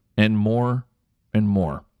more and more and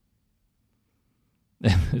more.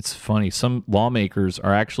 It's funny. Some lawmakers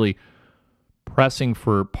are actually pressing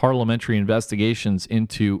for parliamentary investigations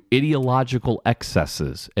into ideological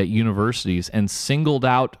excesses at universities and singled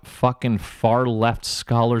out fucking far left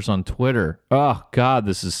scholars on Twitter. Oh,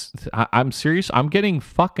 God, I'm serious. I'm getting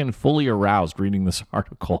fucking fully aroused reading this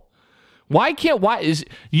article.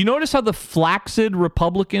 You notice how the flaccid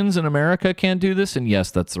Republicans in America can't do this? And yes,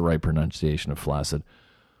 that's the right pronunciation of flaccid.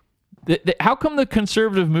 How come the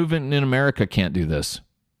conservative movement in America can't do this?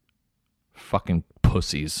 Fucking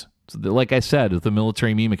pussies. Like I said, with the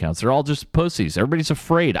military meme accounts, they're all just pussies. Everybody's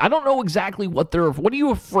afraid. I don't know exactly what are you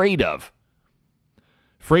afraid of?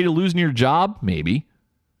 Afraid of losing your job? Maybe.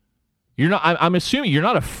 You're not. I'm assuming you're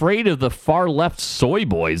not afraid of the far left soy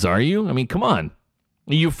boys, are you? I mean, come on.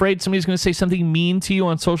 Are you afraid somebody's going to say something mean to you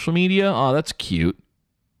on social media? Oh, that's cute.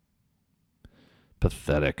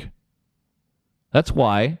 Pathetic. That's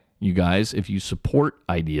why, you guys, if you support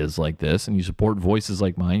ideas like this and you support voices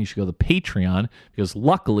like mine, you should go to Patreon, because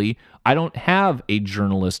luckily I don't have a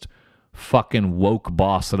journalist fucking woke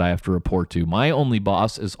boss that I have to report to. My only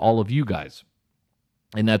boss is all of you guys.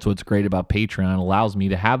 And that's what's great about Patreon. It allows me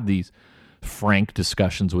to have these frank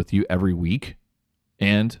discussions with you every week.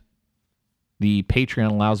 And the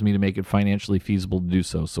Patreon allows me to make it financially feasible to do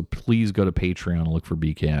so. So please go to Patreon and look for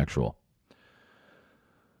BK Actual.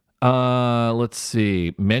 Let's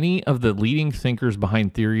see. Many of the leading thinkers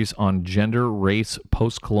behind theories on gender, race,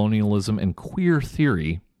 post-colonialism, and queer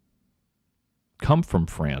theory come from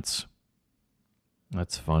France.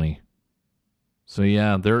 That's funny. So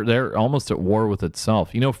yeah, they're almost at war with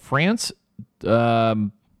itself. France, they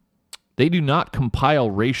do not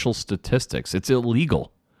compile racial statistics. It's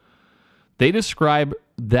illegal. They describe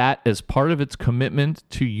that as part of its commitment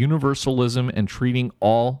to universalism and treating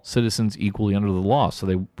all citizens equally under the law. So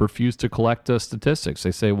they refuse to collect statistics. They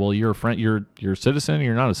say, well, you're a citizen,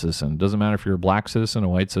 you're not a citizen. It doesn't matter if you're a black citizen, a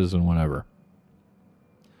white citizen, whatever.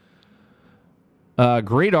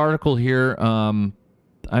 Great article here. I'm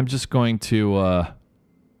just going to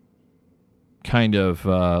kind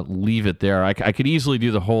of leave it there. I could easily do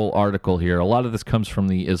the whole article here. A lot of this comes from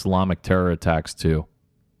the Islamic terror attacks too.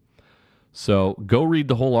 So go read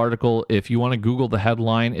the whole article. If you want to Google the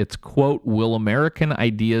headline, it's, quote, "Will American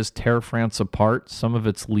ideas tear France apart? Some of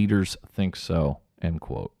its leaders think so," end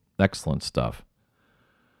quote. Excellent stuff.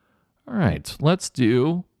 All right, let's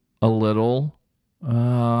do a little,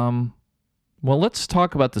 let's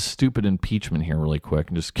talk about the stupid impeachment here really quick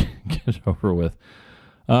and just get it over with.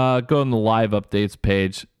 Go on the live updates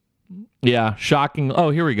page. Yeah, shocking. Oh,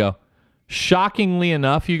 here we go. Shockingly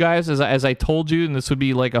enough, you guys, as I told you, and this would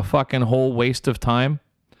be like a fucking whole waste of time,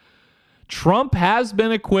 Trump has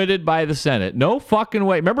been acquitted by the Senate. No fucking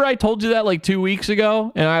way. Remember I told you that like 2 weeks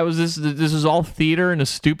ago? And I was this is all theater and a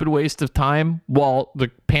stupid waste of time while the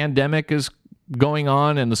pandemic is going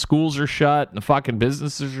on and the schools are shut and the fucking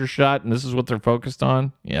businesses are shut and this is what they're focused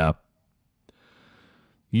on? Yeah.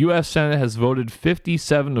 U.S. Senate has voted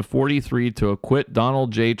 57-43 to acquit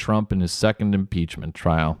Donald J. Trump in his second impeachment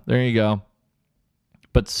trial. There you go.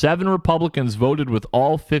 But 7 Republicans voted with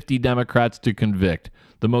all 50 Democrats to convict,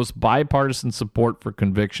 the most bipartisan support for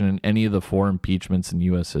conviction in any of the 4 impeachments in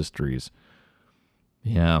U.S. histories.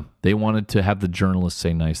 Yeah, they wanted to have the journalists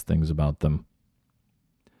say nice things about them.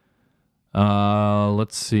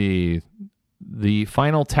 Let's see. The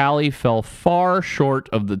final tally fell far short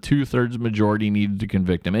of the 2/3 majority needed to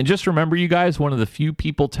convict him. And just remember, you guys, one of the few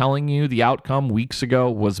people telling you the outcome weeks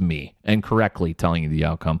ago was me, and correctly telling you the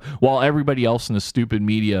outcome, while everybody else in the stupid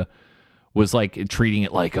media was like treating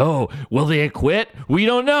it like, oh, will they acquit? We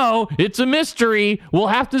don't know. It's a mystery. We'll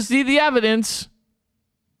have to see the evidence.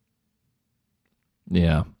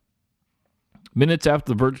 Yeah. Minutes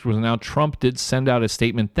after the verdict was announced, Trump did send out a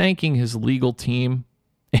statement thanking his legal team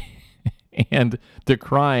and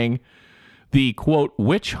decrying the, quote,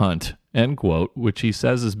 witch hunt, end quote, which he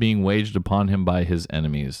says is being waged upon him by his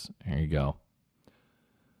enemies. There you go.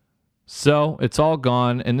 So it's all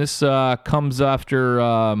gone. And this comes after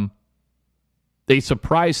a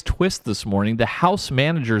surprise twist this morning. The House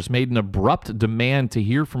managers made an abrupt demand to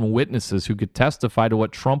hear from witnesses who could testify to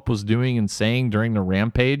what Trump was doing and saying during the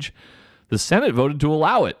rampage. The Senate voted to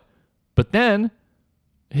allow it. But then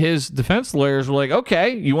his defense lawyers were like,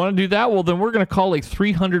 okay, you want to do that? Well, then we're going to call like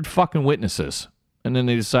 300 fucking witnesses. And then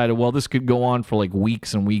they decided, well, this could go on for like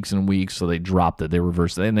weeks and weeks and weeks. So they dropped it. They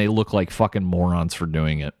reversed it. And they look like fucking morons for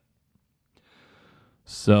doing it.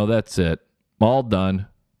 So that's it. All done.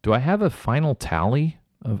 Do I have a final tally?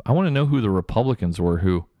 I want to know who the Republicans were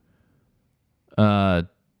who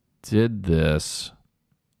did this.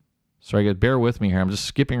 Sorry, bear with me here. I'm just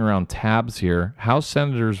skipping around tabs here. House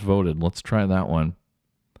senators voted. Let's try that one.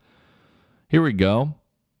 Here we go.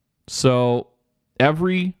 So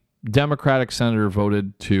every Democratic senator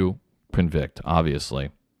voted to convict, obviously.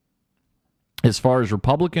 As far as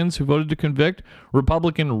Republicans who voted to convict,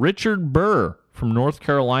 Republican Richard Burr from North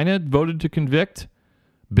Carolina voted to convict.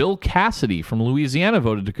 Bill Cassidy from Louisiana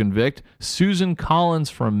voted to convict. Susan Collins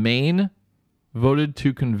from Maine voted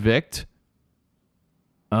to convict.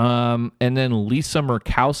 And then Lisa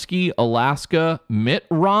Murkowski, Alaska. Mitt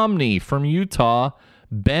Romney from Utah.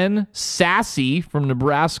 Ben Sasse from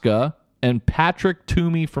Nebraska. And Patrick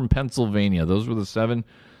Toomey from Pennsylvania. Those were the 7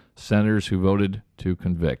 senators who voted to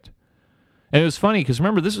convict. And it was funny because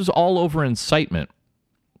remember, this was all over incitement.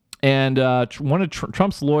 And one of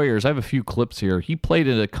Trump's lawyers, I have a few clips here, he played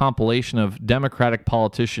a compilation of Democratic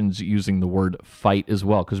politicians using the word fight as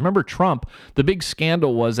well. Because remember, Trump, the big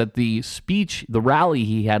scandal was at the speech, the rally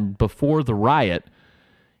he had before the riot,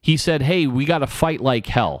 he said, hey, we got to fight like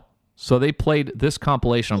hell. So they played this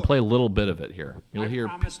compilation. I'll play a little bit of it here. You'll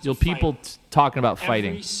hear people talking about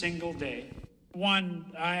fighting. Every single day.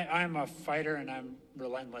 I'm a fighter and I'm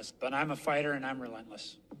relentless, but I'm a fighter and I'm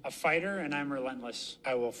relentless. A fighter and I'm relentless.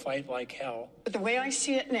 I will fight like hell. But the way I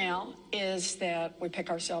see it now is that we pick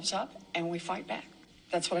ourselves up and we fight back.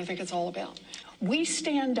 That's what I think it's all about. We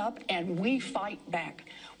stand up and we fight back.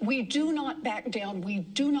 We do not back down. We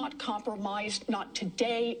do not compromise, not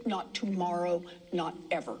today, not tomorrow, not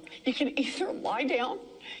ever. You can either lie down,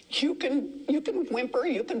 you can whimper,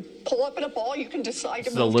 you can pull up in a ball, you can decide to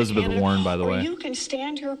move Elizabeth to Canada, Warren, by the way. Or you can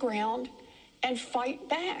stand your ground and fight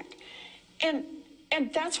back. And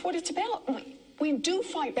that's what it's about. We do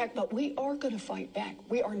fight back, but we are going to fight back.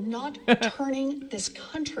 We are not turning this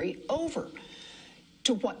country over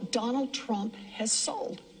to what Donald Trump has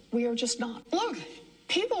sold. We are just not. Look,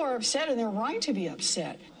 people are upset, and they're right to be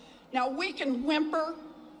upset. Now, we can whimper.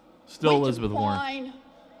 Still Elizabeth Warren.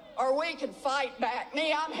 Or we can fight back.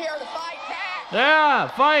 Me, I'm here to fight back. Yeah,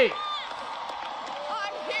 fight.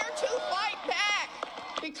 I'm here to fight back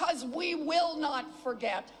because we will not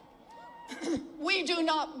forget. We do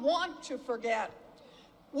not want to forget.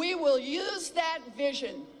 We will use that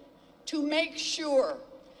vision to make sure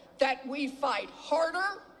that we fight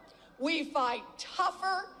harder, we fight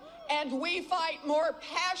tougher, and we fight more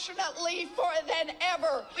passionately than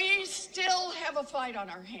ever. We still have a fight on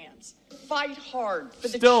our hands. Fight hard for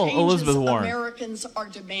the changes Elizabeth Warren. Americans are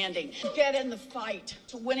demanding. Get in the fight,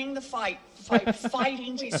 to winning the fight.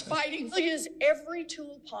 Fighting. He's fighting. We'll use every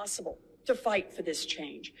tool possible to fight for this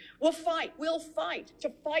change. We'll fight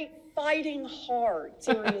to fighting hard.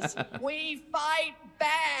 Seriously. We fight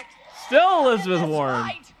back. Still Elizabeth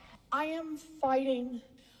Warren. I am fighting.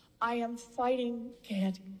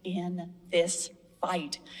 Get in this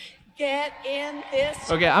fight. Get in this.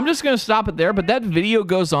 Okay, I'm just going to stop it there, but that video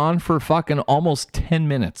goes on for fucking almost 10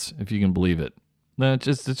 minutes, if you can believe it.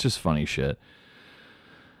 It's just funny shit.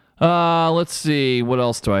 Let's see. What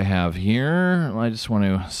else do I have here? I just want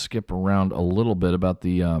to skip around a little bit about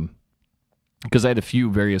the... because I had a few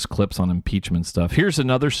various clips on impeachment stuff. Here's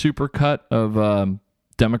another supercut of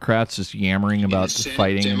Democrats just yammering about the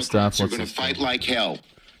fighting and stuff. We're going to fight like hell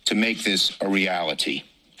to make this a reality.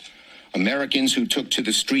 Americans who took to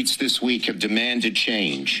the streets this week have demanded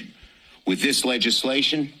change. With this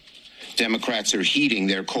legislation, Democrats are heeding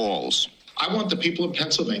their calls. I want the people of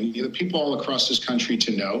Pennsylvania, the people all across this country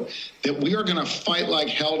to know that we are going to fight like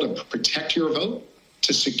hell to protect your vote,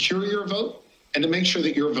 to secure your vote, and to make sure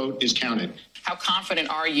that your vote is counted. How confident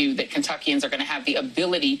are you that Kentuckians are going to have the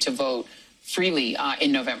ability to vote freely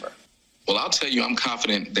in November? Well, I'll tell you, I'm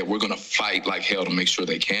confident that we're going to fight like hell to make sure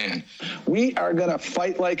they can. We are going to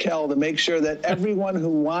fight like hell to make sure that everyone who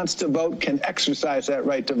wants to vote can exercise that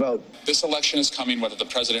right to vote. This election is coming whether the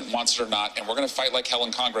president wants it or not, and we're going to fight like hell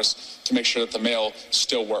in Congress to make sure that the mail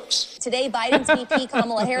still works. Today, Biden's VP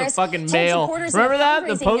Kamala Harris fucking told mail. supporters Remember in the that?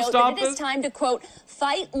 The fundraising post note office? that it is time to, quote,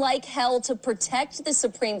 fight like hell to protect the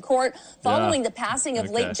Supreme Court following the passing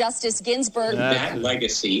of late Justice Ginsburg. That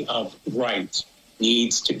legacy of rights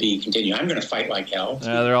needs to be continued. I'm going to fight like hell.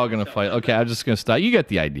 Yeah, they're all going to fight. Okay, I'm just going to stop. You get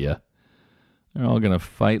the idea. They're all going to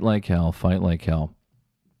fight like hell, fight like hell.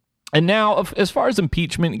 And now, as far as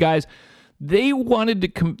impeachment, guys, they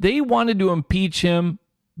wanted to impeach him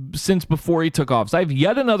since before he took office. I have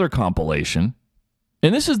yet another compilation,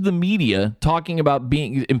 and this is the media talking about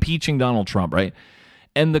impeaching Donald Trump, right?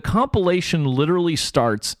 And the compilation literally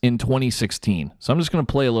starts in 2016. So I'm just going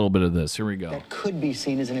to play a little bit of this. Here we go. That could be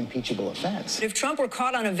seen as an impeachable offense. If Trump were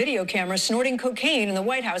caught on a video camera snorting cocaine in the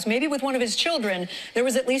White House, maybe with one of his children, there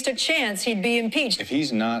was at least a chance he'd be impeached. If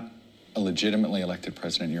he's not a legitimately elected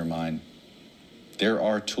president in your mind, there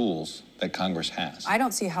are tools that Congress has. I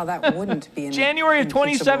don't see how that wouldn't be an January of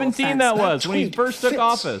 2017 that was, when he first took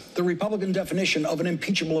office. The Republican definition of an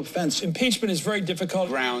impeachable offense. Impeachment is very difficult.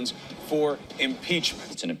 Grounds for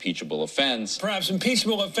impeachment. It's an impeachable offense. Perhaps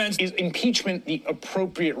impeachable offense. Is impeachment the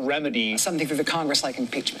appropriate remedy? Something through the Congress like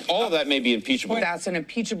impeachment. All of that may be impeachable. That's an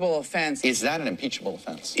impeachable offense. Is that an impeachable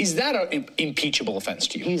offense? Is that an impeachable offense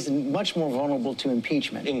to you? He's much more vulnerable to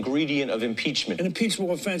impeachment. Ingredient of impeachment. An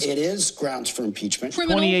impeachable offense. It is grounds for impeachment.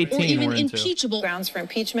 Criminal 2018 or even we're into. impeachable. Grounds for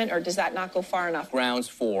impeachment, or does that not go far enough? Grounds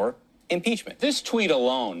for impeachment. This tweet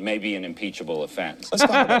alone may be an impeachable offense. Let's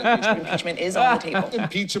talk about impeachment. Impeachment is on the table.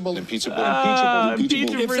 Impeachable.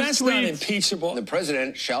 If that's not impeachable, The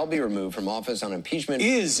president shall be removed from office on impeachment.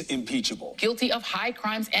 Is impeachable. Guilty of high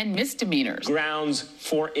crimes and misdemeanors. Grounds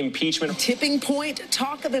for impeachment. Tipping point,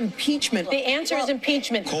 talk of impeachment. The answer is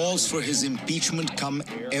impeachment. Calls for his impeachment come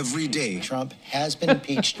every day. Trump has been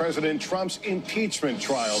impeached. President Trump's impeachment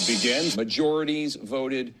trial begins. Majorities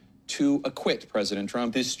voted to acquit President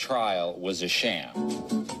Trump. This trial was a sham.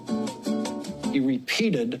 He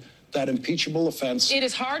repeated that impeachable offense. It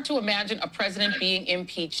is hard to imagine a president being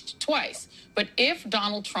impeached twice. But if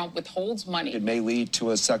Donald Trump withholds money, It may lead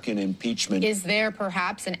to a second impeachment. Is there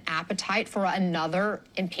perhaps an appetite for another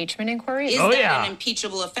impeachment inquiry? Is that an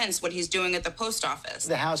impeachable offense, what he's doing at the post office?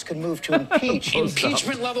 The House could move to impeach.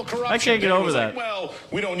 impeachment level corruption. I can't get over that. Well,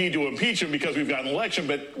 we don't need to impeach him because we've got an election,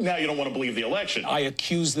 but now you don't want to believe the election. I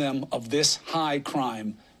accuse them of this high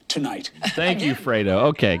crime tonight. Thank you, Fredo.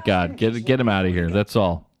 Okay, God, get him out of here. That's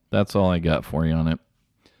all. That's all I got for you on it.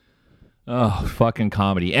 Oh, fucking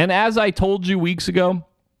comedy. And as I told you weeks ago,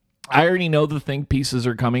 I already know the think pieces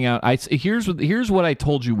are coming out. Here's what I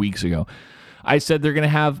told you weeks ago. I said they're going to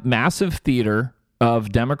have massive theater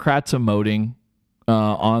of Democrats emoting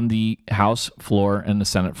on the House floor and the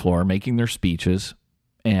Senate floor, making their speeches,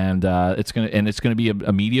 and it's going to be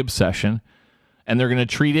a media obsession, and they're going to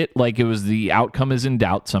treat it like it was the outcome is in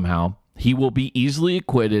doubt somehow. He will be easily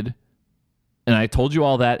acquitted. And I told you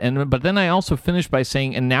all that, but then I also finished by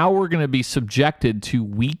saying, and now we're going to be subjected to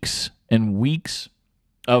weeks and weeks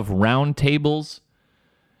of roundtables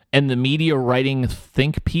and the media writing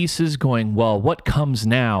think pieces going, well, what comes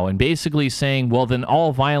now? And basically saying, well, then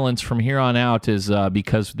all violence from here on out is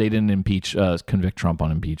because they didn't convict Trump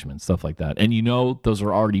on impeachment, stuff like that. And those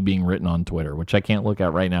are already being written on Twitter, which I can't look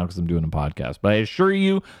at right now because I'm doing a podcast. But I assure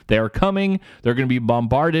you, they are coming. They're going to be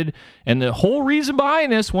bombarded. And the whole reason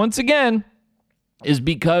behind this, once again, is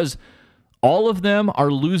because all of them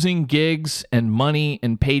are losing gigs and money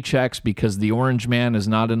and paychecks because the orange man is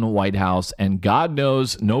not in the White House. And God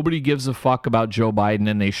knows nobody gives a fuck about Joe Biden.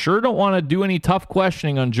 And they sure don't want to do any tough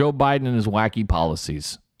questioning on Joe Biden and his wacky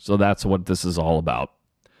policies. So that's what this is all about.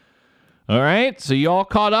 All right. So you all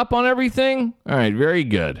caught up on everything? All right. Very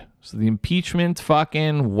good. So the impeachment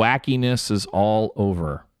fucking wackiness is all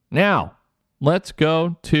over. Now, let's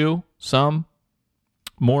go to some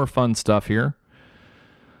more fun stuff here.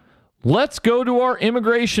 Let's go to our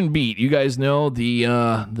immigration beat. You guys know the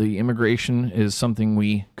immigration is something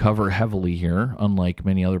we cover heavily here, unlike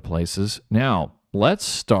many other places. Now, let's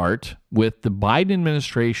start with the Biden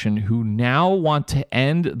administration, who now want to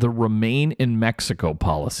end the Remain in Mexico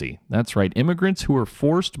policy. That's right. Immigrants who were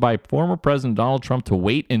forced by former President Donald Trump to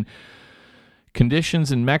wait in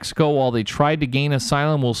conditions in Mexico while they tried to gain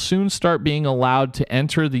asylum will soon start being allowed to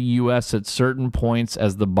enter the U.S. at certain points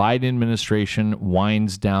as the Biden administration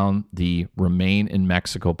winds down the Remain in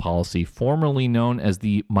Mexico policy, formerly known as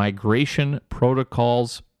the Migration Protection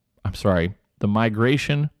Protocols,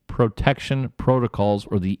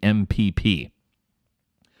 or the MPP.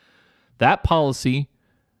 That policy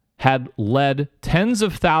had led tens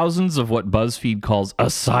of thousands of what BuzzFeed calls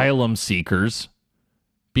asylum seekers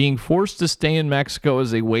being forced to stay in Mexico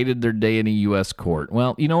as they waited their day in a U.S. court.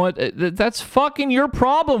 Well, you know what? That's fucking your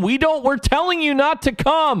problem. We're telling you not to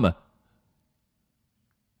come.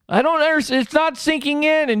 I don't understand. It's not sinking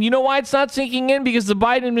in. And you know why it's not sinking in? Because the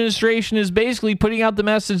Biden administration is basically putting out the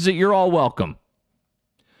message that you're all welcome.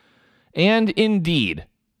 And indeed,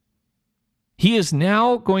 he is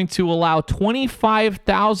now going to allow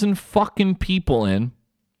 25,000 fucking people in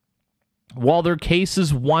while their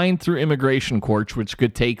cases wind through immigration courts, which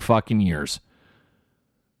could take fucking years.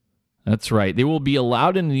 That's right. They will be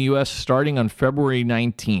allowed in the U.S. starting on February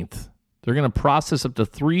 19th. They're going to process up to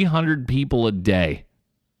 300 people a day.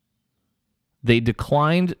 They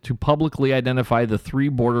declined to publicly identify the 3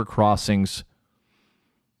 border crossings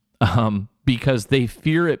because they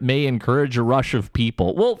fear it may encourage a rush of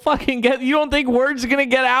people. Well, fucking you don't think word's going to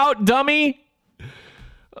get out, dummy?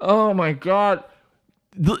 Oh, my God.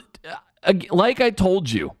 Like I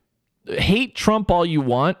told you, hate Trump all you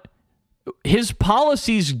want. His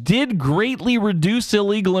policies did greatly reduce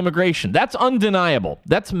illegal immigration. That's undeniable.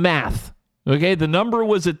 That's math. Okay, the number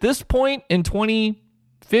was at this point in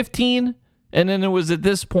 2015, and then it was at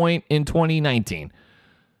this point in 2019.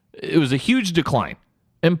 It was a huge decline.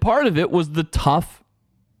 And part of it was the tough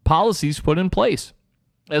policies put in place,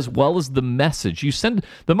 as well as the message you send.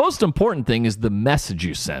 The most important thing is the message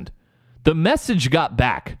you send. The message got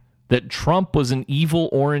back that Trump was an evil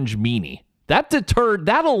orange meanie. That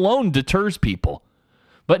alone deters people.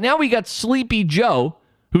 But now we got Sleepy Joe,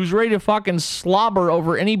 who's ready to fucking slobber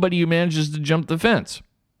over anybody who manages to jump the fence.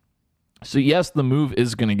 So yes, the move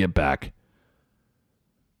is going to get back.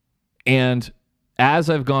 And as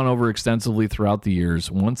I've gone over extensively throughout the years,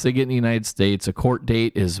 once they get in the United States, a court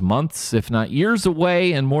date is months, if not years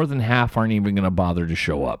away, and more than half aren't even going to bother to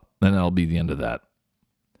show up. And that'll be the end of that.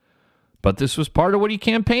 But this was part of what he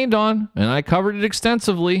campaigned on, and I covered it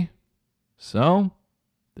extensively. So,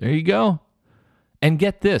 there you go. And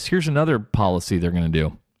get this. Here's another policy they're going to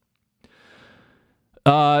do.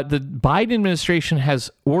 The Biden administration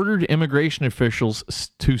has ordered immigration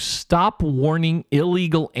officials to stop warning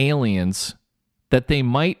illegal aliens that they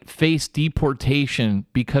might face deportation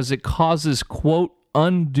because it causes, quote,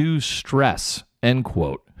 undue stress, end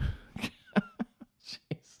quote.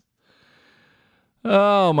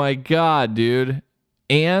 Oh, my God, dude.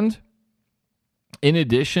 And in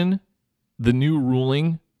addition, the new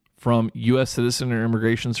ruling from U.S. Citizen and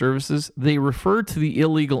Immigration Services, they refer to the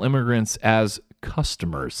illegal immigrants as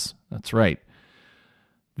customers. That's right.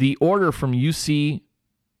 The order from USCIS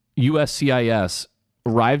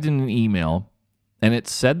arrived in an email, and it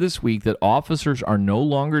said this week that officers are no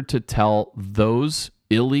longer to tell those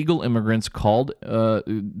illegal immigrants called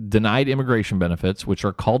denied immigration benefits, which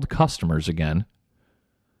are called customers again,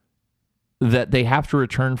 that they have to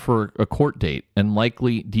return for a court date and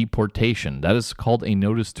likely deportation. That is called a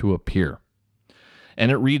notice to appear.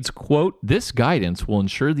 And it reads, quote, "This guidance will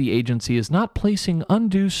ensure the agency is not placing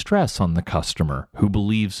undue stress on the customer who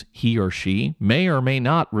believes he or she may or may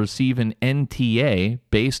not receive an NTA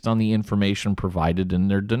based on the information provided in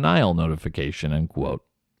their denial notification," end quote.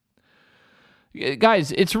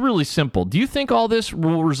 Guys, it's really simple. Do you think all this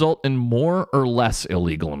will result in more or less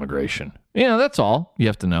illegal immigration? Yeah, that's all you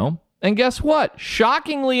have to know. And guess what?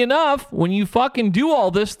 Shockingly enough, when you fucking do all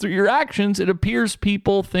this through your actions, it appears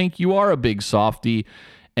people think you are a big softy.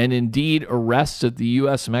 And indeed, arrests at the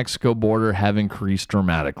U.S.-Mexico border have increased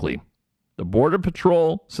dramatically. The Border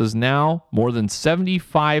Patrol says now more than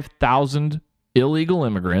 75,000 illegal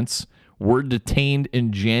immigrants were detained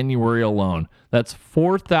in January alone. That's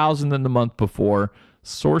 4,000 in the month before.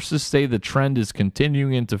 Sources say the trend is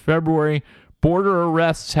continuing into February. Border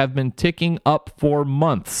arrests have been ticking up for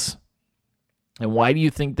months. And why do you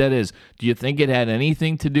think that is? Do you think it had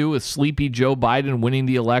anything to do with Sleepy Joe Biden winning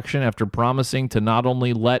the election after promising to not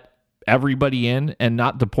only let everybody in and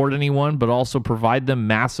not deport anyone, but also provide them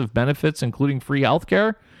massive benefits, including free health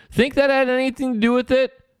care? Think that had anything to do with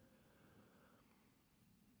it?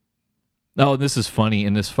 Oh, this is funny.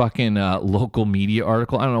 In this fucking local media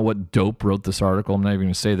article, I don't know what dope wrote this article. I'm not even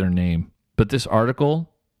going to say their name. But this article,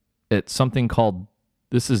 it's something called,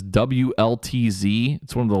 this is WLTZ.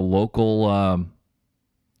 It's one of the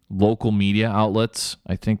local media outlets.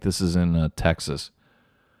 I think this is in Texas.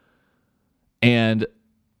 And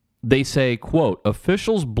they say, quote,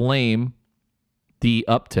 "Officials blame the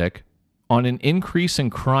uptick on an increase in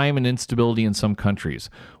crime and instability in some countries,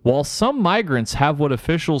 while some migrants have what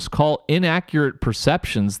officials call inaccurate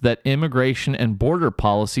perceptions that immigration and border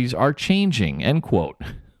policies are changing," end quote.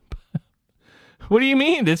 What do you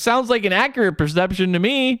mean? It sounds like an accurate perception to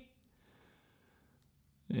me.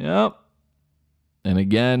 Yep. And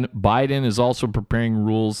again, Biden is also preparing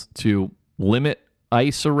rules to limit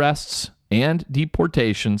ICE arrests and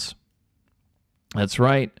deportations. That's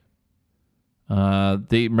right.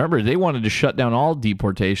 They wanted to shut down all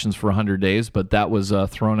deportations for 100 days, but that was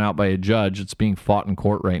thrown out by a judge. It's being fought in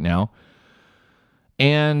court right now.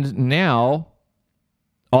 And now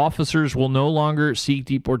officers will no longer seek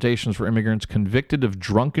deportations for immigrants convicted of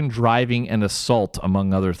drunken driving and assault,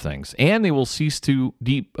 among other things. And they will cease to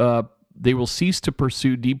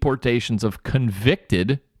pursue deportations of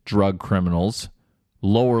convicted drug criminals,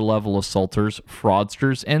 lower level assaulters,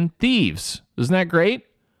 fraudsters, and thieves. Isn't that great?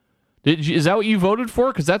 Is that what you voted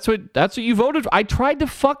for? Because that's what you voted for. I tried to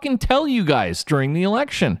fucking tell you guys during the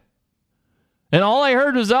election. And all I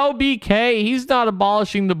heard was, oh, BK, he's not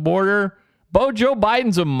abolishing the border. Joe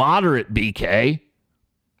Biden's a moderate, BK.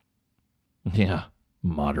 Yeah,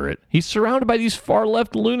 moderate. He's surrounded by these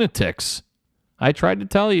far-left lunatics. I tried to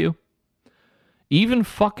tell you. Even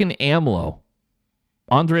fucking AMLO,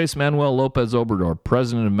 Andres Manuel Lopez Obrador,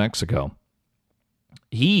 president of Mexico,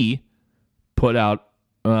 he put out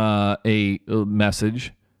a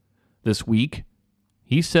message this week.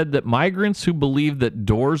 He said that migrants who believe that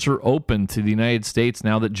doors are open to the United States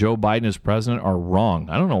now that Joe Biden is president are wrong.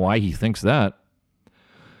 I don't know why he thinks that.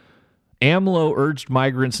 AMLO urged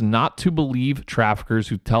migrants not to believe traffickers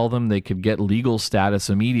who tell them they could get legal status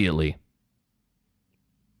immediately.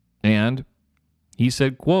 And he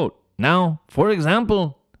said, quote, now, for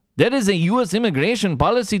example, there is a U.S. immigration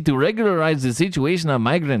policy to regularize the situation of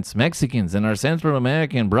migrants, Mexicans, and our Central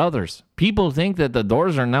American brothers. People think that the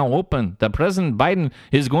doors are now open, that President Biden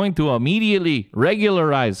is going to immediately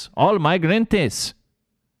regularize all migrantes.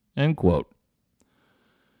 End quote.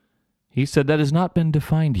 He said that has not been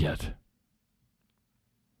defined yet.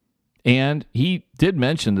 And he did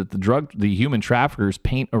mention that the human traffickers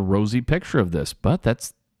paint a rosy picture of this, but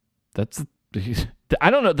that's I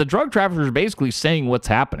don't know. The drug traffickers are basically saying what's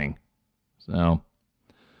happening. So,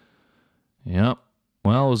 yeah.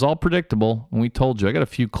 Well, it was all predictable. And we told you. I got a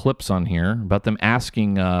few clips on here about them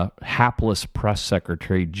asking hapless press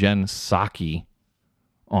secretary Jen Psaki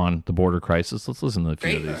on the border crisis. Let's listen to a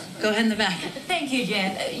few of these. Go ahead in the back. Thank you,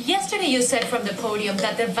 Jen. Yesterday you said from the podium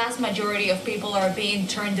that the vast majority of people are being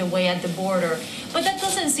turned away at the border, but that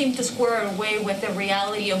doesn't seem to square away with the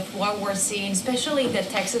reality of what we're seeing, especially the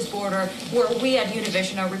Texas border, where we at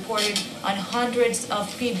Univision are reporting on hundreds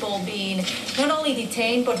of people being not only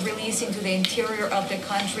detained but released into the interior of the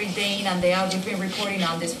country day in and day out. We've been reporting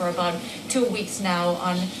on this for about 2 weeks now,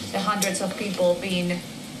 on the hundreds of people being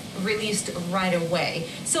released right away.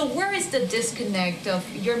 So where is the disconnect of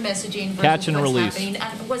your messaging versus what's happening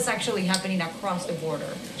and what's actually happening across the border?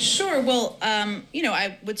 Sure. Well,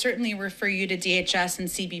 I would certainly refer you to DHS and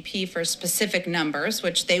CBP for specific numbers,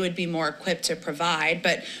 which they would be more equipped to provide.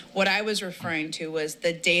 But what I was referring to was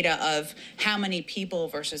the data of how many people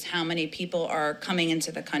versus how many people are coming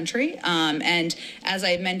into the country. And as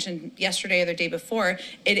I mentioned yesterday or the day before,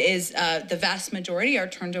 it is the vast majority are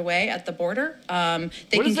turned away at the border. What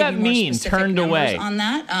does that mean, turned away? On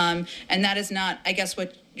that, and that is not, I guess,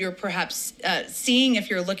 what you're perhaps seeing if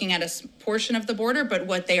you're looking at a portion of the border, but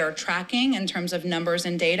what they are tracking in terms of numbers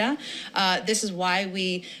and data. This is why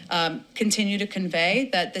we continue to convey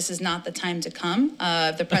that this is not the time to come.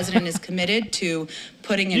 The president is committed to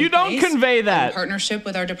putting in You don't place, convey that. in partnership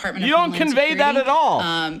with our Department You of don't Homeland convey Security, that at all.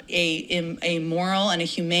 A moral and a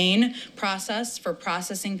humane process for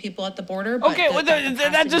processing people at the border. But Okay, well,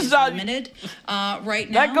 that just is limited right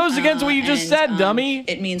now. That goes against what you just said, dummy.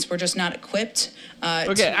 It means we're just not equipped.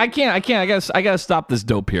 Okay, I can't. I gotta stop this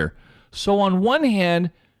dope here. So on one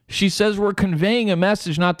hand, she says we're conveying a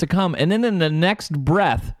message not to come, and then in the next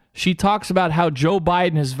breath, she talks about how Joe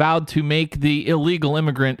Biden has vowed to make the illegal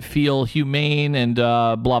immigrant feel humane and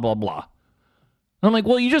blah blah blah. And I'm like,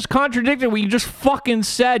 well, you just contradicted what you just fucking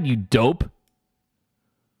said, you dope.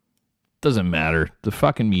 Doesn't matter. The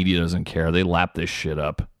fucking media doesn't care. They lap this shit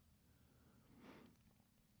up.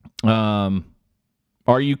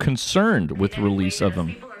 Are you concerned with the release of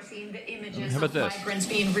them? How about this? Migrants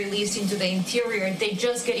being released into the interior, they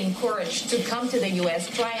just get encouraged to come to the U.S.,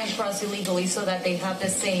 try and cross illegally so that they have the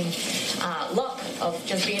same luck of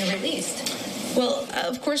just being released. Well,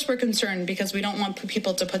 of course we're concerned because we don't want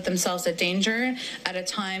people to put themselves at danger at a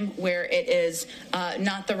time where it is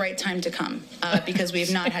not the right time to come because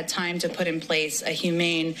we've not had time to put in place a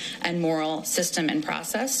humane and moral system and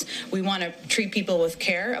process. We want to treat people with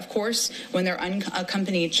care. Of course, when they're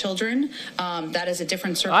unaccompanied children, that is a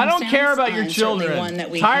different circumstance. I don't care about your children. One that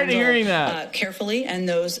we Tired of handle, hearing that. Carefully, and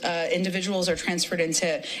those individuals are transferred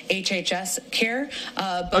into HHS care.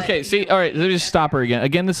 Okay, see, all right, let me just stop her again.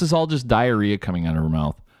 Again, this is all just diarrhea shit coming out of her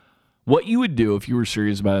mouth. What you would do if you were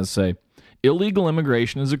serious about it is say, illegal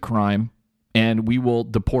immigration is a crime, and we will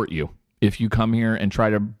deport you if you come here and try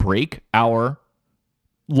to break our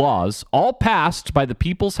laws, all passed by the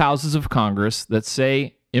people's houses of Congress, that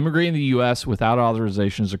say immigrating in the U.S. without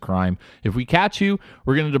authorization is a crime. If we catch you,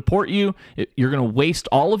 we're going to deport you. You're going to waste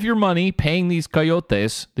all of your money paying these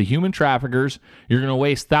coyotes, the human traffickers. You're going to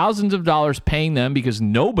waste thousands of dollars paying them because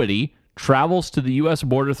nobody travels to the U.S.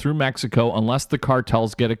 border through Mexico unless the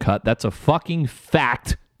cartels get a cut. That's a fucking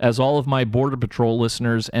fact, as all of my Border Patrol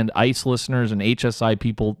listeners and ICE listeners and HSI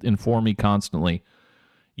people inform me constantly.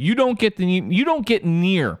 You don't get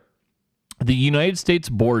near the United States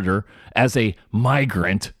border as a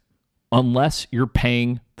migrant unless you're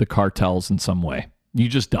paying the cartels in some way. You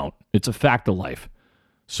just don't. It's a fact of life.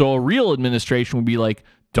 So a real administration would be like,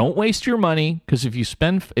 don't waste your money, because if you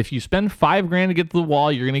spend $5,000 to get to the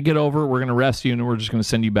wall, you're going to get over it. We're going to arrest you, and we're just going to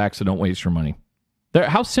send you back. So don't waste your money.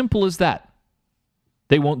 How simple is that?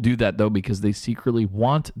 They won't do that though, because they secretly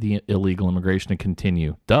want the illegal immigration to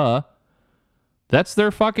continue. Duh. That's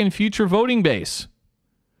their fucking future voting base.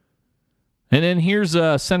 And then here's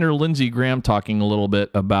Senator Lindsey Graham talking a little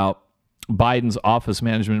bit about Biden's office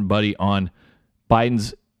management buddy on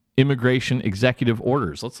Biden's immigration executive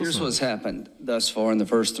orders. Here's what's happened thus far in the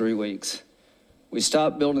first 3 weeks. We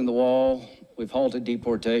stopped building the wall. We've halted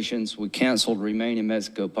deportations. We canceled Remain in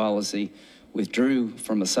Mexico policy, withdrew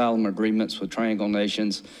from asylum agreements with triangle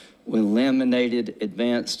nations. We eliminated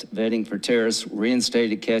advanced vetting for terrorists,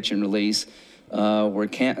 reinstated catch and release. We're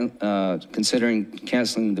considering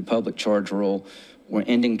canceling the public charge rule. We're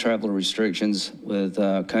ending travel restrictions with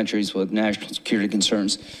countries with national security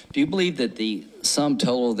concerns. Do you believe that the sum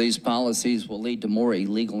total of these policies will lead to more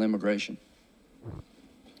illegal immigration?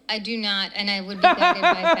 I do not, and I would be guided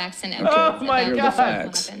by facts and evidence. Oh my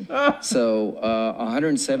God! So,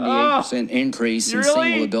 178% increase in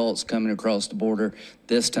single adults coming across the border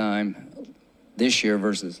this year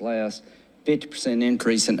versus last. 50%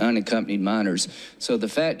 increase in unaccompanied minors. So the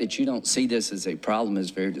fact that you don't see this as a problem is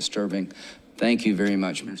very disturbing. Thank you very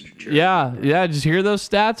much, Mr. Chair. Yeah. Did you hear those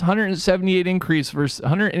stats? 178 increase versus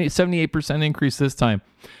 178% increase this time.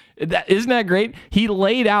 Isn't that great? He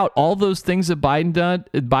laid out all those things that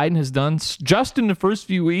Biden has done just in the first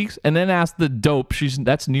few weeks, and then asked the dope.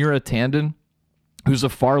 That's Neera Tanden, who's a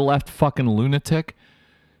far left fucking lunatic.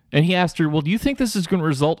 And he asked her, well, do you think this is going to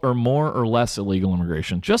result in more or less illegal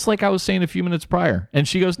immigration? Just like I was saying a few minutes prior. And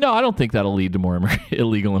she goes, no, I don't think that'll lead to more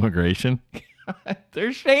illegal immigration.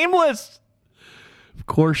 They're shameless. Of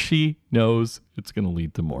course she knows it's going to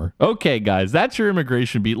lead to more. Okay, guys, that's your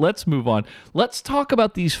immigration beat. Let's move on. Let's talk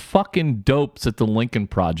about these fucking dopes at the Lincoln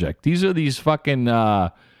Project. These are these fucking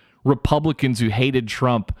Republicans who hated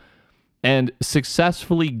Trump and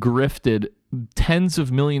successfully grifted tens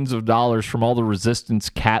of millions of dollars from all the resistance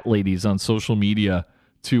cat ladies on social media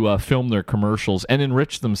to film their commercials and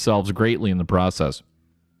enrich themselves greatly in the process.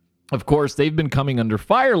 Of course, they've been coming under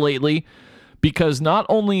fire lately because not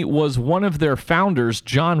only was one of their founders,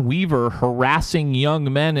 John Weaver, harassing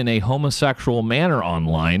young men in a homosexual manner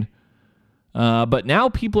online, but now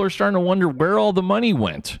people are starting to wonder where all the money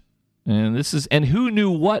went. And who knew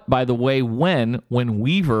what, by the way, when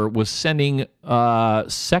Weaver was sending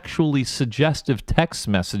sexually suggestive text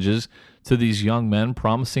messages to these young men,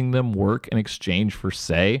 promising them work in exchange for,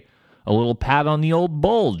 say, a little pat on the old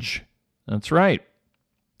bulge. That's right.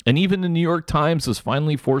 And even the New York Times was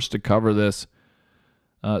finally forced to cover this.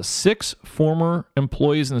 6 former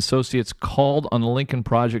employees and associates called on the Lincoln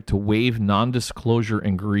Project to waive non-disclosure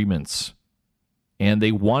agreements. And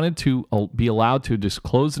they wanted to be allowed to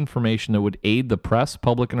disclose information that would aid the press,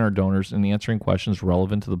 public, and our donors in answering questions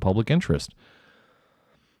relevant to the public interest.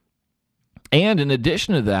 And in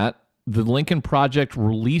addition to that, the Lincoln Project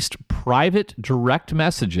released private direct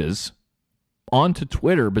messages onto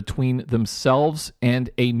Twitter between themselves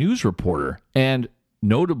and a news reporter. And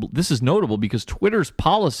this is notable because Twitter's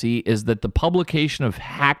policy is that the publication of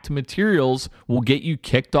hacked materials will get you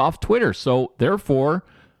kicked off Twitter. So therefore,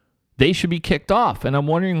 they should be kicked off. And I'm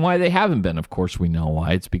wondering why they haven't been. Of course, we know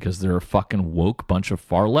why. It's because they're a fucking woke bunch of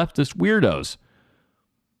far leftist weirdos.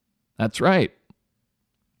 That's right.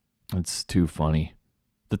 It's too funny.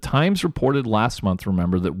 The Times reported last month,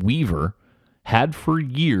 remember, that Weaver had for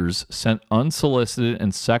years sent unsolicited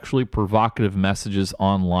and sexually provocative messages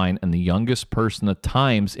online, and the youngest person the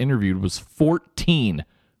Times interviewed was 14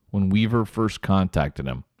 when Weaver first contacted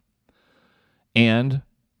him. And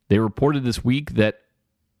they reported this week that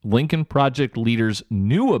Lincoln Project leaders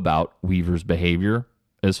knew about Weaver's behavior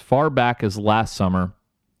as far back as last summer,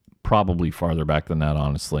 probably farther back than that,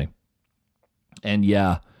 honestly. And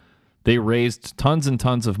yeah, they raised tons and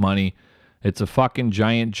tons of money It's a fucking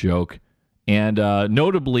giant joke. And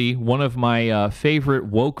notably, one of my favorite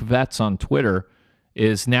woke vets on Twitter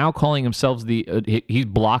is now calling himself he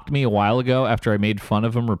blocked me a while ago after I made fun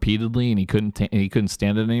of him repeatedly, and he couldn't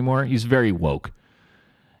stand it anymore. He's very woke.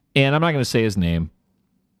 And I'm not going to say his name,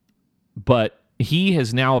 but he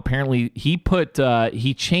has now apparently,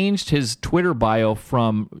 he changed his Twitter bio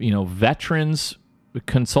from, veterans,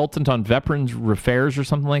 consultant on veterans affairs or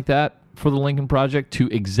something like that for the Lincoln Project to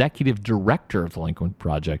executive director of the Lincoln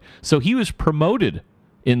Project. So he was promoted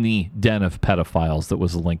in the den of pedophiles that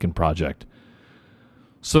was the Lincoln Project.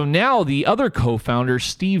 So now the other co-founder,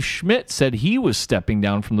 Steve Schmidt, said he was stepping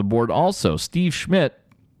down from the board also. Steve Schmidt,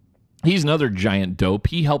 he's another giant dope.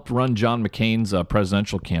 He helped run John McCain's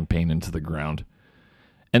presidential campaign into the ground.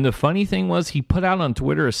 And the funny thing was, he put out on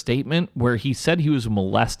Twitter a statement where he said he was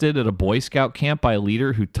molested at a Boy Scout camp by a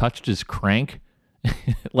leader who touched his crank.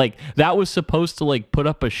 Like, that was supposed to, put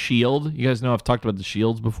up a shield. You guys know I've talked about the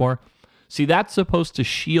shields before. See, that's supposed to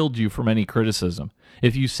shield you from any criticism.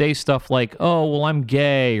 If you say stuff like, oh, well, I'm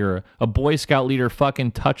gay, or a Boy Scout leader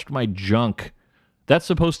fucking touched my junk, that's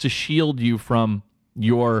supposed to shield you from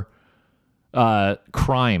your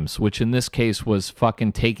crimes, which in this case was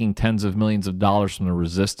fucking taking tens of millions of dollars from the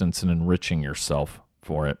resistance and enriching yourself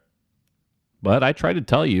for it. But I try to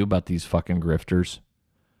tell you about these fucking grifters.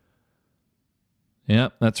 Yeah,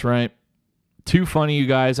 that's right. Too funny, you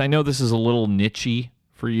guys. I know this is a little nichey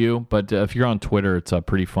for you, but if you're on Twitter, it's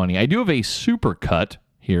pretty funny. I do have a super cut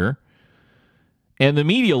here, and the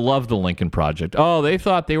media loved the Lincoln Project. Oh, they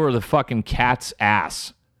thought they were the fucking cat's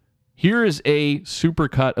ass. Here is a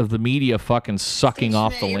supercut of the media fucking sucking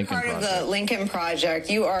off the Lincoln Project. Part of the Lincoln Project,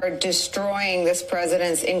 you are destroying this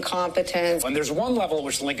president's incompetence. And there's one level at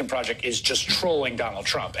which the Lincoln Project is just trolling Donald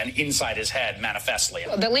Trump and inside his head manifestly.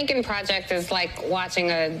 The Lincoln Project is like watching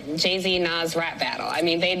a Jay-Z Nas rap battle. I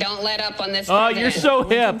mean, they don't let up on this. Oh, you're so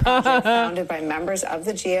hip. Founded by members of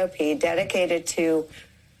the GOP dedicated to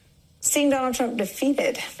seeing Donald Trump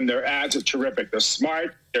defeated. And their ads are terrific. They're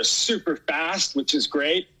smart. They're super fast, which is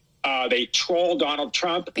great. They troll Donald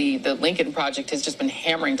Trump. The Lincoln Project has just been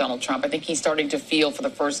hammering Donald Trump. I think he's starting to feel for the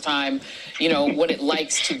first time, what it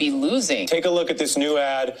likes to be losing. Take a look at this new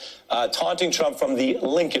ad taunting Trump from the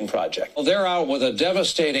Lincoln Project. Well, they're out with a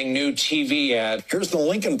devastating new TV ad. Here's the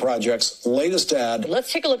Lincoln Project's latest ad.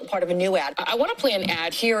 Let's take a look at part of a new ad. I want to play an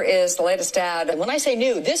ad. Here is the latest ad. And when I say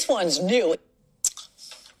new, this one's new.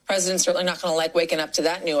 President's certainly not going to like waking up to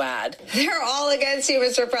that new ad. They're all against you,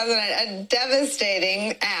 Mr. President. A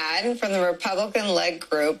devastating ad from the Republican-led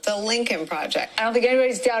group, the Lincoln Project. I don't think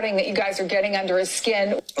anybody's doubting that you guys are getting under his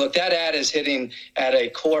skin. Look, that ad is hitting at a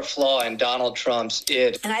core flaw in Donald Trump's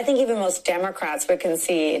id. And I think even most Democrats would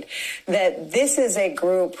concede that this is a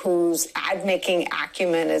group whose ad-making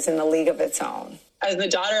acumen is in a league of its own. As the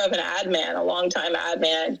daughter of an ad man, a longtime ad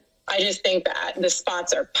man, I just think that the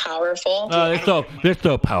spots are powerful. They're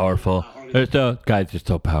so powerful. Guys, they're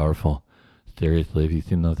so powerful. Seriously, have you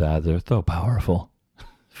seen those ads? They're so powerful.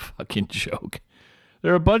 Fucking joke.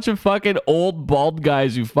 They're a bunch of fucking old bald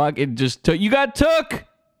guys who fucking just took. You got took.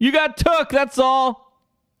 That's all.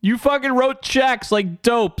 You fucking wrote checks like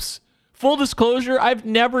dopes. Full disclosure, I've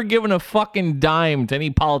never given a fucking dime to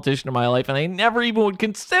any politician in my life, and I never even would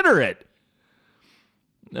consider it.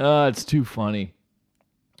 It's too funny.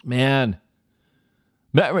 Man,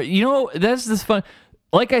 that's this fun.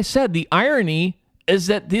 Like I said, the irony is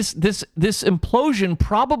that this implosion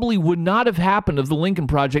probably would not have happened of the Lincoln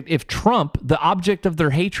Project if Trump, the object of their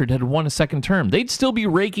hatred, had won a second term. They'd still be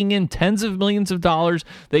raking in tens of millions of dollars.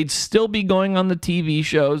 They'd still be going on the TV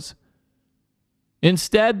shows.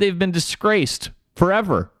 Instead, they've been disgraced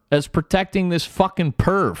forever as protecting this fucking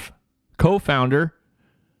perv co-founder.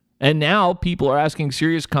 And now people are asking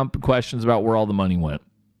serious questions about where all the money went.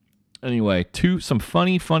 Anyway, some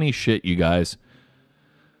funny shit, you guys.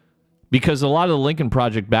 Because a lot of the Lincoln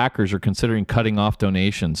Project backers are considering cutting off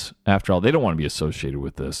donations. After all, they don't want to be associated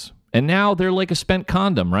with this. And now they're like a spent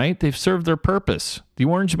condom, right? They've served their purpose. The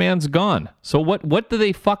orange man's gone. So what do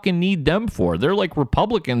they fucking need them for? They're like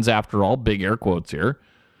Republicans, after all, big air quotes here.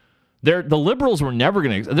 The liberals were never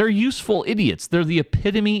going to... They're useful idiots. They're the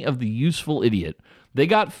epitome of the useful idiot. They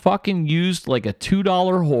got fucking used like a $2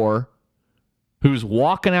 whore who's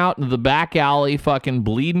walking out into the back alley fucking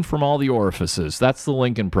bleeding from all the orifices. That's the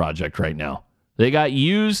Lincoln Project right now. They got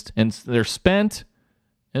used and they're spent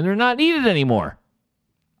and they're not needed anymore.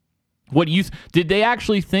 Did they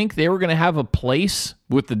actually think they were going to have a place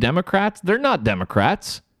with the Democrats? They're not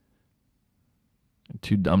Democrats. I'm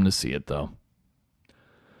too dumb to see it, though.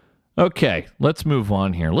 Okay, let's move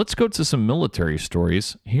on here. Let's go to some military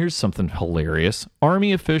stories. Here's something hilarious.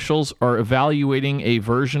 Army officials are evaluating a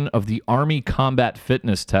version of the Army combat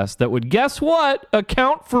fitness test that would, guess what,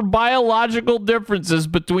 account for biological differences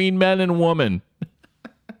between men and women.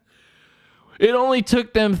 It only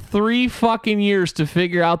took them 3 fucking years to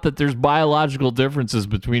figure out that there's biological differences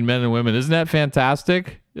between men and women. Isn't that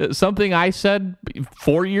fantastic? Something I said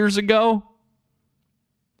 4 years ago.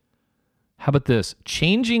 How about this?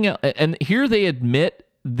 Changing, and here they admit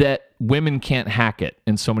that women can't hack it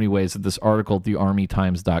in so many ways at this article at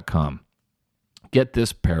thearmytimes.com. Get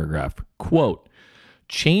this paragraph. Quote,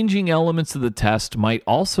 changing elements of the test might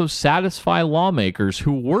also satisfy lawmakers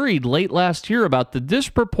who worried late last year about the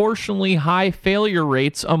disproportionately high failure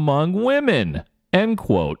rates among women. End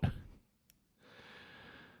quote.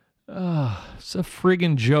 It's a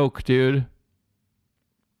friggin' joke, dude.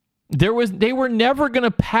 They were never going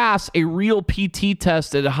to pass a real PT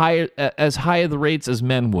test at as high of the rates as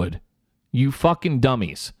men would. You fucking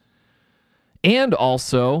dummies. And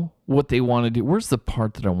also, what they want to do. Where's the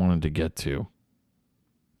part that I wanted to get to?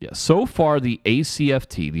 Yeah, so far the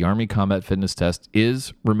ACFT, the Army Combat Fitness Test,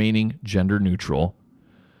 is remaining gender neutral.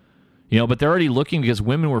 But they're already looking because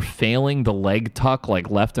women were failing the leg tuck like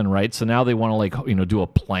left and right. So now they want to do a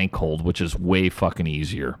plank hold, which is way fucking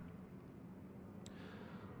easier.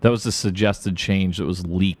 That was the suggested change that was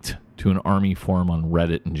leaked to an Army forum on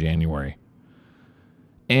Reddit in January.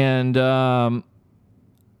 And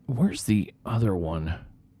where's the other one?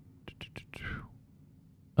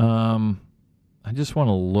 I just want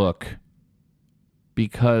to look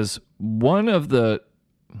because one of the,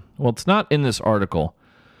 it's not in this article,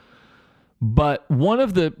 but one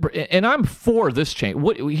of the, and I'm for this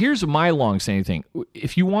change. Here's my long-standing thing.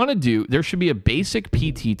 If you want to do, there should be a basic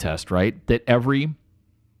PT test, right? That every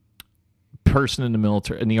person in the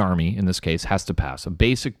military, in the Army in this case, has to pass a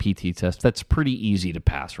basic PT test. That's pretty easy to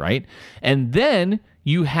pass, right? And then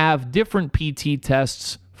you have different PT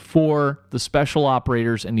tests for the special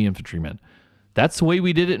operators and the infantrymen. That's the way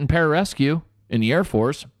we did it in pararescue in the Air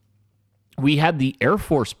Force. We had the Air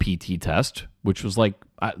Force PT test, which was like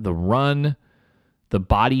the run, the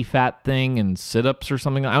body fat thing, and sit-ups or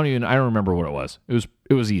something. I don't remember what it was. It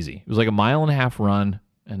was easy. It was like a 1.5 mile run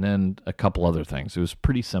and then a couple other things. It was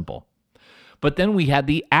pretty simple. But then we had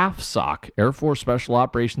the AFSOC, Air Force Special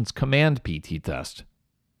Operations Command PT test.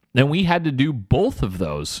 And we had to do both of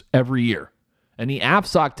those every year. And the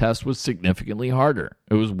AFSOC test was significantly harder.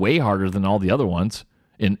 It was way harder than all the other ones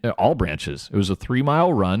in all branches. It was a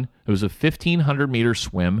 3-mile run. It was a 1,500-meter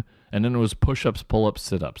swim. And then it was push-ups, pull-ups,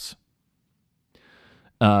 sit-ups.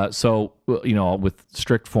 So, with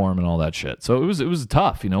strict form and all that shit. So it was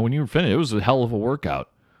tough. When you were finished, it was a hell of a workout.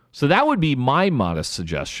 So that would be my modest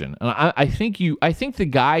suggestion. And I think the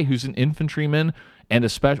guy who's an infantryman and a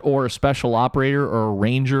special operator or a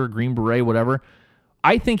ranger, Green Beret, whatever,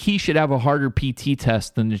 I think he should have a harder PT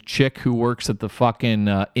test than the chick who works at the fucking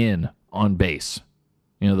inn on base.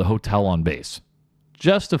 The hotel on base.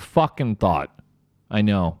 Just a fucking thought. I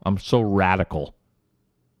know. I'm so radical.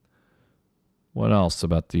 What else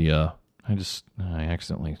about the... I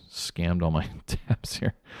accidentally scammed all my tabs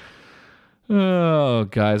here. Oh,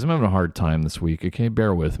 guys, I'm having a hard time this week, okay?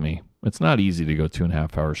 Bear with me. It's not easy to go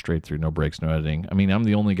 2.5 hours straight through, no breaks, no editing. I mean, I'm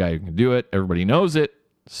the only guy who can do it. Everybody knows it.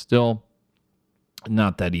 Still,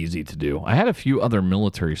 not that easy to do. I had a few other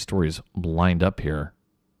military stories lined up here,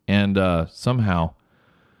 and somehow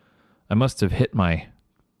I must have hit my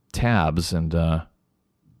tabs, and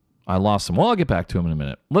I lost them. Well, I'll get back to them in a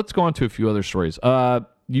minute. Let's go on to a few other stories.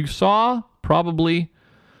 You saw probably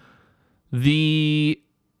the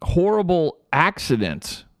horrible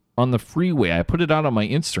accident on the freeway. I put it out on my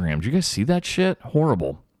Instagram. Did you guys see that shit?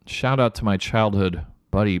 Horrible. Shout out to my childhood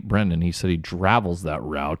buddy Brendan. He said he travels that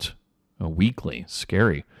route weekly.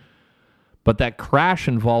 Scary. But that crash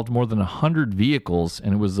involved more than 100 vehicles,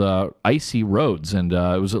 and it was icy roads, and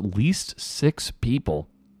it was at least 6 people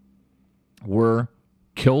were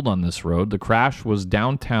killed on this road. The crash was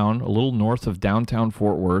downtown, a little north of downtown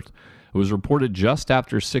Fort Worth. It was reported just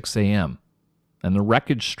after 6 a.m., and the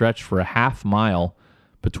wreckage stretched for a half mile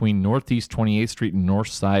between Northeast 28th Street and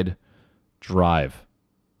Northside Drive.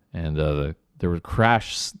 And there was a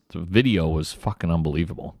crash. The video was fucking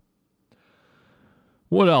unbelievable.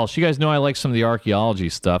 What else? You guys know I like some of the archaeology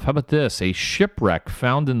stuff. How about this? A shipwreck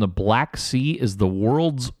found in the Black Sea is the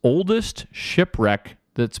world's oldest shipwreck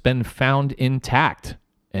that's been found intact.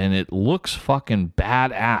 And it looks fucking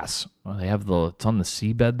badass. It's on the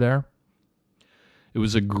seabed there. It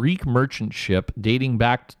was a Greek merchant ship dating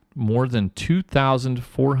back more than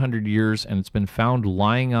 2,400 years, and it's been found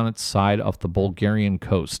lying on its side off the Bulgarian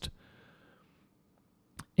coast.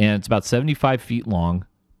 and it's about 75 feet long.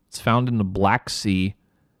 It's found in the Black Sea,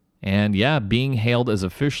 and yeah, being hailed as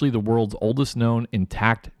officially the world's oldest known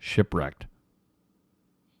intact shipwreck.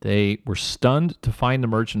 They were stunned to find the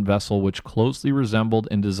merchant vessel, which closely resembled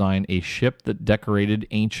in design a ship that decorated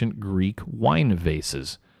ancient Greek wine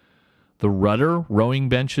vases. The rudder, rowing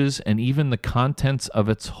benches, and even the contents of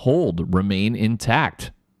its hold remain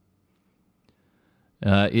intact.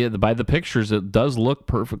 By the pictures, it does look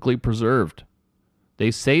perfectly preserved. They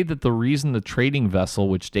say that the reason the trading vessel,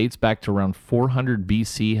 which dates back to around 400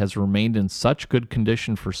 BC, has remained in such good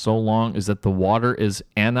condition for so long is that the water is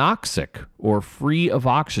anoxic, or free of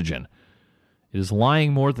oxygen. It is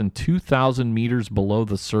lying more than 2,000 meters below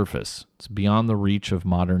the surface. It's beyond the reach of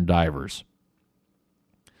modern divers.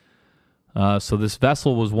 So this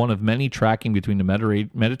vessel was one of many tracking between the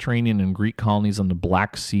Mediterranean and Greek colonies on the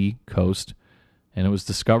Black Sea coast, and it was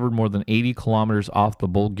discovered more than 80 kilometers off the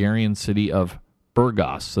Bulgarian city of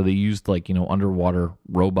Burgos. So they used underwater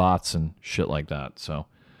robots and shit like that. So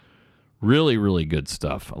really, really good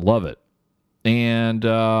stuff. I love it. And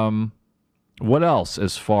what else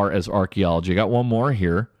as far as archaeology? I got one more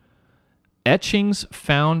here. Etchings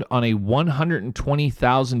found on a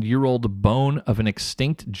 120,000-year-old bone of an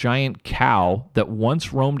extinct giant cow that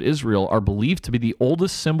once roamed Israel are believed to be the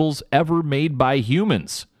oldest symbols ever made by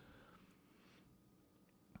humans.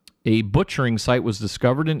 A butchering site was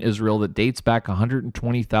discovered in Israel that dates back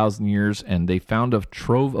 120,000 years, and they found a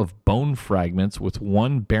trove of bone fragments with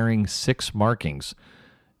one bearing 6 markings.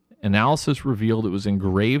 Analysis revealed it was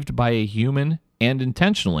engraved by a human, and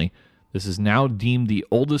intentionally. This is now deemed the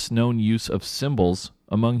oldest known use of symbols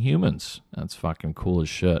among humans. That's fucking cool as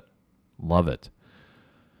shit. Love it.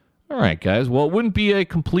 All right, guys. Well, it wouldn't be a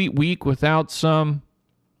complete week without some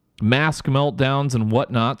mask meltdowns and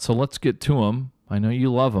whatnot, so let's get to them. I know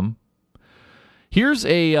you love them. Here's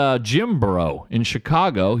a gym bro in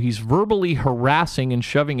Chicago. He's verbally harassing and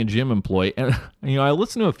shoving a gym employee. And, I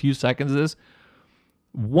listened to a few seconds of this.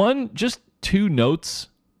 Just 2 notes.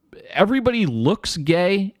 Everybody looks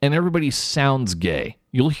gay and everybody sounds gay.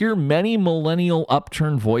 You'll hear many millennial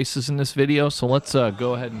upturned voices in this video, so let's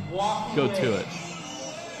go ahead and go to it.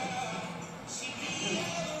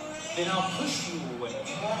 Then I'll push you away.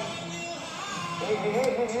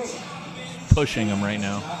 Pushing him right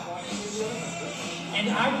now. And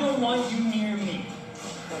I don't want you near me.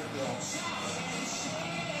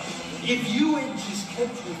 If you had just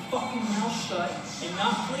kept your fucking mouth shut and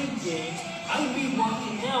not played games, I would be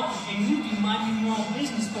working out and you'd be minding your own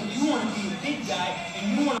business, but you want to be a big guy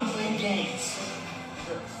and you want to play games.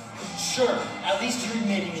 Sure, at least you're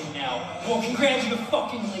admitting it now. Well,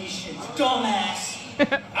 congratulations, dumbass.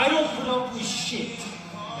 I don't put up with shit.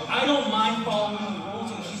 I don't mind following the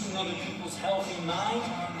rules and keeping other people's health in mind,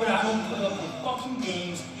 but I don't put up with fucking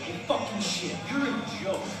games and fucking shit. You're a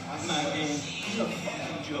joke, my man. You're a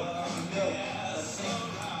fucking joke.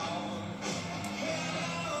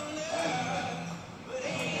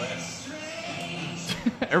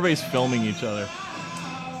 Everybody's filming each other.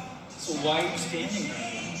 So why are you standing there?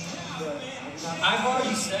 I've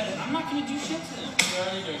already said it. I'm not going to do shit to them. You're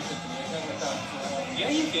already doing shit to me. Yeah,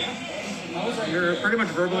 you can. You're pretty much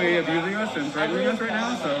verbally abusing us and threatening us right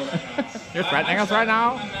now, so... You're threatening us right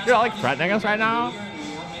now? You're like threatening us right now?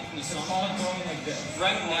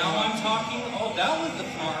 Right now I'm talking, that was the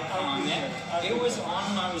part comment. It was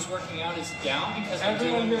on when I was working out, it's down because I'm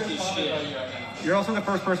dealing with this shit. You're also the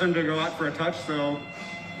first person to go out for a touch, so...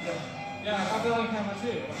 Yeah, I feel like camera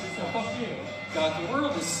too. So fuck you. God, the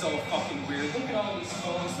world is so fucking weird. Look at all these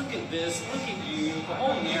phones. Look at this. Look at you. The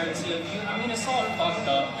whole narrative. It's all fucked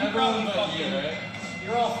up. You're all fucking.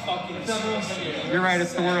 You're all fucking. You're right.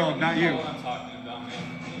 It's the world, not you. You know what I'm talking about,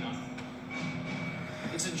 man.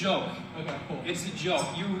 It's a joke. Okay, cool. It's a joke.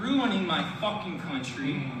 You're ruining my fucking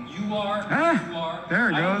country. You are. You are. There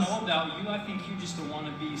it goes. I don't know about you. I think you're just a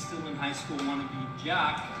wannabe, still in high school, wannabe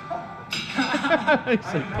jack. He's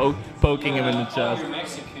like poking him in the chest. You're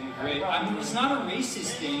Mexican, great. It's not a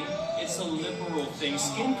racist thing. It's a liberal thing.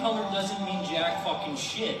 Skin color doesn't mean jack fucking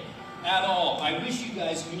shit at all. I wish you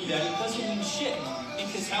guys knew that. It doesn't mean shit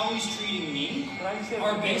because how he's treating me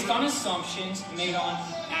are based on assumptions made on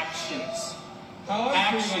actions.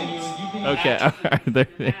 Actions. Okay, all right, there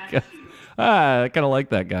you go. I kind of like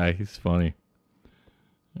that guy. He's funny.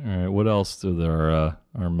 All right, what else do there are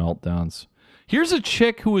meltdowns? Here's a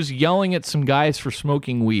chick who was yelling at some guys for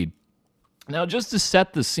smoking weed. Now, just to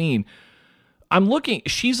set the scene, I'm looking.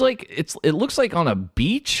 She's like, it looks like on a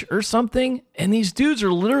beach or something, and these dudes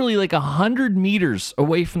are literally like 100 meters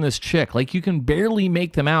away from this chick. Like you can barely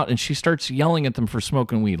make them out, and she starts yelling at them for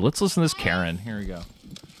smoking weed. Let's listen to this, Karen. Here we go.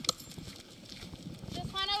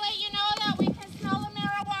 Just want to let you know that we can smell the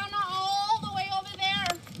marijuana.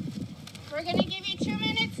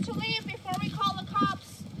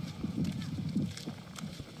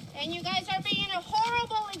 And you guys are being a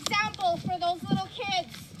horrible example for those little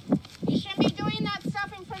kids. You shouldn't be doing that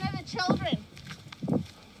stuff in front of the children.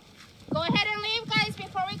 Go ahead and leave, guys,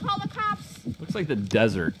 before we call the cops. Looks like the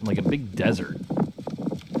desert, like a big desert.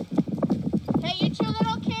 Hey, you two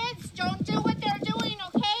little kids, don't do what they're doing,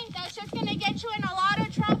 okay? That's just going to get you in a lot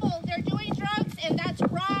of trouble. They're doing drugs, and that's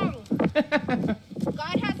wrong.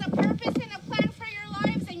 God has a purpose and a plan for your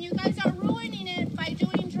lives, and you guys are ruining it by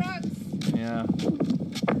doing drugs. Yeah.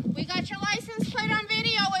 We got your license plate on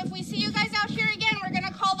video. If we see you guys out here again, we're going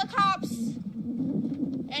to call the cops.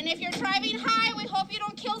 And if you're driving high, we hope you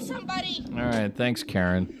don't kill somebody. All right, thanks,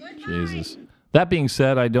 Karen. Jesus. That being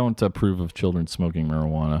said, I don't approve of children smoking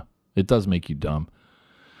marijuana. It does make you dumb.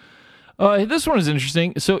 This one is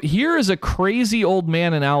interesting. So here is a crazy old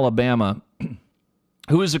man in Alabama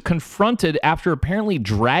who is confronted after apparently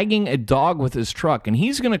dragging a dog with his truck. And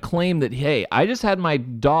he's going to claim that, hey, I just had my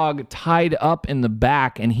dog tied up in the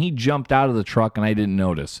back and he jumped out of the truck and I didn't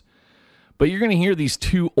notice. But you're going to hear these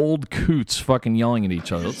two old coots fucking yelling at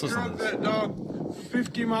each other. Let's listen to this. That dog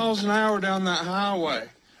 50 miles an hour down that highway.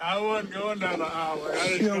 I wasn't going down the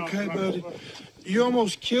highway. You okay, buddy? You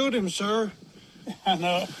almost killed him, sir. I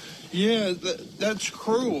know. Yeah, that's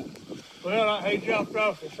cruel. Well, he jumped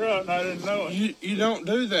off the truck and I didn't know it. You don't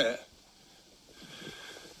do that.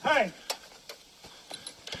 Hey.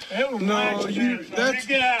 It was no, you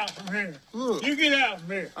get out from here. Look. You get out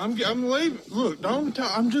from here. I'm leaving. Look,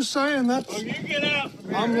 I'm just saying that's. Well, you get out from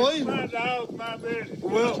here. I'm leaving. My dog's my business.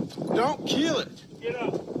 Well, don't kill it. Get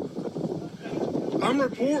up. All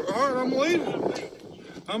right, I'm leaving.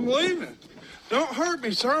 I'm leaving. Don't hurt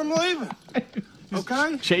me, sir. I'm leaving.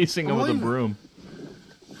 Okay? Chasing him with a broom.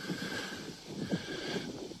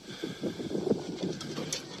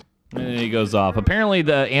 And then he goes off. Apparently,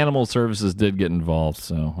 the animal services did get involved,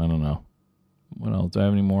 so I don't know. What else? Do I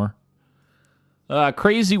have any more?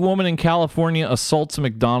 Crazy woman in California assaults a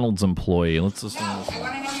McDonald's employee. Let's listen to this. I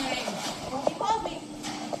want to know your name. She called me.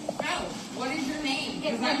 No. What is your name?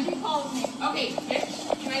 It's when she calls me. Okay,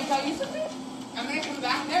 bitch, can I tell you something? I'm going to come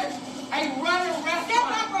back there. I run a restaurant. Step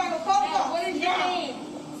back or I will call the cops. What is your name?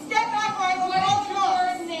 Step back or I will call the cops.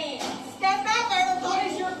 What is your name? Step back or I will call the cops. What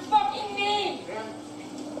is your fucking name?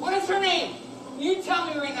 What is her name? You tell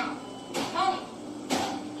me right now. Tell me.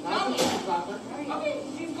 Tell me. Okay,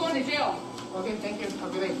 she's going to jail. Okay, thank you. Have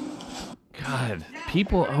a good day. God,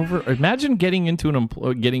 people over. Imagine getting into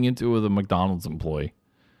it with a McDonald's employee.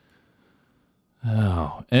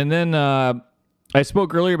 Oh, and then I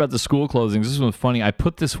spoke earlier about the school closings. This was funny. I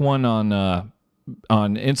put this one on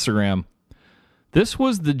Instagram. This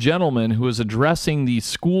was the gentleman who was addressing the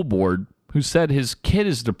school board who said his kid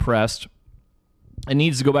is depressed and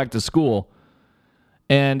needs to go back to school.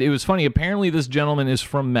 And it was funny. Apparently, this gentleman is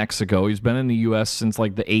from Mexico. He's been in the U.S. since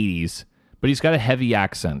like the 80s, but he's got a heavy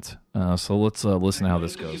accent. So let's listen to how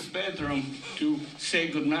this goes. His bedroom to say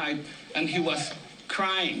goodnight, and he was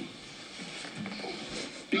crying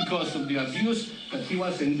because of the abuse that he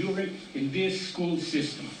was enduring in this school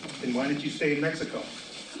system. Then why did you stay in Mexico?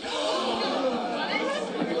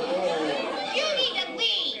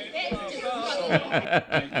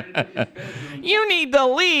 You need to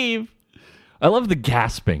leave. I love the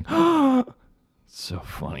gasping. So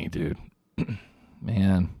funny, dude.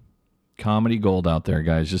 Man, comedy gold out there,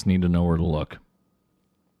 guys. Just need to know where to look.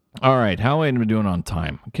 All right, how am I doing on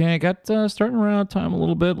time? Okay, I got starting around out of time a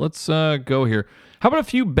little bit. Let's go here. How about a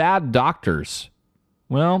few bad doctors?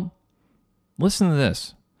 Well, listen to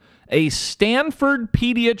this. A Stanford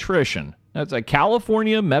pediatrician, that's a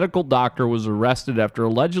California medical doctor, was arrested after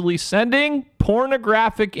allegedly sending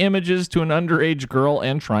pornographic images to an underage girl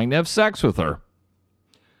and trying to have sex with her.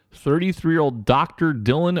 33-year-old Dr.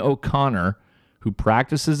 Dylan O'Connor, who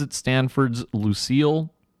practices at Stanford's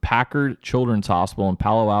Lucile Packard Children's Hospital in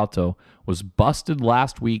Palo Alto, was busted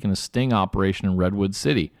last week in a sting operation in Redwood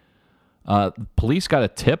City. Police got a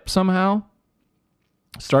tip somehow,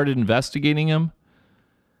 started investigating him,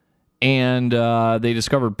 and they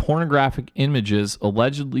discovered pornographic images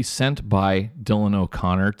allegedly sent by Dylan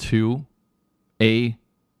O'Connor to a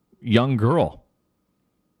young girl.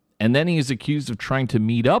 And then he is accused of trying to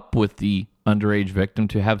meet up with the underage victim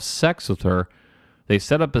to have sex with her. They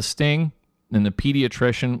set up a sting, and the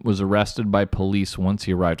pediatrician was arrested by police once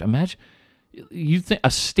he arrived. Imagine, you think a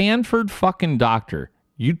Stanford fucking doctor,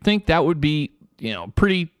 you'd think that would be,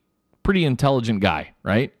 pretty intelligent guy,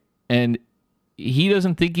 right? And he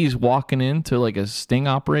doesn't think he's walking into like a sting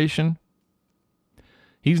operation.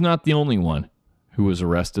 He's not the only one who was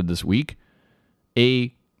arrested this week.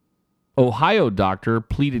 A Ohio doctor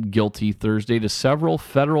pleaded guilty Thursday to several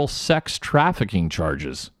federal sex trafficking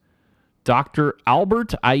charges. Dr.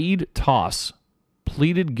 Albert Aid Toss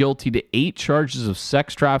pleaded guilty to 8 charges of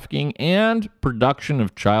sex trafficking and production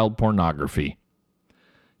of child pornography.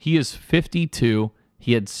 He is 52.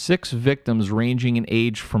 He had 6 victims ranging in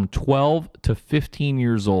age from 12 to 15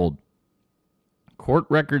 years old. Court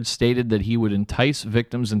records stated that he would entice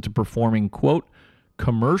victims into performing, quote,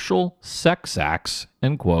 commercial sex acts,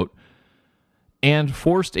 end quote, and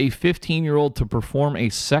forced a 15-year-old to perform a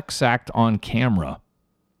sex act on camera.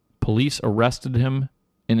 Police arrested him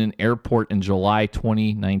in an airport in July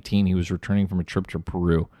 2019. He was returning from a trip to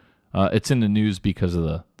Peru. It's in the news because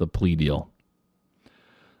of the plea deal.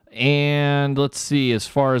 And let's see, as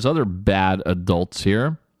far as other bad adults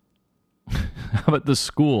here, how about the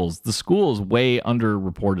schools? The school is way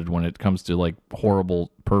underreported when it comes to like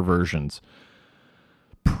horrible perversions.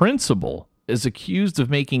 Principal is accused of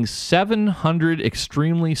making 700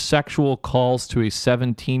 extremely sexual calls to a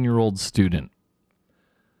 17-year-old student.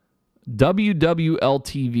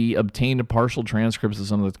 WWL-TV obtained partial transcripts of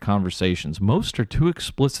some of the conversations. Most are too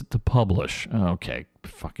explicit to publish. Okay,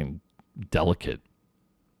 fucking delicate.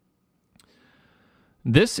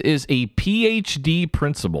 This is a PhD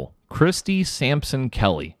principal, Christy Sampson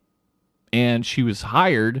Kelly, and she was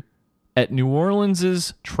hired at New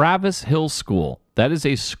Orleans' Travis Hill School. That is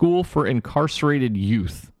a school for incarcerated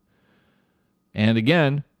youth. And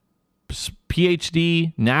again,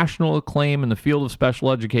 PhD, national acclaim in the field of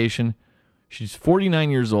special education. She's 49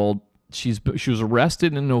 years old. She was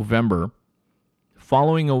arrested in November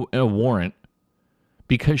following a warrant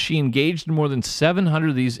because she engaged in more than 700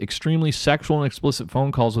 of these extremely sexual and explicit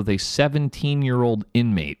phone calls with a 17-year-old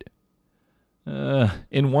inmate.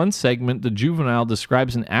 In one segment, the juvenile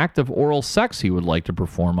describes an act of oral sex he would like to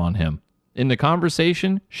perform on him. In the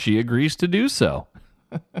conversation, she agrees to do so.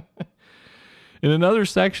 In another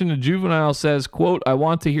section, the juvenile says, quote, I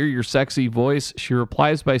want to hear your sexy voice. She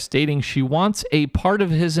replies by stating she wants a part of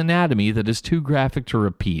his anatomy that is too graphic to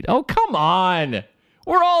repeat. Oh, come on.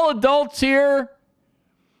 We're all adults here.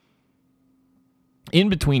 In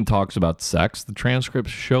between talks about sex, the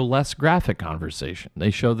transcripts show less graphic conversation. They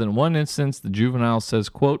show that in one instance, the juvenile says,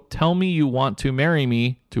 quote, tell me you want to marry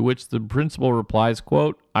me, to which the principal replies,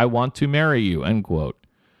 quote, I want to marry you, end quote.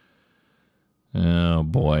 Oh,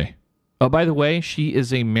 boy. Oh, by the way, she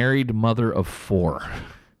is a married mother of 4.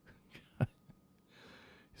 These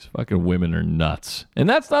fucking women are nuts. And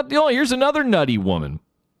that's not the only. Here's another nutty woman.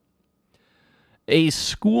 A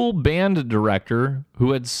school band director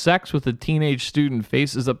who had sex with a teenage student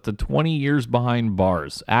faces up to 20 years behind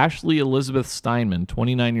bars. Ashley Elizabeth Steinman,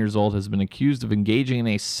 29 years old, has been accused of engaging in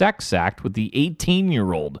a sex act with the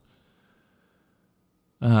 18-year-old.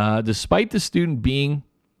 Despite the student being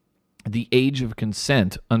the age of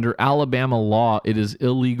consent, under Alabama law, it is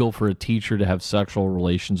illegal for a teacher to have sexual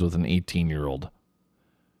relations with an 18-year-old.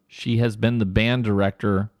 She has been the band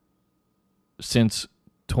director since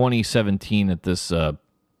 2017 at this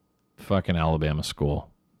fucking Alabama school.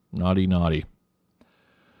 Naughty, naughty.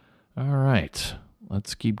 All right.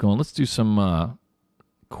 Let's keep going. Let's do some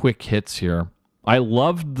quick hits here. I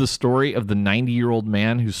loved the story of the 90-year-old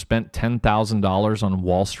man who spent $10,000 on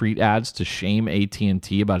Wall Street ads to shame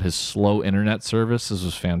AT&T about his slow internet service. This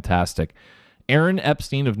was fantastic. Aaron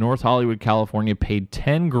Epstein of North Hollywood, California, paid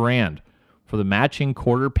 $10,000 for the matching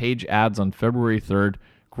quarter-page ads on February 3rd,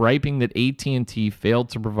 griping that AT&T failed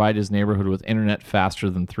to provide his neighborhood with internet faster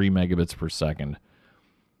than 3 megabits per second.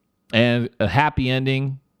 And a happy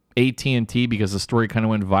ending, AT&T, because the story kind of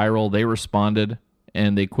went viral, they responded,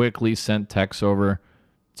 and they quickly sent techs over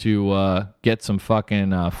to get some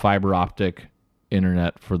fucking fiber optic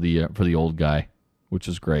internet for the old guy, which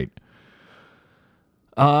is great.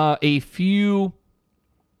 A few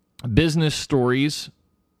business stories.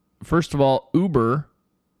 First of all, Uber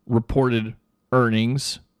reported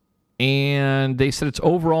earnings, and they said its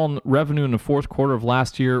overall revenue in the fourth quarter of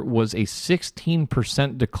last year was a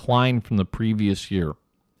 16% decline from the previous year.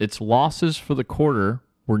 Its losses for the quarter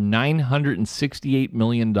were $968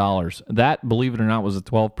 million. That, believe it or not, was a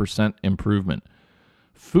 12% improvement.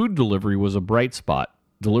 Food delivery was a bright spot.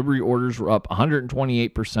 Delivery orders were up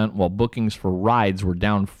 128%, while bookings for rides were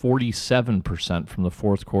down 47% from the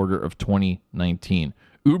fourth quarter of 2019.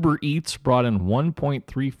 Uber Eats brought in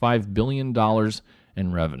 $1.35 billion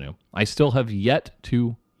in revenue. I still have yet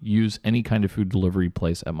to use any kind of food delivery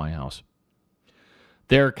place at my house.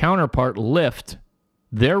 Their counterpart, Lyft,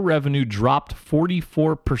 their revenue dropped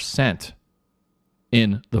 44%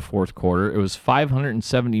 in the fourth quarter. It was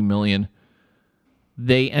 $570 million.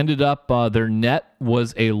 They ended up, their net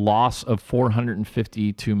was a loss of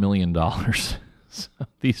 $452 million. So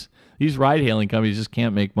these ride-hailing companies just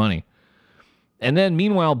can't make money. And then,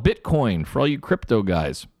 meanwhile, Bitcoin, for all you crypto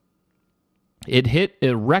guys, it hit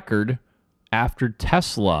a record after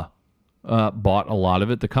Tesla bought a lot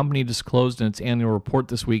of it. The company disclosed in its annual report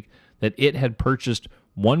this week that it had purchased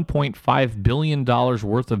 $1.5 billion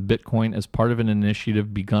worth of Bitcoin as part of an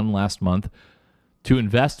initiative begun last month to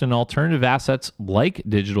invest in alternative assets like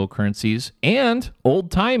digital currencies and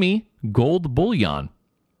old-timey gold bullion.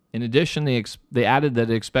 In addition, they added that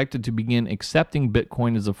it expected to begin accepting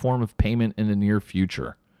Bitcoin as a form of payment in the near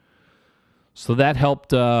future. So that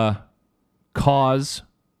helped cause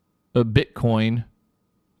Bitcoin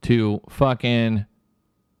to fucking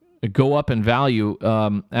go up in value.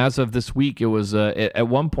 As of this week, it was at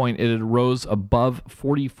one point it had rose above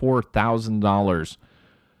 $44,000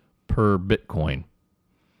 per Bitcoin.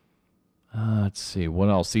 Let's see what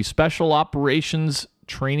else. The Special Operations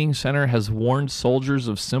Training Center has warned soldiers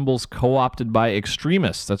of symbols co-opted by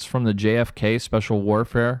extremists. That's from the JFK Special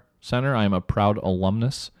Warfare Center. I am a proud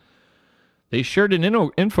alumnus. They shared an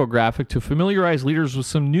infographic to familiarize leaders with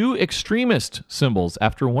some new extremist symbols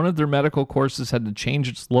after one of their medical courses had to change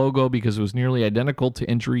its logo because it was nearly identical to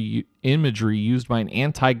imagery used by an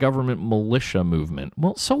anti-government militia movement.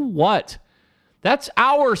 Well, so what? That's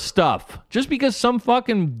our stuff. Just because some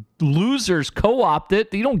fucking losers co-opt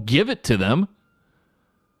it, you don't give it to them.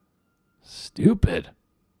 Stupid.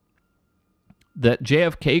 That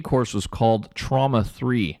JFK course was called Trauma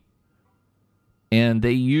 3. And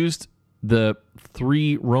they used the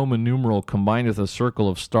 3 Roman numeral combined with a circle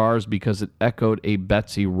of stars because it echoed a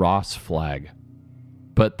Betsy Ross flag.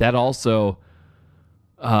 But that also,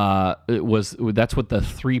 that's what the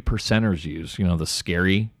 3%ers use. You know, the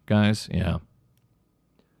scary guys. Yeah.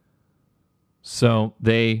 So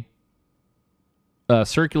they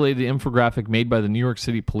circulated the infographic made by the New York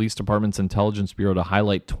City Police Department's Intelligence Bureau to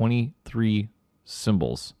highlight 23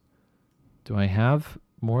 symbols. Do I have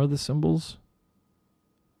more of the symbols?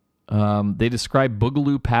 They describe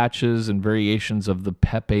boogaloo patches and variations of the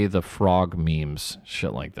Pepe the Frog memes.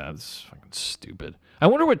 Shit like that. It's fucking stupid. I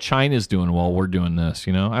wonder what China's doing while we're doing this,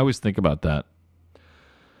 you know? I always think about that.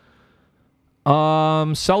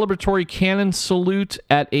 Celebratory cannon salute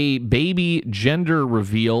at a baby gender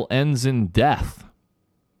reveal ends in death.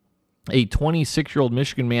 A 26-year-old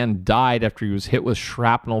Michigan man died after he was hit with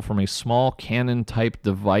shrapnel from a small cannon-type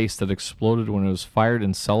device that exploded when it was fired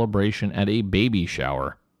in celebration at a baby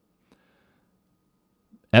shower.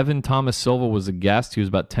 Evan Thomas Silva was a guest. He was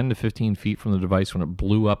about 10 to 15 feet from the device when it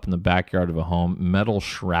blew up in the backyard of a home. Metal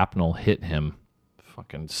shrapnel hit him.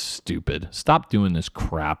 Fucking stupid. Stop doing this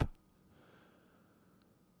crap.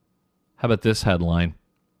 How about this headline?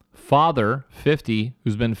 Father, 50,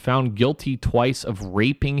 who's been found guilty twice of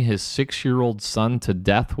raping his 6-year-old son to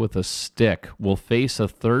death with a stick, will face a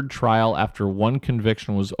third trial after one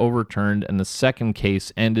conviction was overturned and the second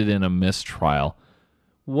case ended in a mistrial.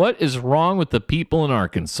 What is wrong with the people in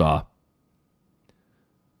Arkansas?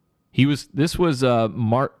 This was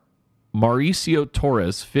Mauricio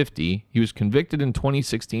Torres, 50. He was convicted in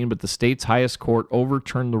 2016, but the state's highest court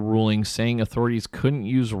overturned the ruling, saying authorities couldn't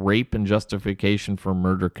use rape in justification for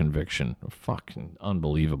murder conviction. Fucking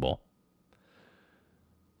unbelievable.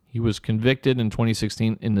 He was convicted in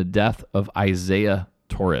 2016 in the death of Isaiah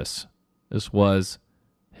Torres. This was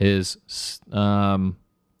his, how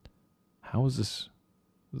was this?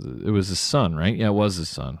 It was his son, right? Yeah, it was his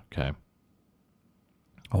son. Okay.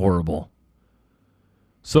 Horrible.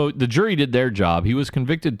 So the jury did their job. He was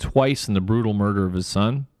convicted twice in the brutal murder of his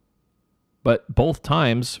son. But both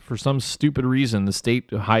times, for some stupid reason, the state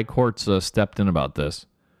high courts stepped in about this.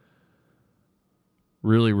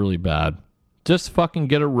 Really, really bad. Just fucking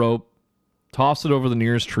get a rope, toss it over the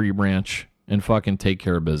nearest tree branch, and fucking take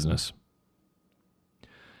care of business.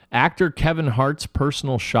 Actor Kevin Hart's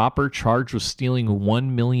personal shopper charged with stealing $1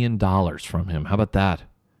 million from him. How about that?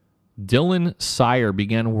 Dylan Sire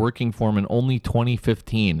began working for him in only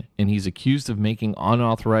 2015, and he's accused of making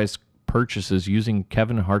unauthorized purchases using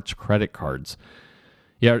Kevin Hart's credit cards.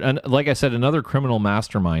 Yeah, and like I said, another criminal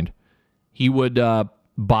mastermind. He would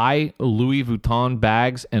buy Louis Vuitton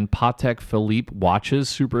bags and Patek Philippe watches,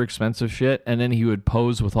 super expensive shit, and then he would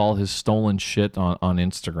pose with all his stolen shit on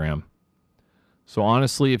Instagram. So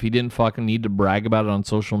honestly, if he didn't fucking need to brag about it on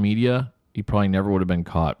social media, he probably never would have been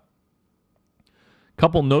caught.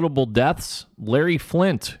 Couple notable deaths. Larry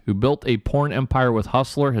Flint, who built a porn empire with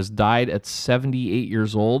Hustler, has died at 78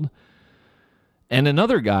 years old. And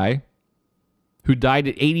another guy who died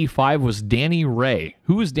at 85 was Danny Ray.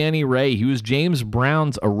 Who was Danny Ray? He was James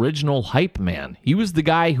Brown's original hype man. He was the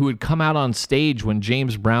guy who would come out on stage when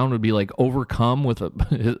James Brown would be like overcome with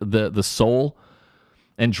the soul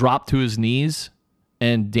and drop to his knees.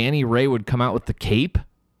 And Danny Ray would come out with the cape,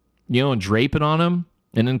 and drape it on him,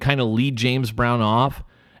 and then kind of lead James Brown off.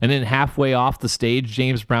 And then halfway off the stage,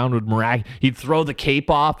 James Brown would he'd throw the cape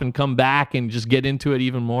off and come back and just get into it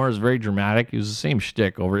even more. It was very dramatic. It was the same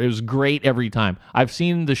shtick over. It was great every time. I've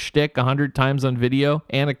seen the shtick 100 times on video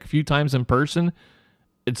and a few times in person.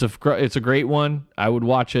 It's a great one. I would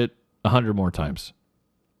watch it 100 more times.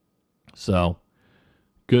 So,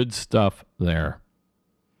 good stuff there.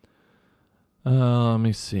 Let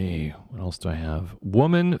me see. What else do I have?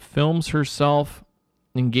 Woman films herself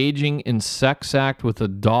engaging in sex act with a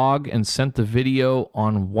dog and sent the video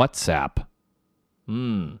on WhatsApp.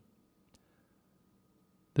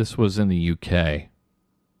 This was in the UK.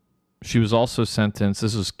 She was also sentenced.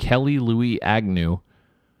 This was Kelly Louis Agnew.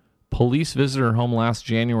 Police visited her home last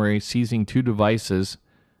January, seizing 2 devices,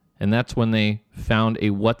 and that's when they found a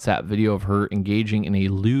WhatsApp video of her engaging in a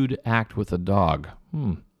lewd act with a dog.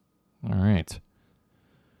 All right.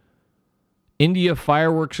 India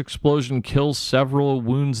fireworks explosion kills several,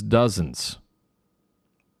 wounds dozens.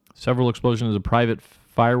 Several explosions at a private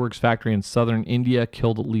fireworks factory in southern India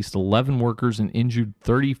killed at least 11 workers and injured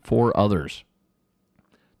 34 others.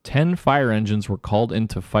 10 fire engines were called in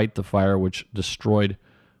to fight the fire, which destroyed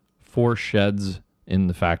 4 sheds in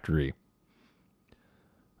the factory.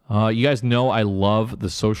 You guys know I love the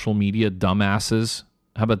social media dumbasses.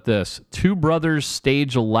 How about this? 2 brothers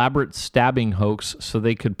stage elaborate stabbing hoax so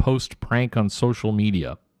they could post prank on social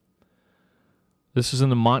media. This is in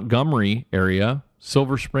the Montgomery area,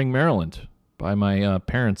 Silver Spring, Maryland, by my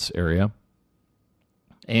parents' area.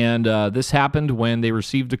 And this happened when they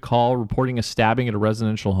received a call reporting a stabbing at a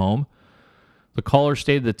residential home. The caller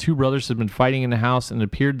stated that 2 brothers had been fighting in the house, and it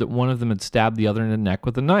appeared that one of them had stabbed the other in the neck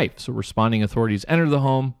with a knife. So responding authorities entered the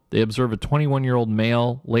home. They observe a 21-year-old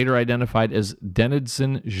male, later identified as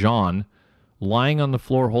Denidson Jean, lying on the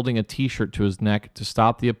floor holding a T-shirt to his neck to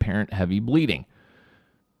stop the apparent heavy bleeding.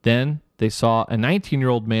 Then they saw a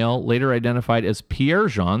 19-year-old male, later identified as Pierre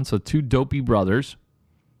Jean, so 2 dopey brothers.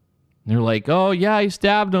 And they're like, oh, yeah, he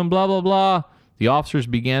stabbed him, blah, blah, blah. The officers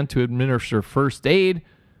began to administer first aid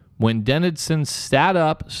when Denidson sat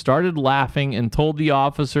up, started laughing, and told the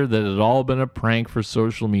officer that it had all been a prank for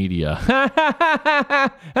social media.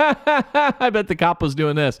 I bet the cop was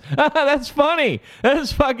doing this. That's funny.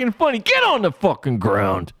 That's fucking funny. Get on the fucking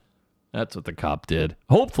ground. That's what the cop did.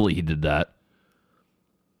 Hopefully he did that.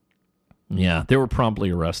 Yeah, they were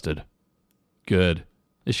promptly arrested. Good.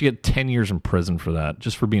 They should get 10 years in prison for that,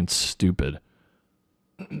 just for being stupid.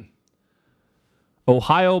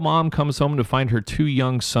 Ohio mom comes home to find her 2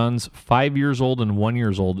 young sons, 5 years old and 1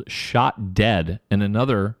 year old, shot dead, and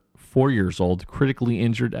another 4 years old critically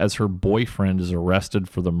injured as her boyfriend is arrested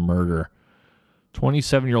for the murder.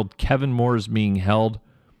 27-year-old Kevin Moore is being held.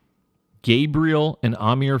 Gabriel and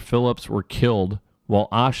Amir Phillips were killed, while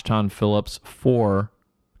Ashton Phillips, 4,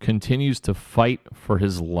 continues to fight for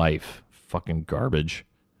his life. Fucking garbage.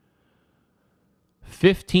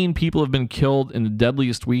 15 people have been killed in the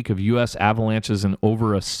deadliest week of U.S. avalanches in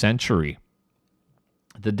over a century.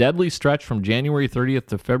 The deadly stretch from January 30th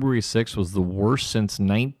to February 6th was the worst since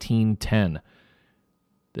 1910.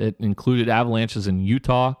 It included avalanches in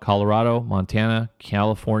Utah, Colorado, Montana,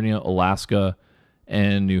 California, Alaska,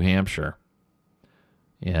 and New Hampshire.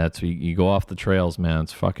 Yeah, that's you go off the trails, man.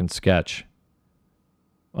 It's fucking sketch.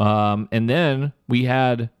 And then we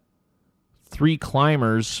had 3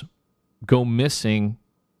 climbers go missing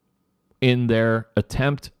in their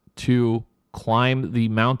attempt to climb the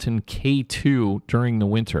mountain K2 during the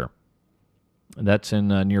winter. That's in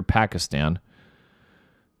near Pakistan.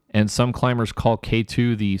 And some climbers call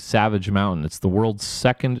K2 the Savage Mountain. It's the world's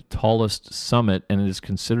 2nd tallest summit, and it is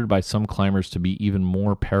considered by some climbers to be even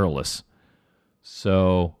more perilous.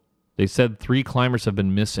 So they said 3 climbers have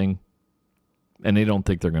been missing, and they don't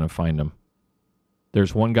think they're going to find them.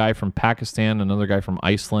 There's one guy from Pakistan, another guy from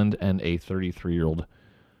Iceland, and a 33-year-old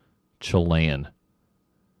Chilean.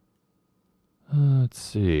 Let's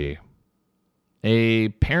see.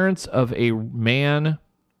 Parents of a man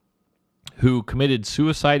who committed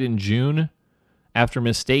suicide in June after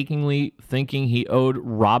mistakenly thinking he owed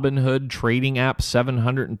Robinhood trading app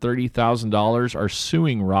 $730,000 are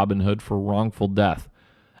suing Robinhood for wrongful death.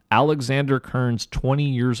 Alexander Kearns, 20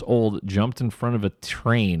 years old, jumped in front of a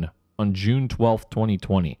train on June 12,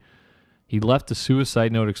 2020. He left a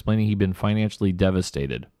suicide note explaining he'd been financially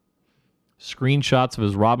devastated. Screenshots of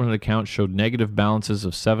his Robinhood account showed negative balances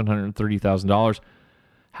of $730,000.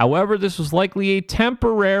 However, this was likely a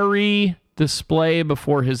temporary display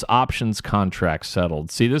before his options contract settled.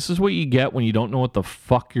 See, this is what you get when you don't know what the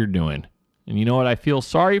fuck you're doing. And you know what? I feel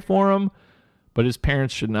sorry for him, but his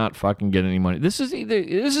parents should not fucking get any money. This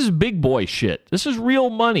is big boy shit. This is real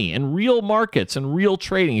money and real markets and real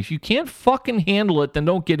trading. If you can't fucking handle it, then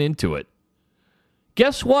don't get into it.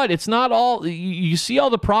 guess what? It's not all... You see all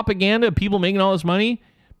the propaganda of people making all this money?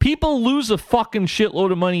 People lose a fucking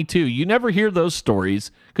shitload of money, too. You never hear those stories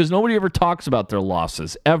because nobody ever talks about their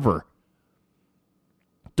losses, ever.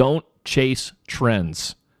 Don't chase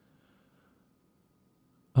trends.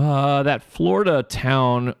 That Florida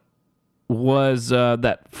town was...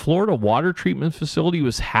 that Florida water treatment facility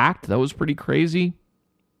was hacked. That was pretty crazy.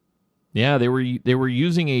 Yeah, they were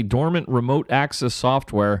using a dormant remote access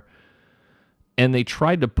software, and they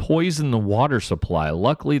tried to poison the water supply.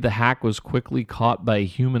 Luckily, the hack was quickly caught by a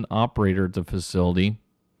human operator at the facility,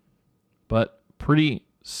 but pretty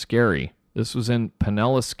scary. This was in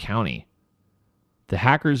Pinellas County. The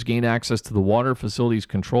hackers gained access to the water facility's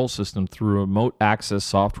control system through remote access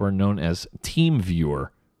software known as TeamViewer,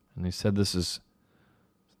 and they said this is...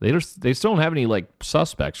 They still don't have any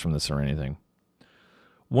suspects from this or anything.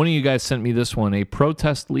 One of you guys sent me this one. A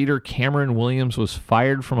protest leader, Cameron Williams, was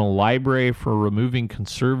fired from a library for removing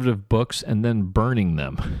conservative books and then burning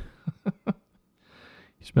them.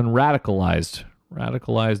 He's been radicalized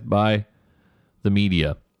by the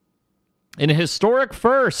media. In a historic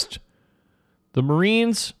first, the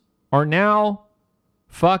Marines are now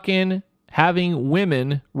fucking having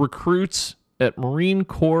women recruits at Marine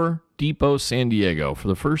Corps Depot, San Diego. For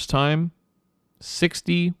the first time,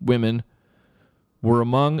 60 women were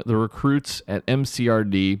among the recruits at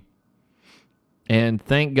MCRD. And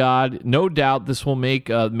thank God, no doubt this will make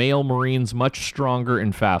male Marines much stronger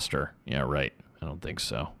and faster. Yeah, right. I don't think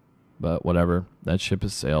so. But whatever. That ship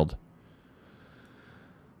has sailed.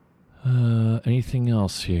 Anything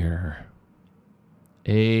else here?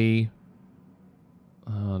 I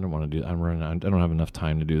don't want to do... I don't have enough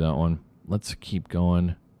time to do that one. Let's keep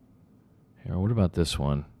going. Here, what about this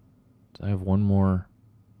one? Do I have one more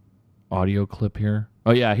audio clip here?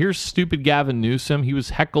 Oh, yeah. Here's stupid Gavin Newsom. He was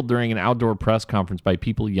heckled during an outdoor press conference by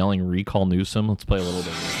people yelling, "Recall Newsom." Let's play a little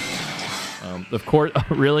bit here. Of course,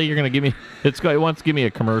 really? You're going to give me... It wants to give me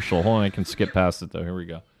a commercial. Hold on, I can skip past it, though. Here we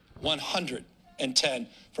go. 110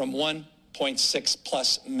 from 1.6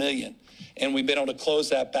 plus million. And we've been able to close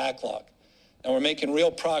that backlog. And we're making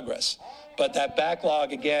real progress. But that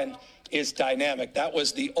backlog, again, is dynamic. That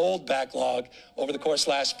was the old backlog. Over the course of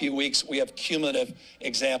the last few weeks, we have cumulative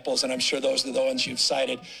examples, and I'm sure those are the ones you've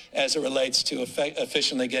cited as it relates to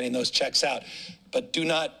efficiently getting those checks out. But do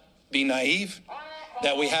not be naive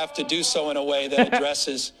that we have to do so in a way that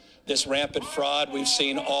addresses this rampant fraud we've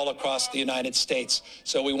seen all across the United States.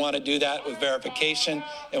 So we want to do that with verification,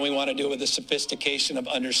 and we want to do it with the sophistication of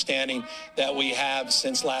understanding that we have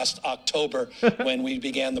since last October when we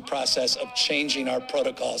began the process of changing our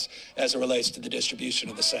protocols as it relates to the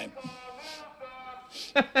distribution of the same.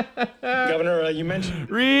 Governor, you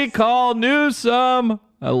mentioned... Recall Newsom.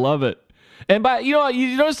 I love it. And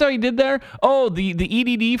you notice how he did there? Oh, the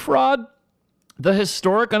EDD fraud? The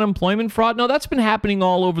historic unemployment fraud? No, that's been happening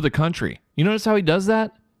all over the country. You notice how he does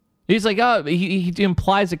that? He's like, he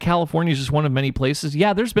implies that California is just one of many places.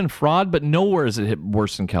 Yeah, there's been fraud, but nowhere has it hit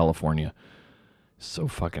worse than California. So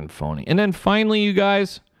fucking phony. And then finally, you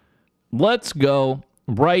guys, let's go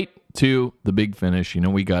right to the big finish. You know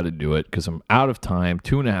we got to do it because I'm out of time.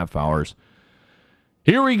 2.5 hours.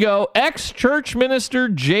 Here we go. Ex-church minister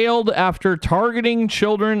jailed after targeting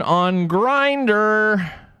children on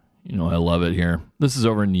Grindr. You know, I love it here. This is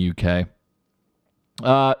over in the UK.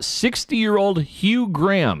 60-year-old Hugh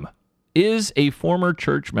Graham is a former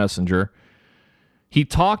church messenger. He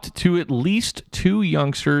talked to at least 2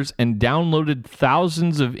 youngsters and downloaded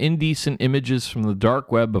thousands of indecent images from the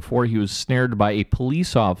dark web before he was snared by a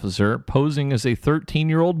police officer posing as a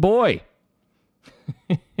 13-year-old boy.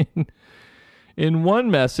 In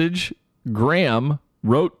one message, Graham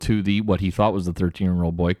wrote to what he thought was the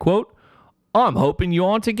 13-year-old boy, quote, "I'm hoping you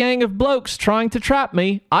aren't a gang of blokes trying to trap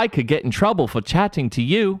me. I could get in trouble for chatting to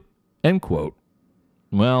you." End quote.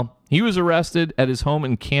 Well, he was arrested at his home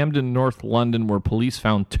in Camden, North London, where police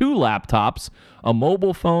found 2 laptops, a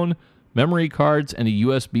mobile phone, memory cards, and a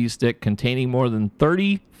USB stick containing more than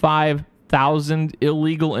 35,000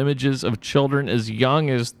 illegal images of children as young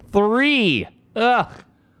as 3. Ugh.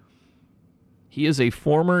 He is a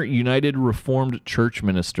former United Reformed Church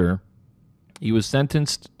minister. He was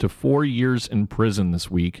sentenced to 4 years in prison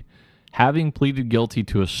this week, having pleaded guilty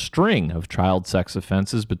to a string of child sex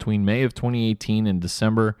offenses between May of 2018 and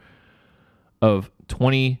December of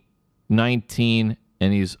 2019.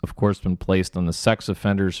 And he's, of course, been placed on the sex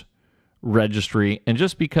offenders registry. And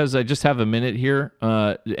just because I just have a minute here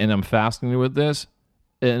and I'm fascinated with this,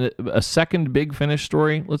 and a second big finish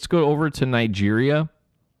story, let's go over to Nigeria,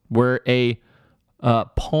 where a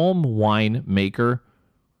palm wine maker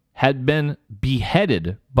had been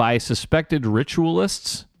beheaded by suspected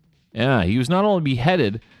ritualists Yeah, he was not only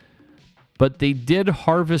beheaded, but they did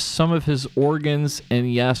harvest some of his organs,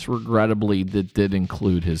 and yes, regrettably, that did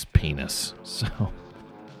include his penis. So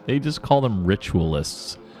they just call them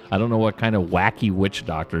ritualists. I don't know what kind of wacky witch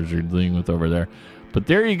doctors you're dealing with over there. But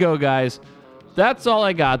there you go, guys. That's all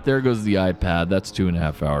I got. There goes the iPad. That's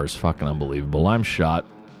 2.5 hours. Fucking unbelievable. I'm shot.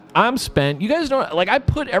 I'm spent. You guys know, like, I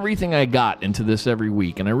put everything I got into this every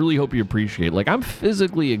week, and I really hope you appreciate it. Like, I'm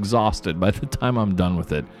physically exhausted by the time I'm done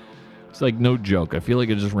with it. It's like no joke. I feel like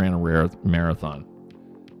I just ran a rare marathon.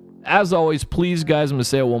 As always, please, guys, I'm going to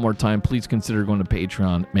say it one more time. Please consider going to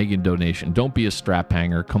Patreon, making a donation. Don't be a strap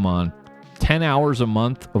hanger. Come on. 10 hours a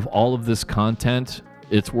month of all of this content,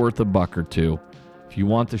 it's worth $1 or $2. If you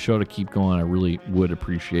want the show to keep going, I really would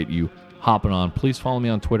appreciate you hopping on. Please follow me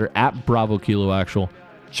on Twitter at Bravo Kilo Actual.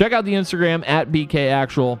 Check out the Instagram at BK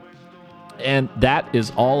Actual. And that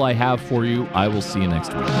is all I have for you. I will see you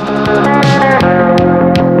next week.